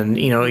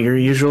your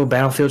usual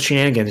Battlefield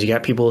shenanigans. You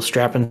got people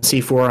strapping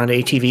C4 onto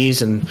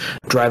ATVs and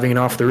driving it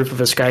off the roof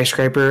of a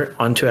skyscraper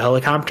onto a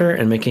helicopter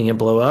and making it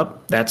blow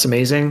up. That's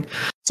amazing.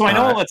 So I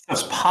know all that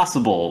stuff's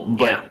possible,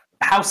 but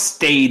how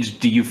staged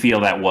do you feel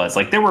that was?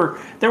 Like there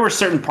were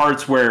certain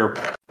parts where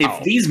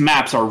if these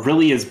maps are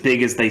really as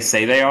big as they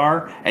say they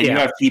are, and you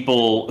have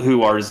people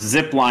who are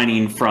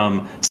ziplining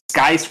from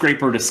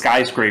skyscraper to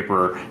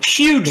skyscraper,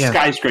 huge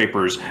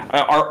skyscrapers,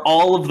 are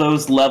all of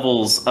those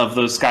levels of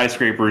those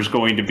skyscrapers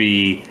going to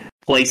be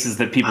places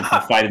that people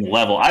can fight in the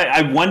level?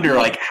 I wonder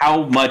like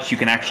how much you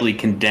can actually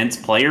condense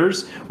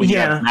players when you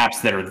have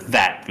maps that are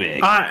that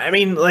big. I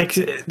mean, like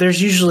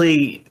there's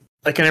usually...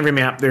 Like in every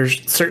map,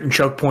 there's certain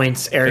choke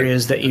points,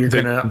 areas that you're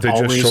gonna. They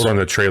just showed on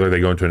the trailer. They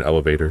go into an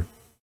elevator.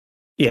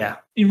 Yeah,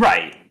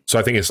 right. So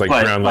I think it's like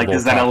ground level. Like,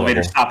 does that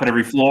elevator stop at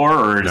every floor,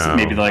 or is it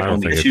maybe like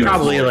only two?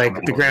 Probably like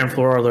the ground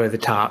floor all the way to the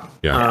top.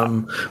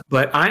 Yeah.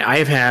 But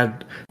I've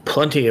had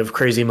plenty of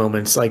crazy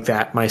moments like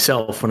that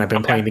myself when I've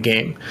been playing the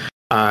game,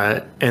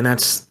 and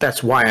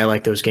that's why I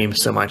like those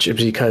games so much.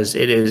 It's because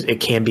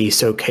it can be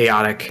so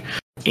chaotic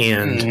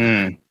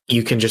and.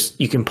 You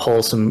can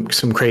pull some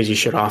crazy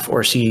shit off,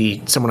 or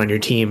see someone on your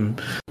team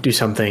do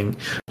something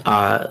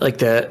like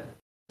that.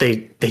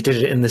 They did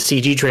it in the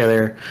CG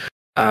trailer,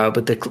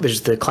 but there's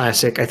the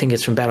classic. I think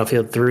it's from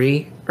Battlefield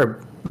 3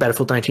 or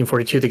Battlefield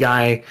 1942. The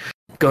guy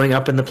going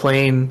up in the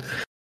plane,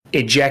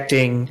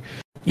 ejecting,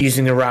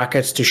 using the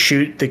rockets to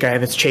shoot the guy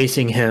that's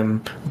chasing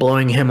him,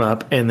 blowing him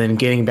up, and then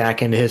getting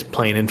back into his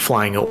plane and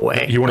flying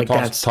away. You want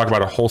to talk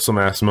about a wholesome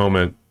ass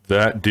moment?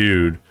 That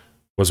dude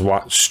was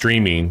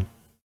streaming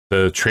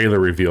the trailer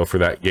reveal for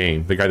that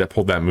game, the guy that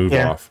pulled that move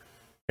off,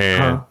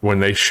 and when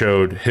they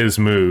showed his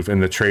move in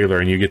the trailer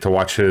and you get to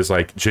watch his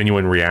like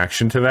genuine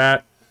reaction to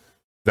that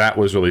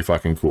was really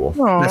fucking cool.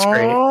 That's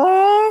great.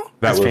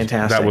 That's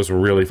fantastic. That was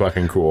really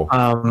fucking cool.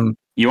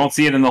 You won't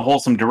see it in the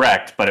wholesome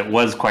direct, but it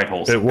was quite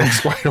wholesome. It was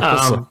quite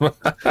wholesome.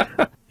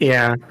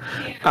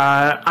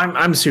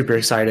 I'm super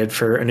excited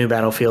for a new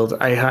Battlefield.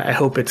 I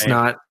hope it's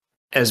not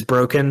as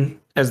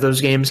broken as those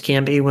games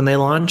can be when they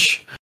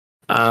launch.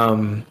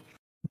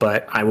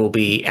 But I will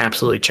be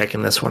absolutely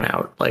checking this one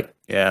out. Like,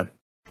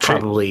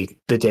 probably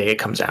the day it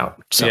comes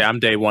out. So. Yeah, I'm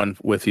day one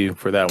with you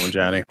for that one,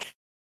 Johnny.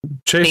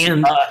 Chase,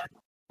 and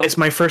it's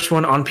my first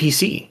one on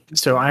PC,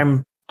 so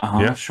I'm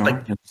sure.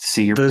 Like,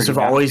 those have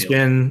always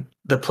been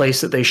the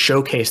place that they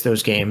showcase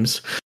those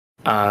games,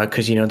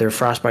 because their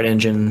Frostbite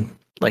engine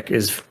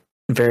is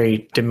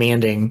very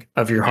demanding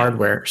of your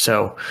hardware.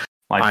 So.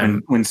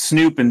 Like when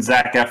Snoop and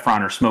Zac Efron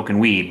are smoking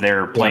weed,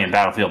 they're playing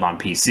Battlefield on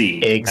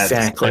PC.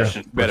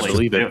 Exactly. Better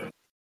believe it.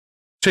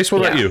 Chase,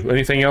 what about you?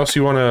 Anything else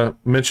you want to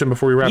mention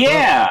before we wrap up?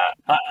 Yeah,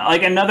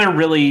 like another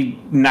really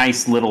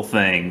nice little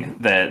thing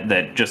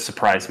that just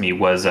surprised me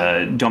was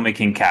Don't Make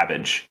King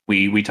Cabbage.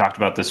 We talked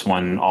about this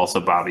one also,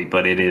 Bobby,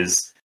 but it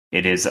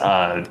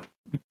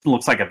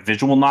looks like a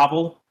visual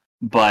novel,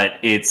 but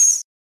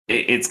it's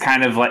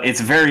kind of like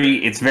it's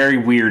very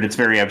weird. It's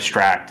very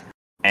abstract,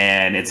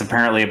 and it's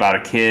apparently about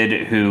a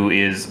kid who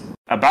is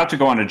about to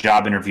go on a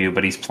job interview,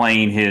 but he's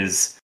playing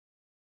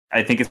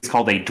I think it's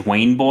called a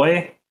Dwayne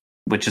Boy,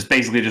 which is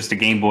basically just a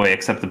Game Boy,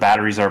 except the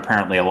batteries are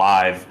apparently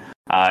alive.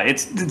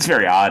 It's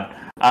very odd.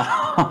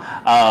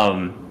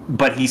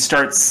 But he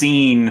starts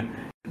seeing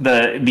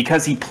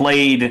because he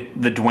played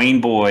the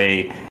Dwayne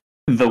Boy,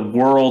 the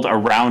world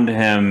around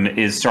him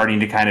is starting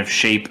to kind of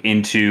shape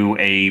into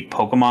a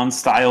Pokemon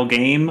style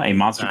game, a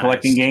monster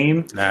collecting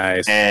game.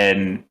 Nice.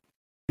 And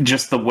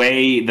just the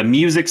way the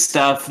music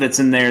stuff that's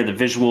in there, the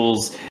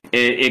visuals,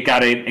 it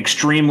got an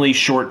extremely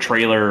short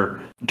trailer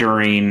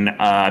during,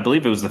 I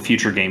believe it was the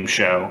Future Game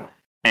Show.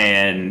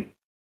 And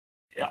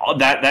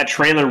that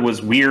trailer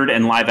was weird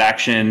and live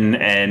action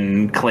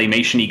and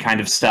claymation-y kind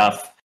of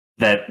stuff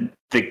that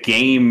the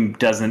game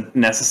doesn't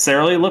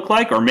necessarily look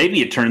like, or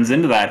maybe it turns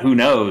into that. Who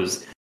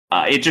knows?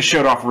 It just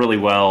showed off really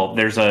well.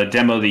 There's a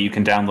demo that you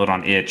can download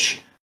on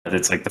itch.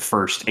 That's like the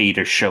first 8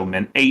 or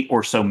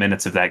so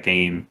minutes of that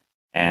game,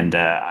 and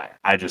I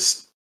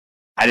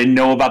didn't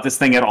know about this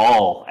thing at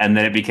all, and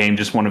then it became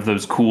just one of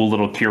those cool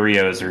little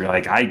curios. Where you're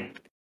like,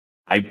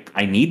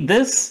 I need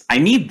this. I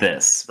need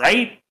this,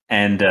 right?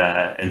 And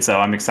so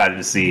I'm excited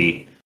to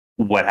see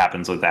what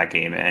happens with that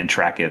game and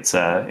track its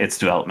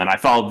development. I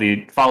follow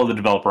the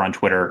developer on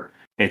Twitter.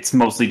 It's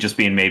mostly just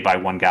being made by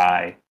one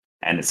guy,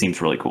 and it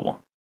seems really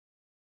cool.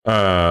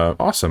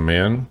 Awesome,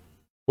 man.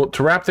 Well,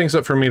 to wrap things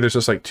up for me, there's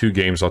just like 2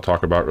 games I'll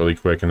talk about really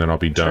quick, and then I'll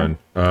be done.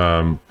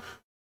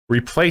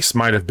 Replace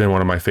might have been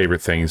one of my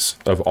favorite things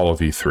of all of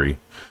E3.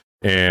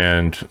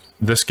 And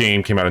this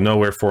game came out of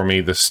nowhere for me.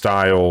 The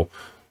style,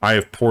 I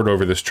have poured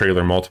over this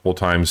trailer multiple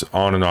times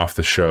on and off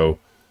the show.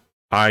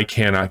 I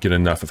cannot get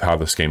enough of how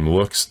this game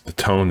looks. The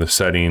tone, the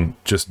setting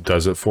just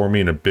does it for me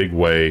in a big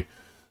way.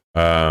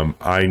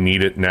 I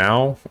need it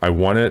now. I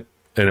want it,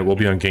 and it will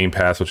be on Game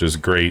Pass, which is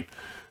great.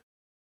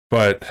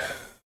 But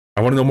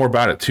I want to know more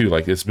about it too.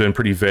 Like, it's been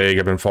pretty vague.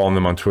 I've been following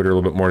them on Twitter a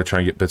little bit more to try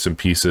and get bits and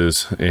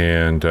pieces,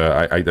 and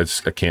I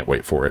can't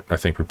wait for it. I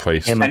think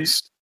Replace.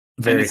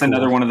 It's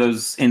another one of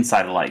those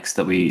inside likes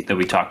that we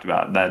talked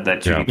about.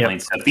 That Jimmy Blaine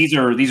stuff. These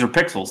are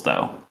pixels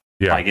though.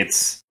 Yeah, like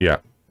it's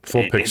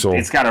full pixel.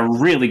 It's got a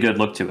really good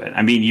look to it.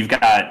 I mean, you've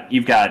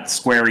got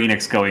Square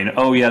Enix going,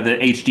 oh yeah, the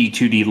HD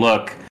 2D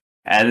look.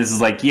 And this is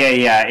like,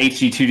 yeah,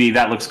 HD 2D,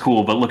 that looks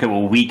cool, but look at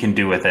what we can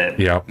do with it.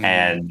 Yeah.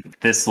 And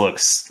this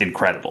looks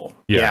incredible.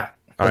 Yeah.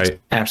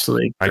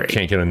 Absolutely great. I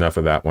can't get enough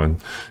of that one.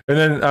 And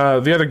then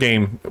the other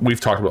game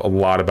we've talked a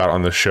lot about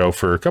on the show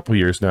for a couple of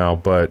years now,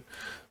 but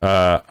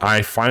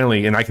I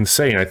finally, and I can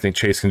say, and I think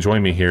Chase can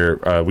join me here,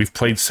 we've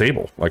played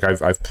Sable. Like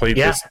I've played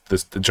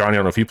this. Johnny, I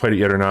don't know if you played it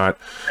yet or not.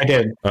 I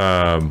did.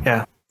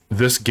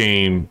 This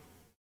game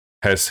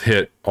has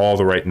hit all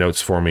the right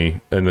notes for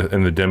me in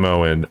the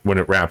demo, and when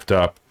it wrapped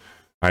up,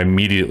 I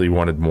immediately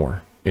wanted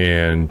more.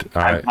 And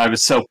I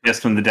was so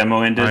pissed when the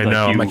demo ended. I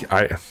know.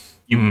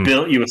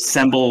 You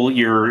assemble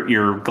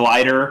your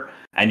glider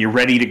and you're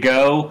ready to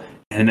go,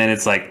 and then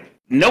it's like,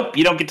 nope,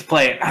 you don't get to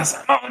play it. I was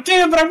like, oh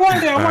damn, but I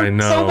wanted it. I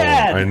know, so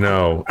bad. I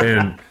know.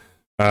 And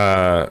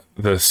the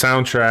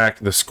soundtrack,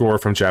 the score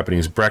from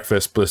Japanese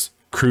Breakfast, was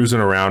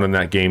cruising around in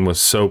that game was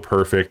so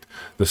perfect.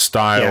 The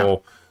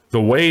style,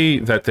 the way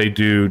that they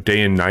do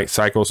day and night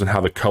cycles and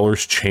how the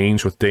colors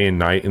change with day and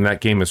night in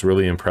that game is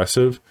really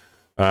impressive.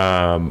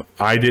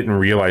 I didn't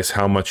realize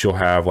how much you'll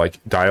have like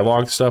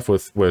dialogue stuff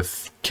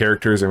with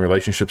characters and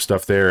relationship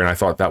stuff there, and I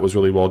thought that was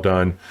really well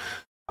done.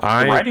 The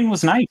writing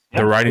was nice.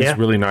 The writing's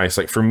really nice.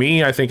 Like for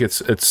me, I think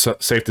it's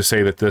safe to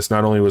say that this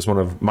not only was one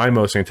of my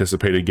most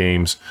anticipated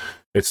games,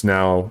 it's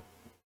now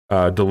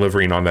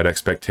delivering on that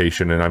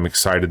expectation, and I'm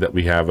excited that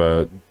we have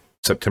a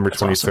September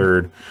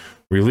 23rd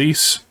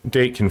release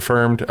date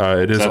confirmed.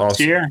 It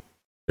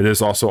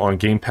is also on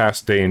Game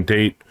Pass day and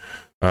date,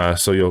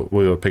 so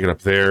we'll pick it up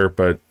there.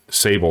 But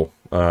Sable,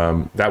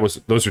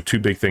 those are two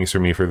big things for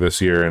me for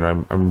this year,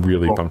 and I'm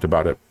really pumped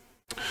about it.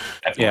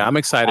 Yeah, I'm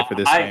excited for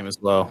this game as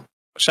well.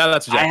 Shout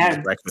out to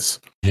Japanese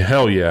Breakfast. Yeah,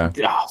 hell yeah.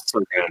 Oh,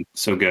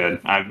 so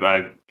good.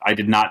 I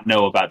did not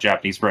know about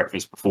Japanese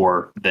Breakfast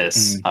before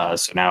this,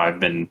 so now I've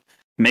been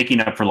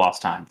making up for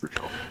lost time for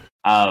sure.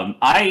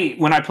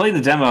 When I played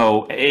the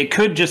demo, it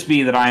could just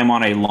be that I am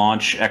on a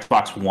launch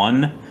Xbox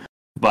One,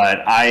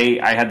 but I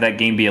had that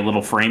game be a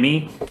little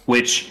framey,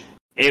 which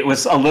it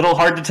was a little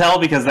hard to tell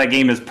because that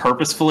game is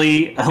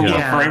purposefully a low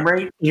frame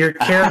rate. Your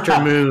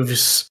character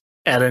moves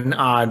at an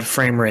odd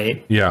frame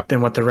rate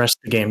than what the rest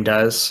of the game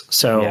does.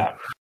 So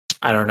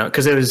I don't know,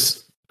 because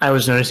I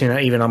was noticing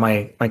that even on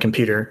my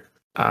computer.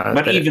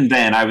 But even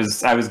then, I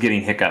was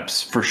getting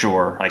hiccups for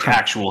sure, like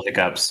actual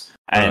hiccups,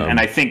 and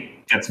I think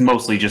that's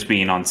mostly just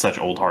being on such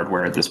old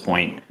hardware at this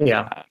point.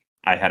 Yeah,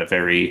 I have a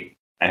very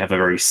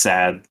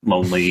sad,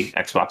 lonely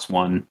Xbox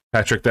One.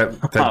 Patrick, that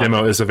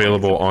demo is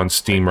available on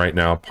Steam right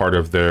now, part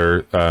of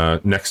their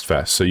Next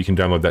Fest, so you can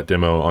download that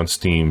demo on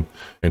Steam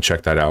and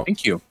check that out.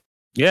 Thank you.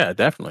 Yeah,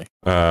 definitely.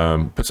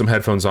 Put some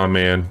headphones on,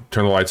 man.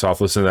 Turn the lights off.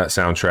 Listen to that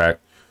soundtrack,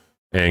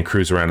 and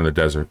cruise around in the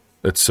desert.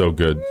 It's so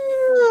good.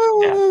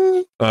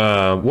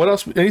 Yeah. What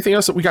else? Anything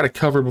else that we got to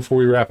cover before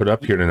we wrap it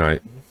up here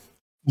tonight?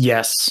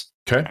 Yes.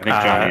 Okay. I think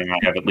Johnny and I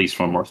have at least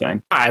one more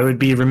thing. I would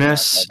be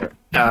remiss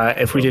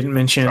if we didn't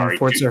mention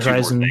Forza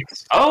Horizon.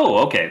 Oh,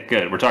 okay,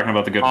 good. We're talking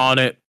about the good on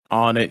it.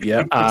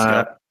 Yep.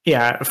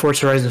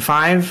 Forza Horizon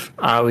 5.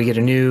 We get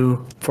a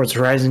new Forza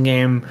Horizon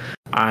game.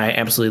 I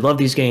absolutely love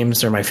these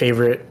games. They're my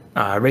favorite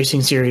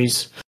racing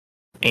series.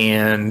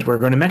 And we're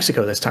going to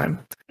Mexico this time.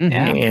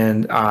 Yeah.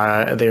 And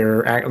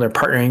they're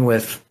partnering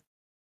with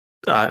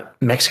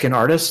Mexican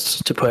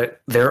artists to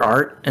put their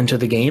art into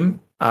the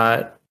game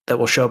that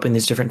will show up in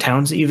these different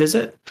towns that you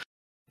visit.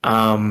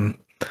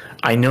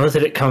 I know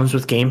that it comes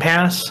with Game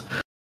Pass,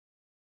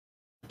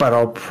 but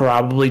I'll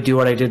probably do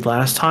what I did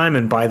last time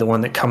and buy the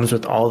one that comes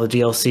with all the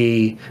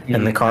DLC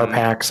and the car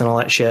packs and all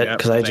that shit,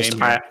 because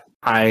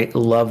I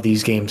love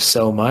these games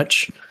so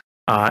much,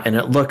 and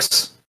it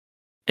looks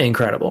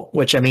incredible.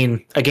 Which, I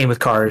mean, a game with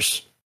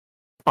cars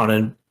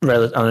on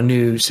a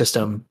new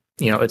system,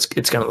 it's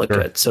going to look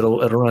good.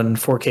 So it'll run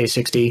 4K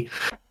 60.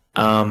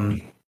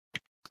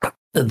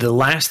 The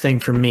last thing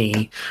for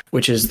me,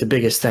 which is the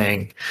biggest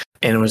thing,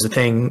 and it was a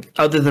thing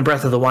other than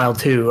Breath of the Wild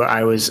 2,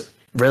 I was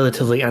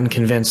relatively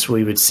unconvinced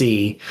we would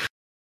see,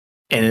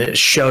 and it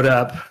showed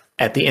up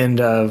at the end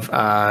of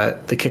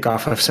the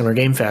kickoff of Summer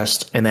Game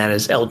Fest, and that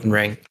is Elden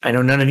Ring. I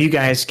know none of you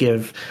guys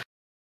give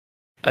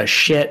a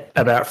shit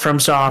about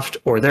FromSoft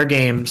or their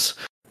games,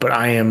 but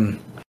I am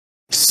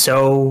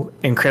so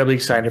incredibly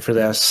excited for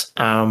this.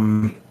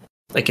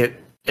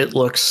 It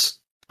looks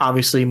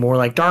obviously more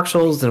like Dark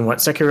Souls than what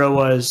Sekiro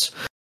was.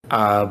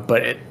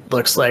 but it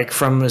looks like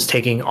From is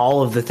taking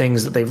all of the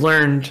things that they've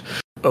learned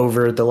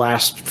over the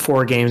last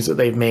 4 games that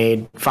they've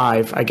made,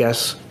 5, I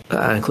guess,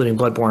 including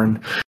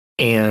Bloodborne,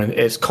 and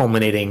it's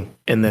culminating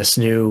in this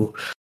new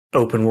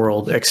open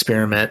world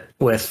experiment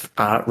with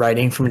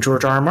writing from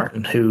George R. R.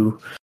 Martin, who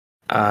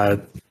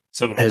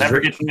so it'll never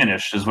get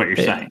finished, is what you're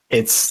saying.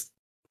 It's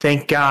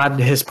thank God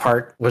his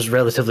part was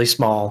relatively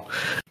small.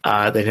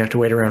 They didn't have to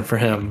wait around for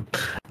him.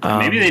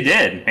 Maybe they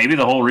did. Maybe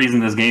the whole reason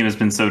this game has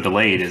been so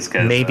delayed is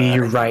because maybe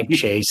you're right,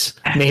 Chase.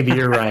 Maybe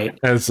you're right.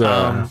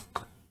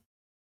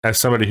 As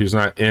somebody who's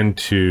not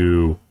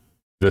into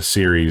this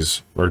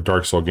series or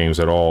Dark Souls games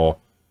at all,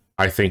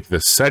 I think the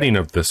setting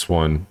of this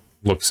one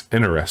looks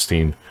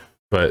interesting,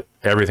 but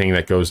everything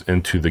that goes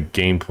into the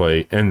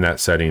gameplay in that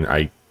setting,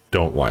 I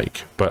don't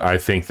like. But I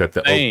think that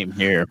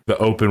the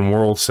open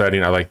world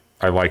setting, I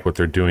like what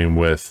they're doing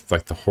with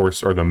like the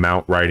horse or the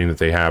mount riding that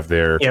they have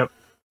there. Yep.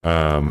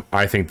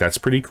 I think that's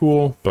pretty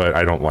cool, but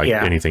I don't like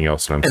anything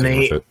else that I'm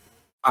seeing with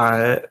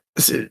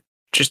it.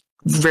 Just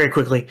very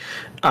quickly,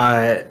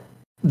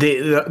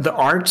 the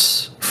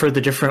arts for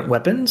the different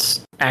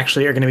weapons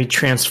actually are going to be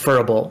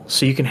transferable,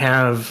 so you can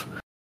have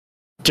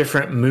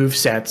different move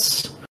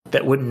sets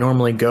that wouldn't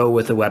normally go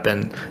with a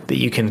weapon that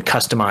you can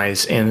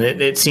customize, and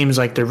it seems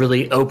like they're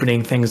really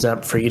opening things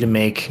up for you to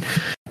make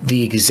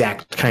the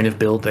exact kind of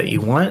build that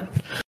you want,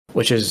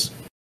 which is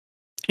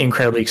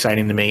incredibly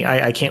exciting to me.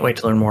 I can't wait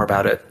to learn more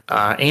about it,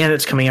 and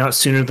it's coming out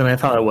sooner than I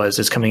thought it was.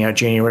 It's coming out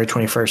January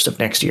 21st of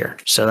next year,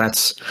 so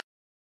that's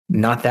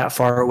not that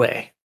far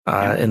away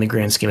in the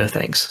grand scheme of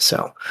things.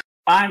 So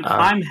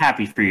I'm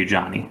happy for you,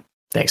 Johnny.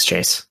 Thanks,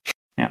 Chase.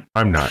 Yeah,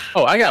 I'm not.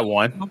 Oh, I got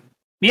one.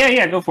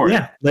 Yeah, go for it.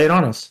 Yeah, lay it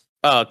on us.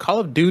 Call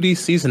of Duty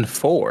Season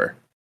 4.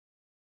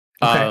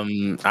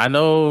 Okay. I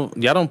know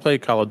y'all don't play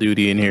Call of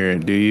Duty in here,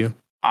 do you?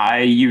 I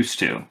used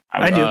to.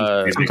 I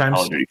do sometimes.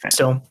 Call of Duty fan.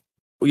 Still.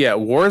 Yeah,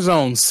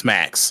 Warzone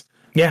smacks.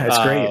 Yeah, it's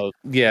great.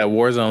 Yeah,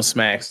 Warzone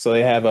smacks. So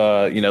they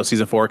have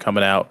Season 4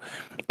 coming out.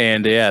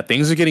 And yeah,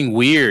 things are getting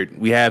weird.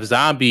 We have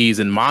zombies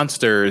and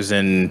monsters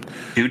and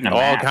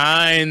all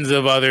kinds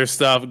of other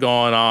stuff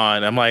going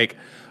on. I'm like,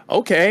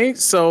 okay,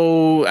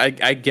 so I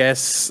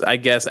guess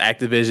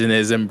Activision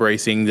is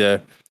embracing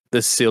the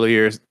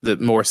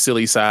more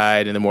silly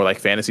side and the more like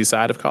fantasy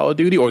side of Call of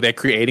Duty, or they're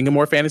creating a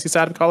more fantasy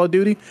side of Call of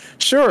Duty.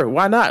 Sure,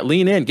 why not?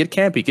 Lean in, get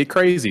campy, get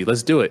crazy.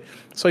 Let's do it.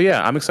 So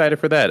yeah, I'm excited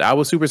for that. I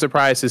was super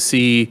surprised to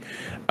see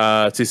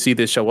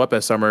this show up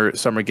at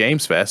Summer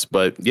Games Fest,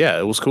 but yeah,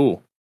 it was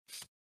cool.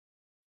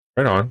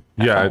 Right on.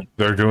 Yeah,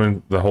 they're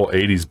doing the whole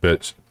 80s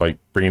bit, like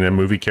bringing in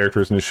movie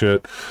characters and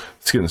shit.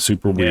 It's getting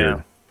super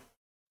weird.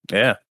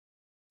 Yeah.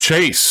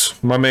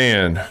 Chase, my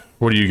man,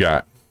 what do you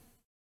got?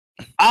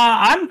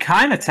 I'm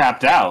kind of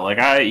tapped out.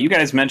 Like you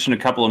guys mentioned a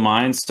couple of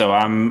mine, so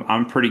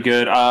I'm pretty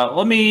good.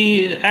 Let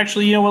me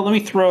actually, you know what? Let me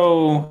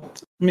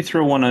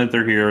throw one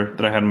other here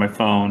that I had on my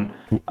phone.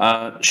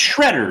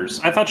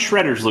 Shredders. I thought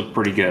Shredders looked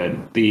pretty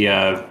good.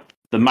 The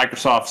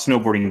Microsoft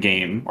snowboarding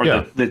game, or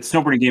the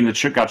snowboarding game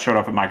that got showed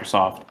off at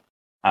Microsoft.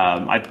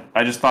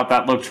 I just thought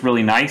that looked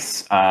really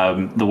nice.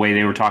 The way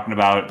they were talking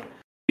about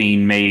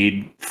being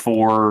made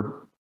for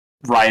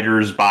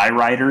riders by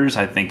riders,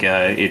 I think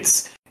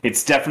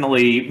it's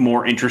definitely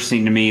more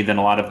interesting to me than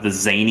a lot of the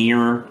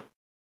zanier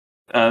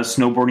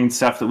snowboarding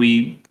stuff that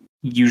we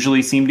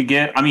usually seem to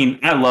get. I mean,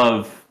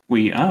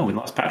 we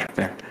lost Patrick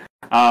there.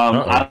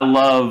 I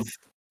love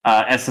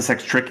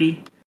SSX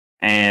Tricky,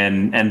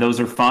 and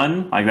those are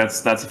fun. Like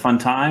that's a fun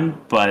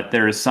time. But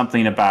there is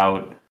something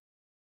about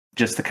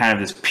just the kind of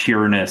this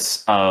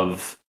pureness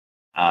of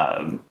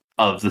the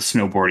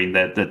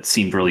snowboarding that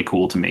seemed really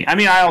cool to me. I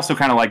mean, I also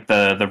kind of like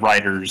the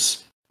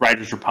Riders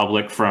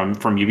Republic from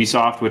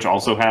Ubisoft, which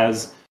also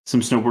has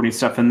some snowboarding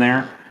stuff in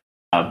there.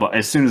 But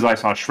as soon as I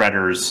saw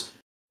Shredders,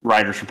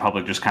 Riders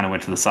Republic just kind of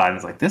went to the side and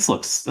was like, this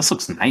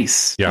looks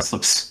nice. Yeah. This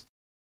looks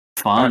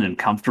fun and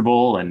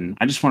comfortable, and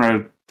I just want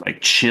to like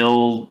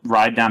chill,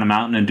 ride down a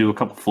mountain and do a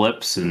couple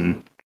flips.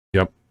 And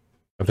yep,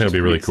 I think it'll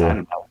be really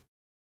cool.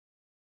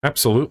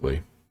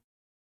 Absolutely.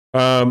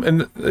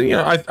 And you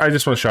know, I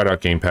just want to shout out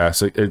Game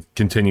Pass. It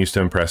continues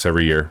to impress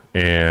every year,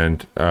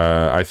 and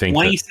I think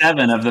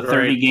 27 of the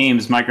 30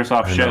 games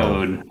Microsoft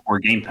showed were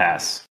Game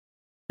Pass.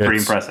 Pretty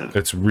impressive.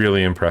 It's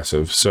really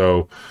impressive.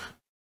 So,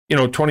 you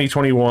know,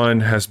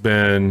 2021 has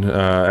been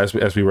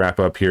as we wrap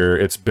up here,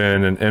 it's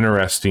been an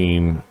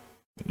interesting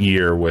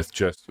year with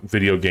just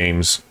video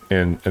games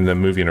and them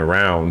moving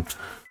around.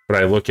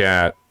 But I look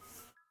at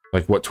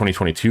like what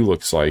 2022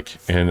 looks like,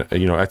 and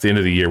you know, at the end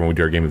of the year when we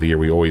do our game of the year,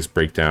 we always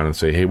break down and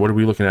say, hey, what are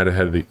we looking at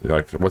ahead of the,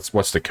 like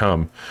what's to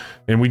come?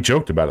 And we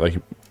joked about it, like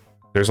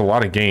there's a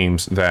lot of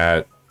games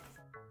that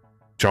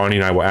Johnny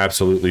and I will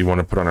absolutely want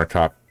to put on our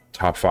top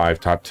 5,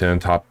 top 10,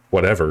 top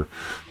whatever.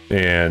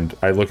 And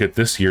I look at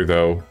this year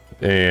though,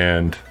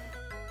 and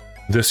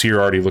this year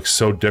already looks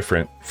so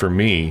different for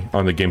me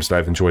on the games that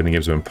I've enjoyed and the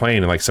games I've been playing,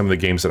 and like some of the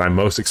games that I'm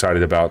most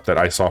excited about that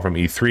I saw from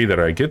E3 that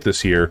I get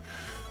this year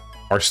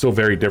are still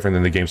very different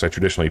than the games I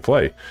traditionally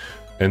play.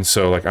 And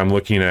so like I'm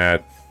looking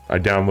at, I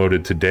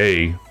downloaded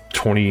today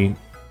 20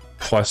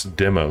 plus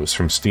demos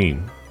from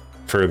Steam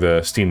for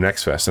the Steam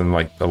Next Fest, and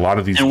like a lot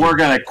of these, and we're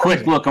gonna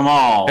quick look them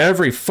all.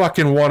 Every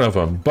fucking one of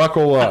them.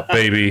 Buckle up,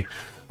 baby.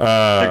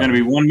 They're gonna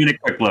be 1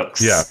 minute quick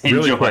looks. Yeah,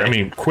 really quick. I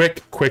mean,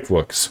 quick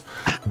really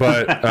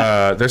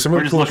but there's some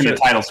really cool shit. We're just looking at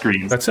title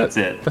screens. That's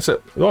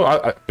it.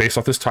 Well, based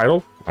off this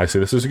title, I say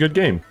this is a good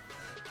game.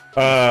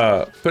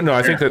 But no,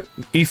 I think that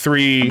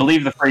E3. I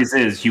believe the phrase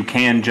is you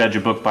can judge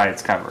a book by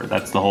its cover.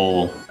 That's the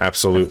whole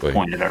absolutely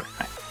point of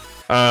everything.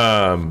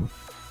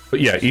 But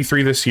yeah,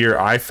 E3 this year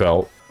I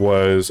felt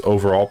was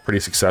overall pretty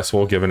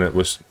successful, given it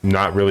was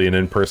not really an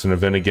in-person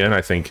event again.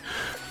 I think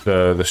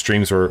the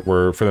streams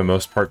were for the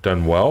most part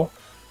done well,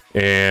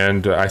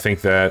 and I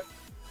think that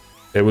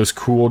it was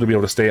cool to be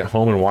able to stay at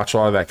home and watch a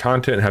lot of that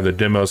content and have the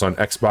demos on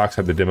Xbox,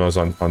 have the demos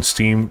on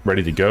Steam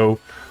ready to go.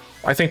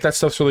 I think that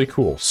stuff's really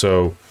cool.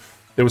 So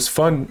it was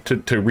fun to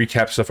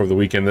recap stuff over the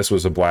weekend. This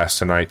was a blast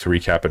tonight to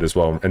recap it as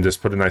well and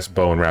just put a nice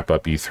bow and wrap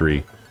up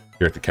E3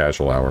 here at the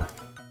Casual Hour.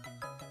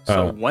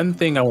 So one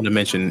thing I want to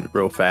mention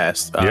real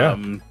fast. Yeah.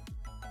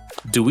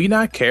 Do we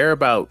not care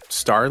about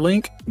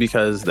Starlink?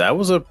 Because that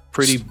was a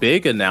pretty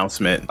big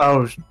announcement.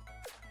 Oh,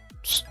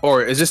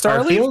 or is it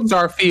Starlink?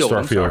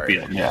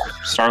 Starfield. Yeah.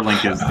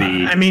 Starlink is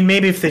the... I mean,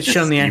 maybe if they'd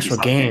shown the actual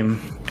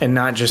game and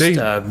not just...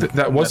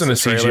 that wasn't a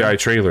CGI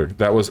trailer.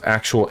 That was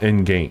actual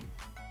in-game.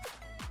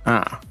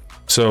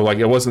 So, like,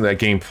 it wasn't that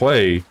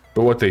gameplay,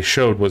 but what they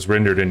showed was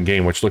rendered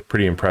in-game, which looked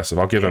pretty impressive.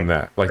 I'll give them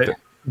that.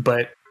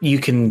 But you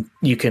can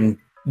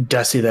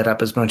dusty that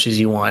up as much as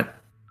you want.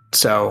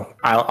 So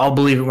I'll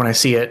believe it when I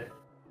see it.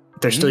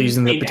 They're still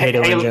using the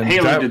potato engine.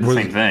 Halo did the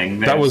same thing.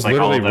 That was like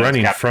literally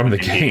running from the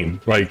game.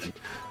 Like,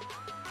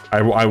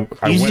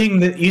 using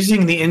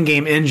the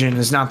in-game engine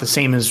is not the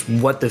same as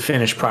what the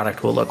finished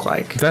product will look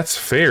like. That's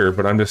fair,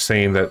 but I'm just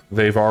saying that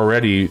they've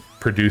already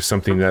produced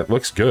something that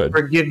looks good.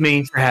 Forgive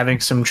me for having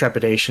some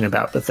trepidation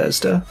about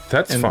Bethesda.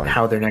 That's and fine.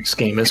 How their next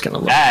game is going to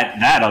look.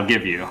 That I'll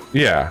give you.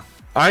 Yeah.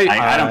 I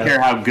don't care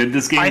how good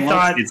this game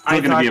looks. It's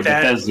still going to be a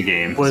Bethesda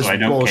game, so I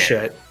don't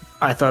bullshit. care.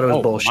 I thought it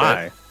was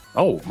bullshit.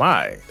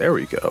 My. There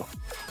we go.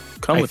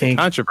 Come with the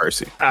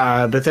controversy.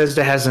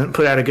 Bethesda hasn't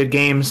put out a good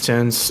game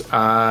since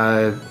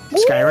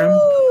Skyrim.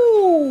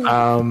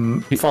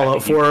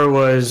 Fallout 4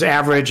 was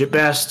average at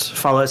best.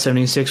 Fallout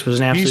 76 was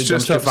an absolute He's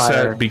just upset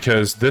fire.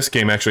 because this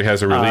game actually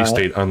has a release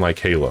date unlike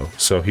Halo.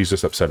 So he's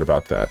just upset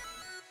about that.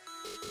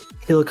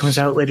 Halo comes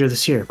out later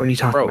this year. What are you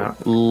talking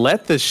about?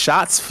 Let the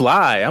shots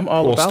fly. I'm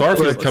all about it.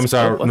 Starfield comes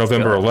out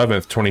November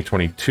 11th,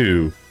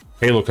 2022.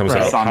 Halo comes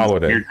out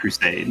holiday. Weird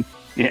crusade.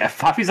 Yeah,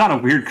 Poppy's on a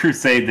weird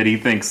crusade that he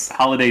thinks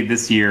holiday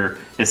this year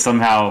is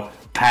somehow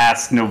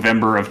past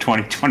November of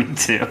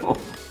 2022.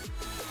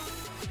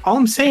 All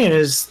I'm saying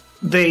is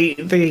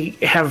they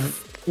have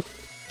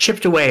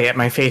chipped away at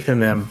my faith in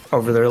them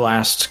over their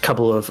last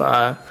couple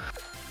of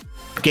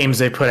games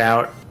they put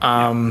out.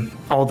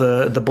 All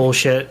the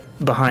bullshit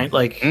behind,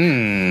 like,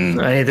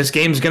 hey, this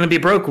game's gonna be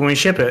broke when we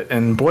ship it,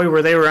 and boy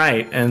were they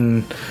right.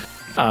 And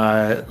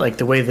like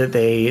the way that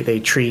they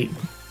treat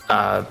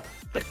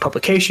like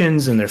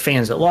publications and their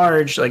fans at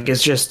large, like,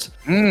 it's just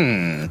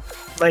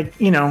like,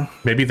 you know,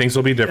 maybe things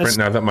will be different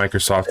now that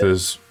Microsoft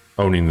is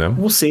owning them.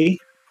 We'll see.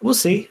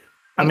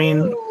 I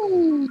mean,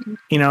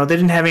 you know, they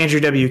didn't have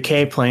Andrew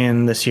WK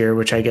playing this year,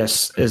 which I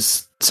guess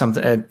is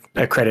something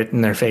a credit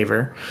in their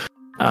favor.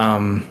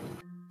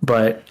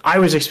 But I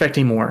was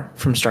expecting more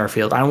from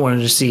Starfield. I wanted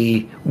to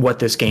see what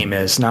this game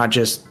is, not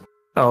just,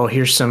 oh,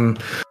 here's some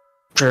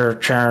we're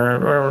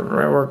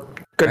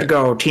good to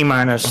go,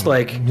 T-minus.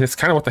 Like, it's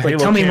kind of what the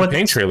Halo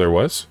campaign trailer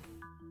was.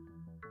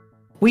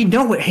 We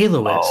know what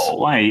Halo is.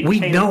 Oh, right. We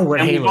know what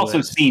Halo is. We've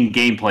also seen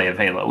gameplay of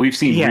Halo. We've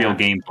seen real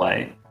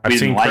gameplay. We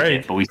didn't like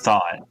it, but we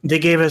saw it. They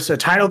gave us a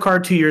title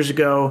card 2 years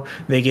ago.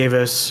 They gave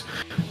us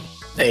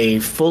a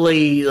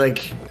fully, like,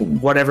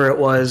 whatever it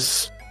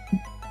was,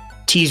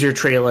 teaser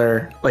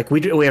trailer. Like,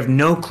 we have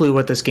no clue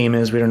what this game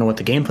is. We don't know what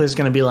the gameplay is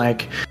going to be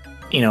like.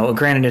 You know,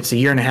 granted, it's a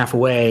year and a half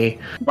away.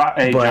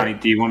 Hey, Johnny,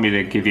 do you want me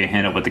to give you a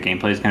hint of what the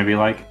gameplay is going to be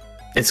like?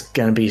 It's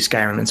going to be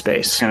Skyrim in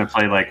space. It's going to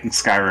play like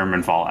Skyrim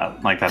and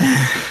Fallout. Like that.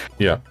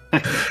 Yeah.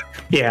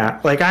 Yeah.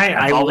 Like,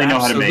 I will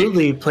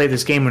absolutely play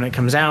this game when it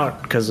comes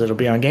out because it'll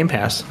be on Game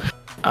Pass.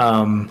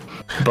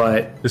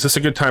 But is this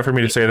a good time for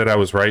me to say that I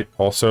was right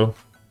also?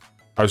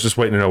 I was just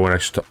waiting to know when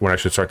I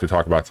should start to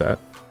talk about that.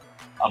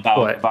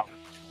 About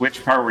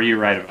which part were you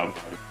right about?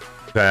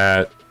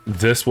 That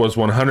this was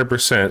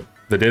 100%.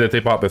 The day that they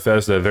bought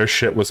Bethesda, their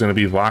shit was going to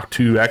be locked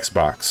to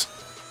Xbox.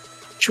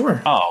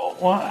 Sure. Oh,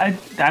 well, I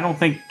don't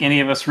think any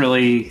of us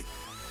really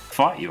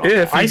fought you on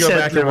that. If you go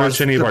back and watch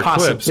any of our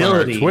clips on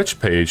our Twitch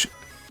page,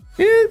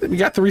 we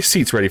got the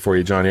receipts ready for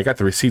you, Johnny. I got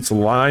the receipts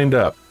lined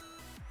up.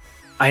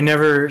 I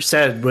never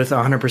said with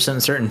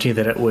 100% certainty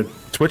that it would.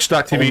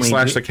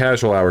 Twitch.tv/The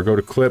Casual Hour. Go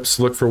to clips,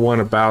 look for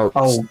one about...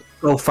 Oh,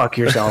 go fuck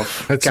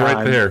yourself. That's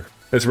right there.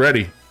 It's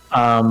ready.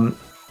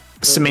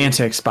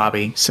 Semantics,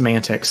 Bobby.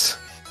 Semantics.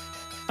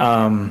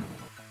 I'm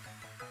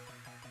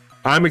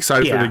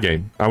excited for the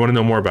game. I want to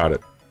know more about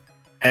it.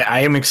 I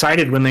am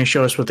excited when they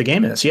show us what the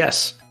game is.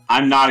 Yes.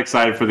 I'm not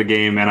excited for the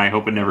game, and I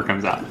hope it never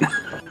comes out.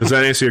 Does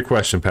that answer your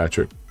question,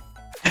 Patrick?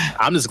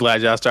 I'm just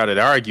glad y'all started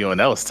arguing.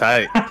 That was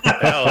tight.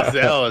 That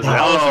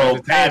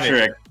was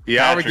Patrick.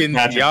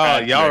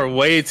 Y'all are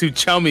way too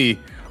chummy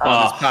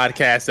on this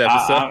podcast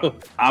episode.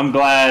 I'm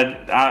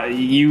glad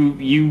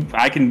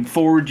I can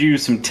forward you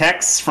some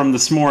texts from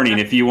this morning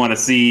if you want to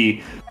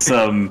see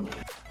some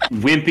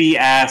wimpy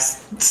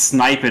ass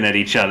sniping at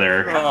each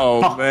other.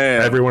 Oh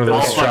man! Every one of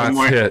those shots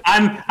hit.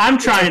 I'm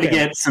trying to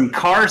get some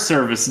car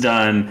service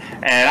done,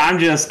 and I'm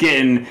just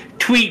getting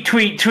tweet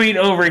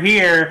over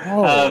here.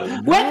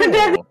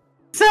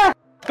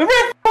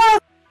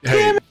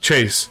 Hey,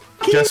 Chase,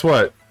 guess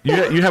what?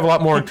 You have a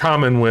lot more in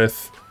common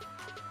with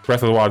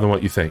Breath of the Wild than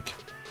what you think.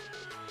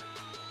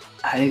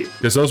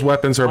 Because those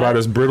weapons are about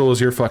as brittle as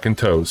your fucking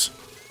toes.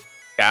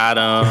 Got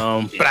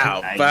him.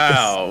 Bow.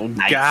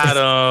 Nice. Got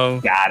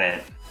him. Got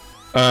it.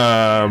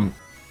 Anyway.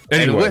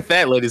 And with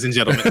that, ladies and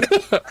gentlemen.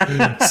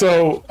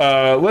 So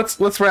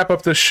let's wrap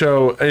up this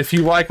show. If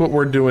you like what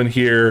we're doing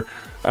here,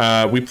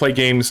 we play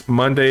games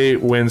Mondays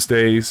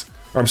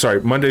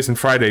and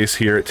Fridays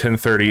here at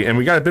 10:30, and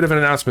we got a bit of an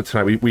announcement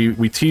tonight.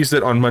 We teased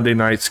it on Monday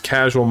nights,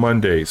 Casual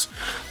Mondays,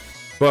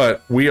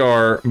 but we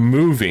are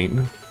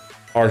moving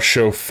our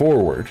show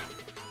forward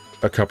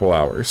a couple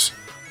hours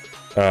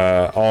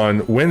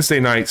on Wednesday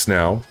nights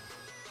now,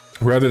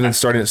 rather than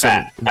starting at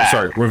 7.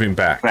 Sorry, moving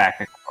back.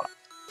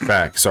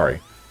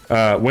 Sorry.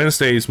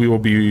 Wednesdays we will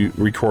be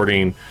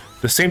recording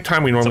the same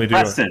time we normally do.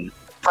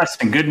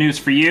 Preston, good news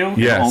for you.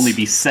 Yes. It'll only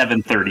be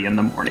 7:30 in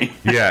the morning.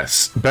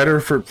 Yes,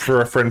 better for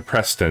our friend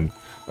Preston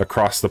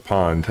across the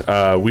pond.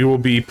 We will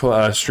be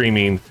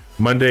streaming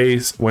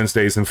Mondays,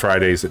 Wednesdays, and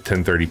Fridays at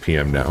 10:30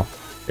 p.m. now,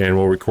 and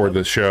we'll record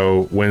the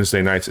show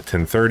Wednesday nights at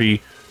 10:30.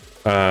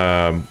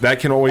 That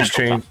can always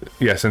change.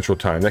 Yeah, Central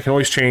Time. That can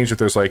always change if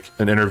there's like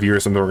an interview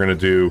or something we're going to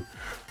do.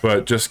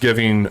 But just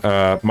giving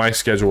my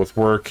schedule with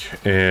work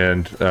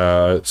and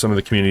some of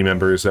the community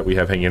members that we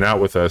have hanging out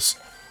with us,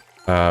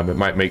 it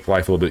might make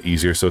life a little bit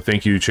easier. So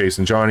thank you, Chase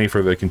and Johnny,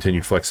 for the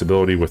continued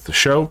flexibility with the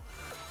show.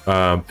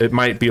 It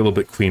might be a little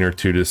bit cleaner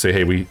too to say,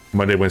 hey, we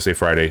Monday, Wednesday,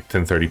 Friday,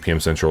 10:30 p.m.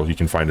 Central. You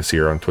can find us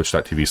here on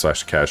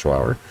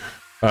twitch.tv/thecasualhour.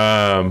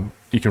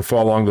 You can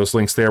follow along those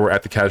links there. We're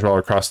at the Casual Hour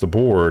across the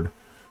board.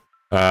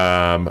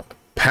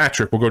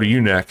 Patrick, we'll go to you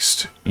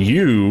next.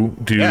 You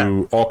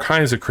do all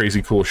kinds of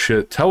crazy cool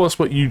shit. Tell us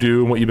what you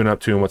do and what you've been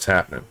up to and what's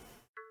happening.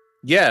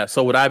 Yeah,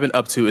 so what I've been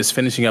up to is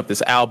finishing up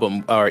this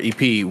album or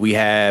EP.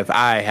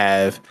 I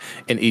have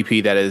an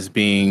EP that is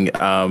being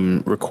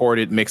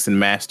recorded, mixed, and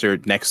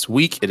mastered next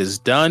week. It is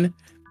done.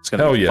 It's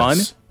gonna be fun.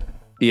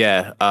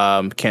 Yeah,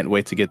 can't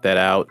wait to get that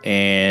out.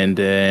 And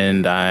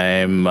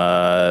I'm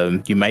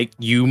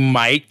you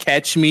might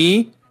catch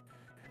me.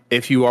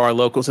 If you are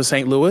local to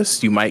St.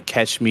 Louis, you might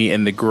catch me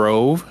in the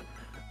Grove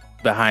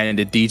behind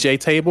the DJ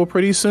table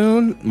pretty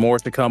soon. More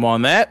to come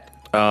on that.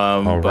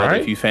 But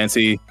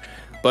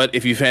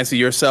if you fancy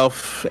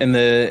yourself in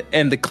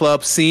the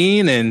club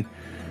scene and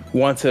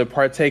want to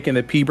partake in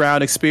the P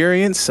Brown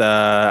experience,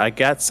 I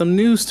got some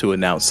news to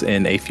announce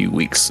in a few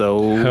weeks.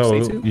 So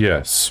stay tuned.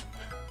 Yes,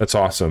 that's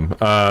awesome.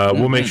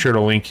 We'll make sure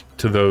to link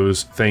to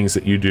those things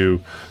that you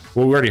do.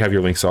 Well, we already have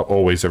your links up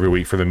always every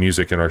week for the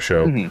music in our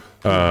show.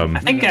 I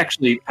think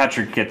actually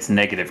Patrick gets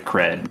negative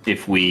cred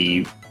if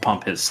we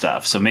pump his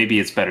stuff, so maybe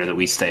it's better that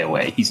we stay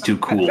away. He's too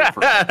cool for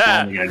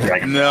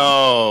Dragon.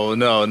 No,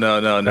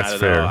 not That's at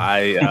fair.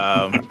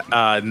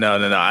 all.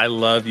 No. I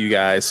love you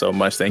guys so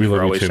much. Thank you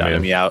for always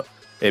shouting me out.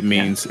 It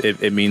means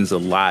it means a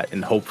lot,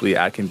 and hopefully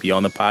I can be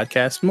on the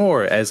podcast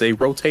more as a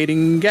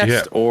rotating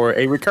guest or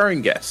a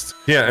recurring guest.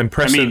 Yeah, and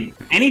Preston.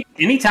 I mean,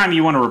 anytime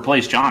you want to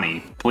replace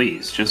Johnny,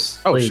 please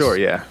just. Please. Sure,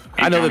 yeah.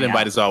 Hey, I know Johnny, that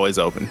invite is always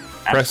open.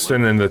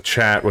 Preston in the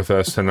chat with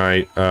us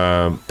tonight.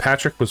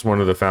 Patrick was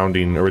one of the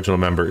founding original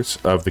members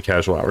of the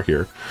Casual Hour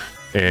here,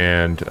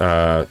 and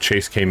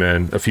Chase came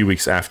in a few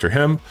weeks after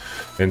him,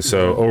 and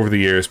so over the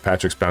years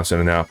Patrick's bounced in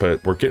and out,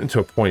 but we're getting to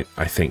a point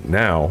I think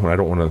now, and I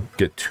don't want to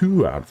get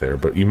too out there,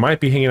 but you might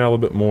be hanging out a little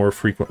bit more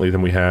frequently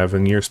than we have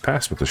in years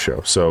past with the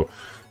show, so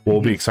we'll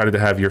be excited to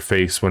have your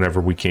face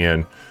whenever we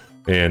can.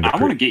 And I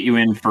want to get you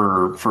in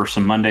for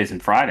some Mondays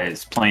and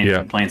Fridays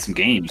playing some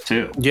games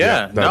too.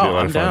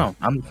 I'm down.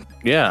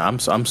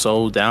 I'm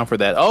so down for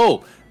that.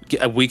 Oh,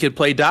 we could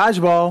play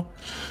dodgeball.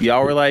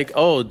 Y'all were like,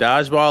 "Oh,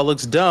 dodgeball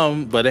looks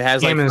dumb, but it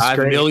has like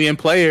 5 million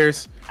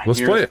players."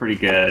 Let's play it. Pretty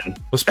good.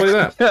 Let's play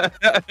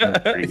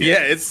that.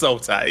 Yeah, it's so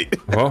tight.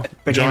 Well,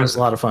 the game is a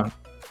lot of fun.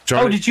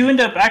 Johnny, did you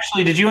end up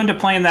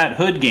playing that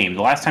Hood game?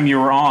 The last time you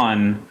were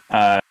on,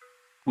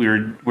 we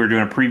were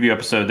doing a preview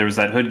episode. There was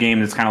that Hood game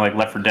that's kind of like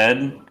Left 4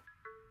 Dead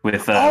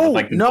with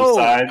like the both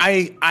sides.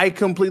 I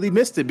completely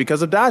missed it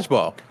because of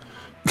dodgeball.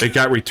 It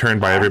got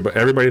returned by everybody.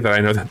 Everybody that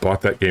I know that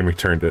bought that game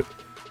returned it.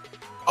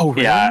 Oh,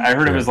 really? Yeah, I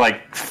heard it was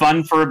like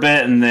fun for a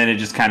bit, and then it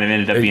just kind of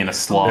ended up being a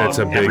slog. It's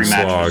a big Every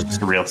match slog. was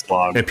just a real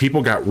slog. And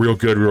people got real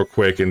good real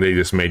quick, and they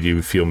just made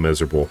you feel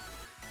miserable.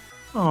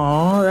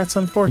 Oh, that's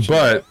unfortunate.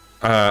 But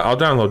I'll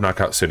download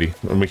Knockout City,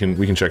 and we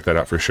can check that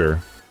out for sure.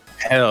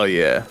 Hell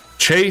yeah.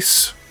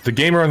 Chase, the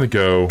gamer on the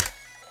go.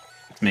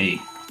 It's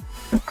me.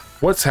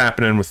 What's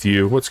happening with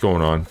you? What's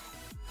going on?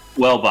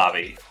 Well,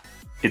 Bobby,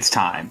 it's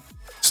time.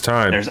 It's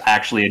time. There's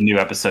actually a new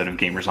episode of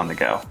Gamers on the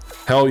Go.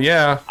 Hell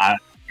yeah.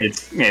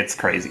 It's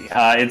crazy.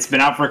 It's been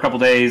out for a couple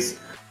days.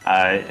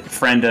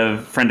 Friend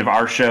of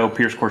our show,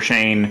 Pierce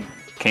Corshane,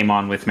 came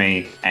on with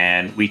me,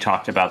 and we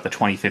talked about the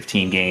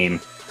 2015 game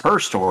Her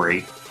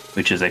Story,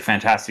 which is a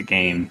fantastic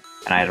game,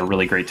 and I had a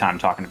really great time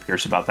talking to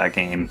Pierce about that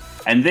game.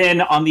 And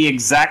then on the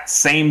exact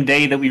same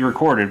day that we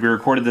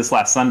recorded this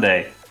last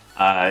Sunday,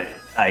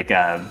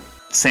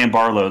 Sam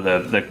Barlow,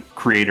 the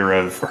creator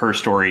of Her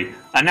Story,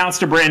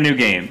 announced a brand new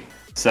game.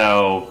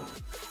 So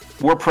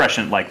we're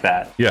prescient like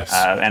that. Yes.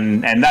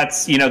 And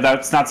that's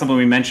not something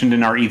we mentioned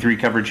in our E3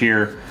 coverage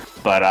here,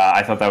 but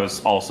I thought that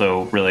was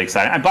also really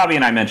exciting. And Bobby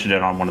and I mentioned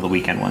it on one of the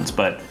weekend ones,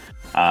 but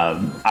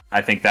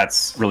I think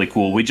that's really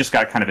cool. We just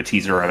got kind of a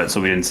teaser of it, so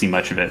we didn't see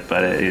much of it,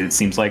 but it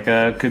seems like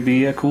could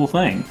be a cool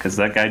thing, because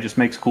that guy just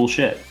makes cool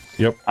shit.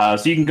 Yep.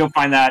 So you can go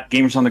find that,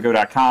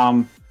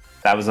 gamersonthego.com.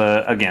 That was,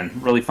 again,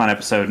 really fun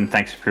episode, and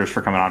thanks, Pierce,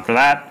 for coming on for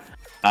that.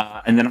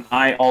 And then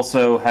I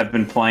also have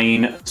been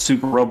playing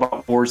Super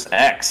Robot Wars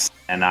X,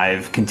 and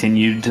I've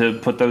continued to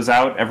put those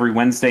out every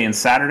Wednesday and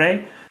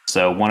Saturday.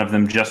 So one of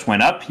them just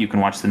went up. You can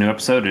watch the new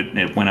episode.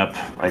 It went up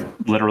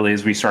literally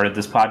as we started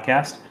this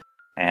podcast.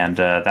 And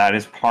that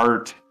is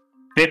part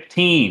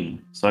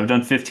 15. So I've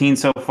done 15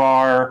 so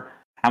far.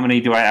 How many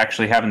do I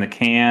actually have in the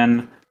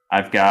can?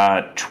 I've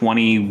got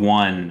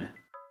 21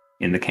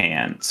 in the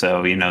can.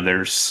 So,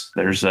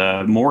 there's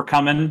more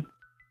coming.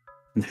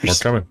 More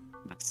coming.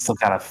 Still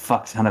got a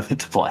fuck ton of it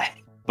to play.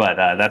 But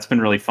that's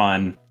been really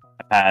fun.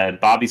 I've had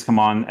Bobby's come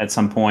on at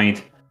some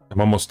point.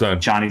 I'm almost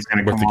done. Johnny's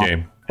going to come with the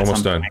game.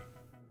 Almost done. Point.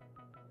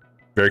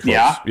 Very close.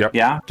 Yeah? Yep.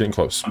 Yeah? Getting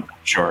close. I'm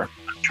sure.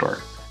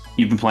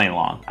 You've been playing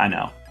long. I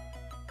know.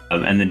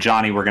 And then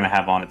Johnny we're going to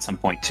have on at some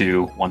point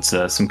too, once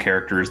some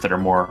characters that are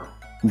more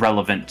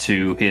relevant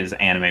to his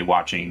anime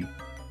watching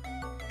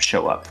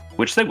show up,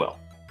 which they will.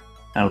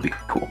 That'll be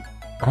cool.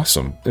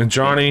 Awesome. And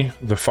Johnny,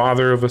 the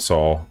father of us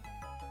all,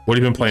 what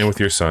have you been playing with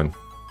your son?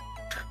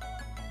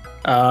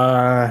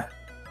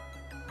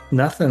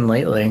 Nothing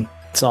lately.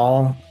 It's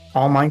all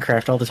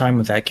Minecraft all the time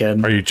with that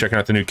kid. Are you checking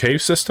out the new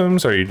cave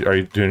systems? Are you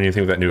doing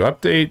anything with that new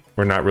update?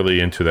 We're not really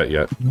into that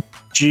yet.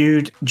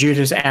 Jude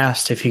has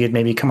asked if he could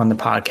maybe come on the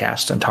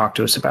podcast and talk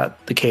to us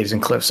about the Caves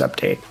and Cliffs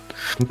update.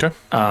 Okay.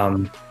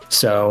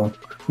 So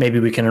maybe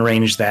we can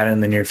arrange that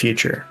in the near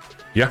future.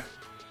 Yeah,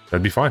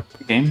 that'd be fine.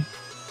 Game.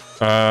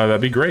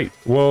 That'd be great.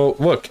 Well,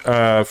 look, for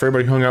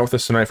everybody who hung out with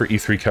us tonight for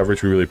E3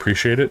 coverage, we really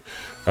appreciate it.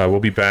 We'll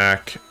be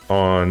back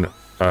on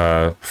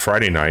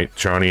Friday night.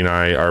 Johnny and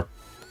I are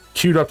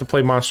queued up to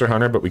play Monster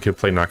Hunter, but we could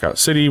play Knockout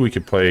City. We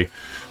could play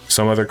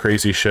some other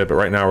crazy shit, but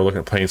right now we're looking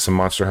at playing some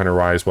Monster Hunter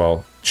Rise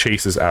while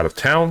Chase is out of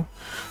town.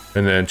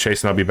 And then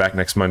Chase and I'll be back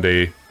next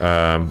Monday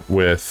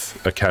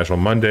with a Casual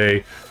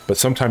Monday. But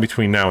sometime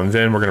between now and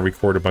then, we're going to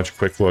record a bunch of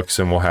quick looks,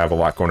 and we'll have a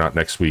lot going out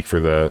next week for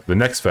the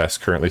Next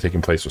Fest currently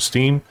taking place with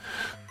Steam.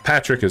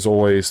 Patrick, as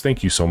always,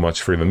 thank you so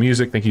much for the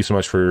music. Thank you so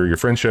much for your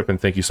friendship, and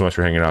thank you so much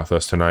for hanging out with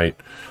us tonight.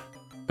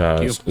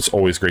 It's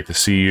always great to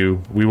see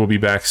you. We will be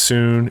back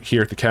soon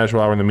here at the Casual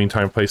Hour. In the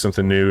meantime, play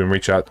something new and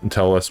reach out and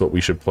tell us what we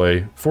should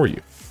play for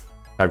you.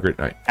 Have a great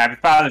night. Happy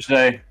Father's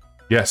Day.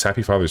 Yes,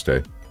 happy Father's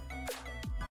Day.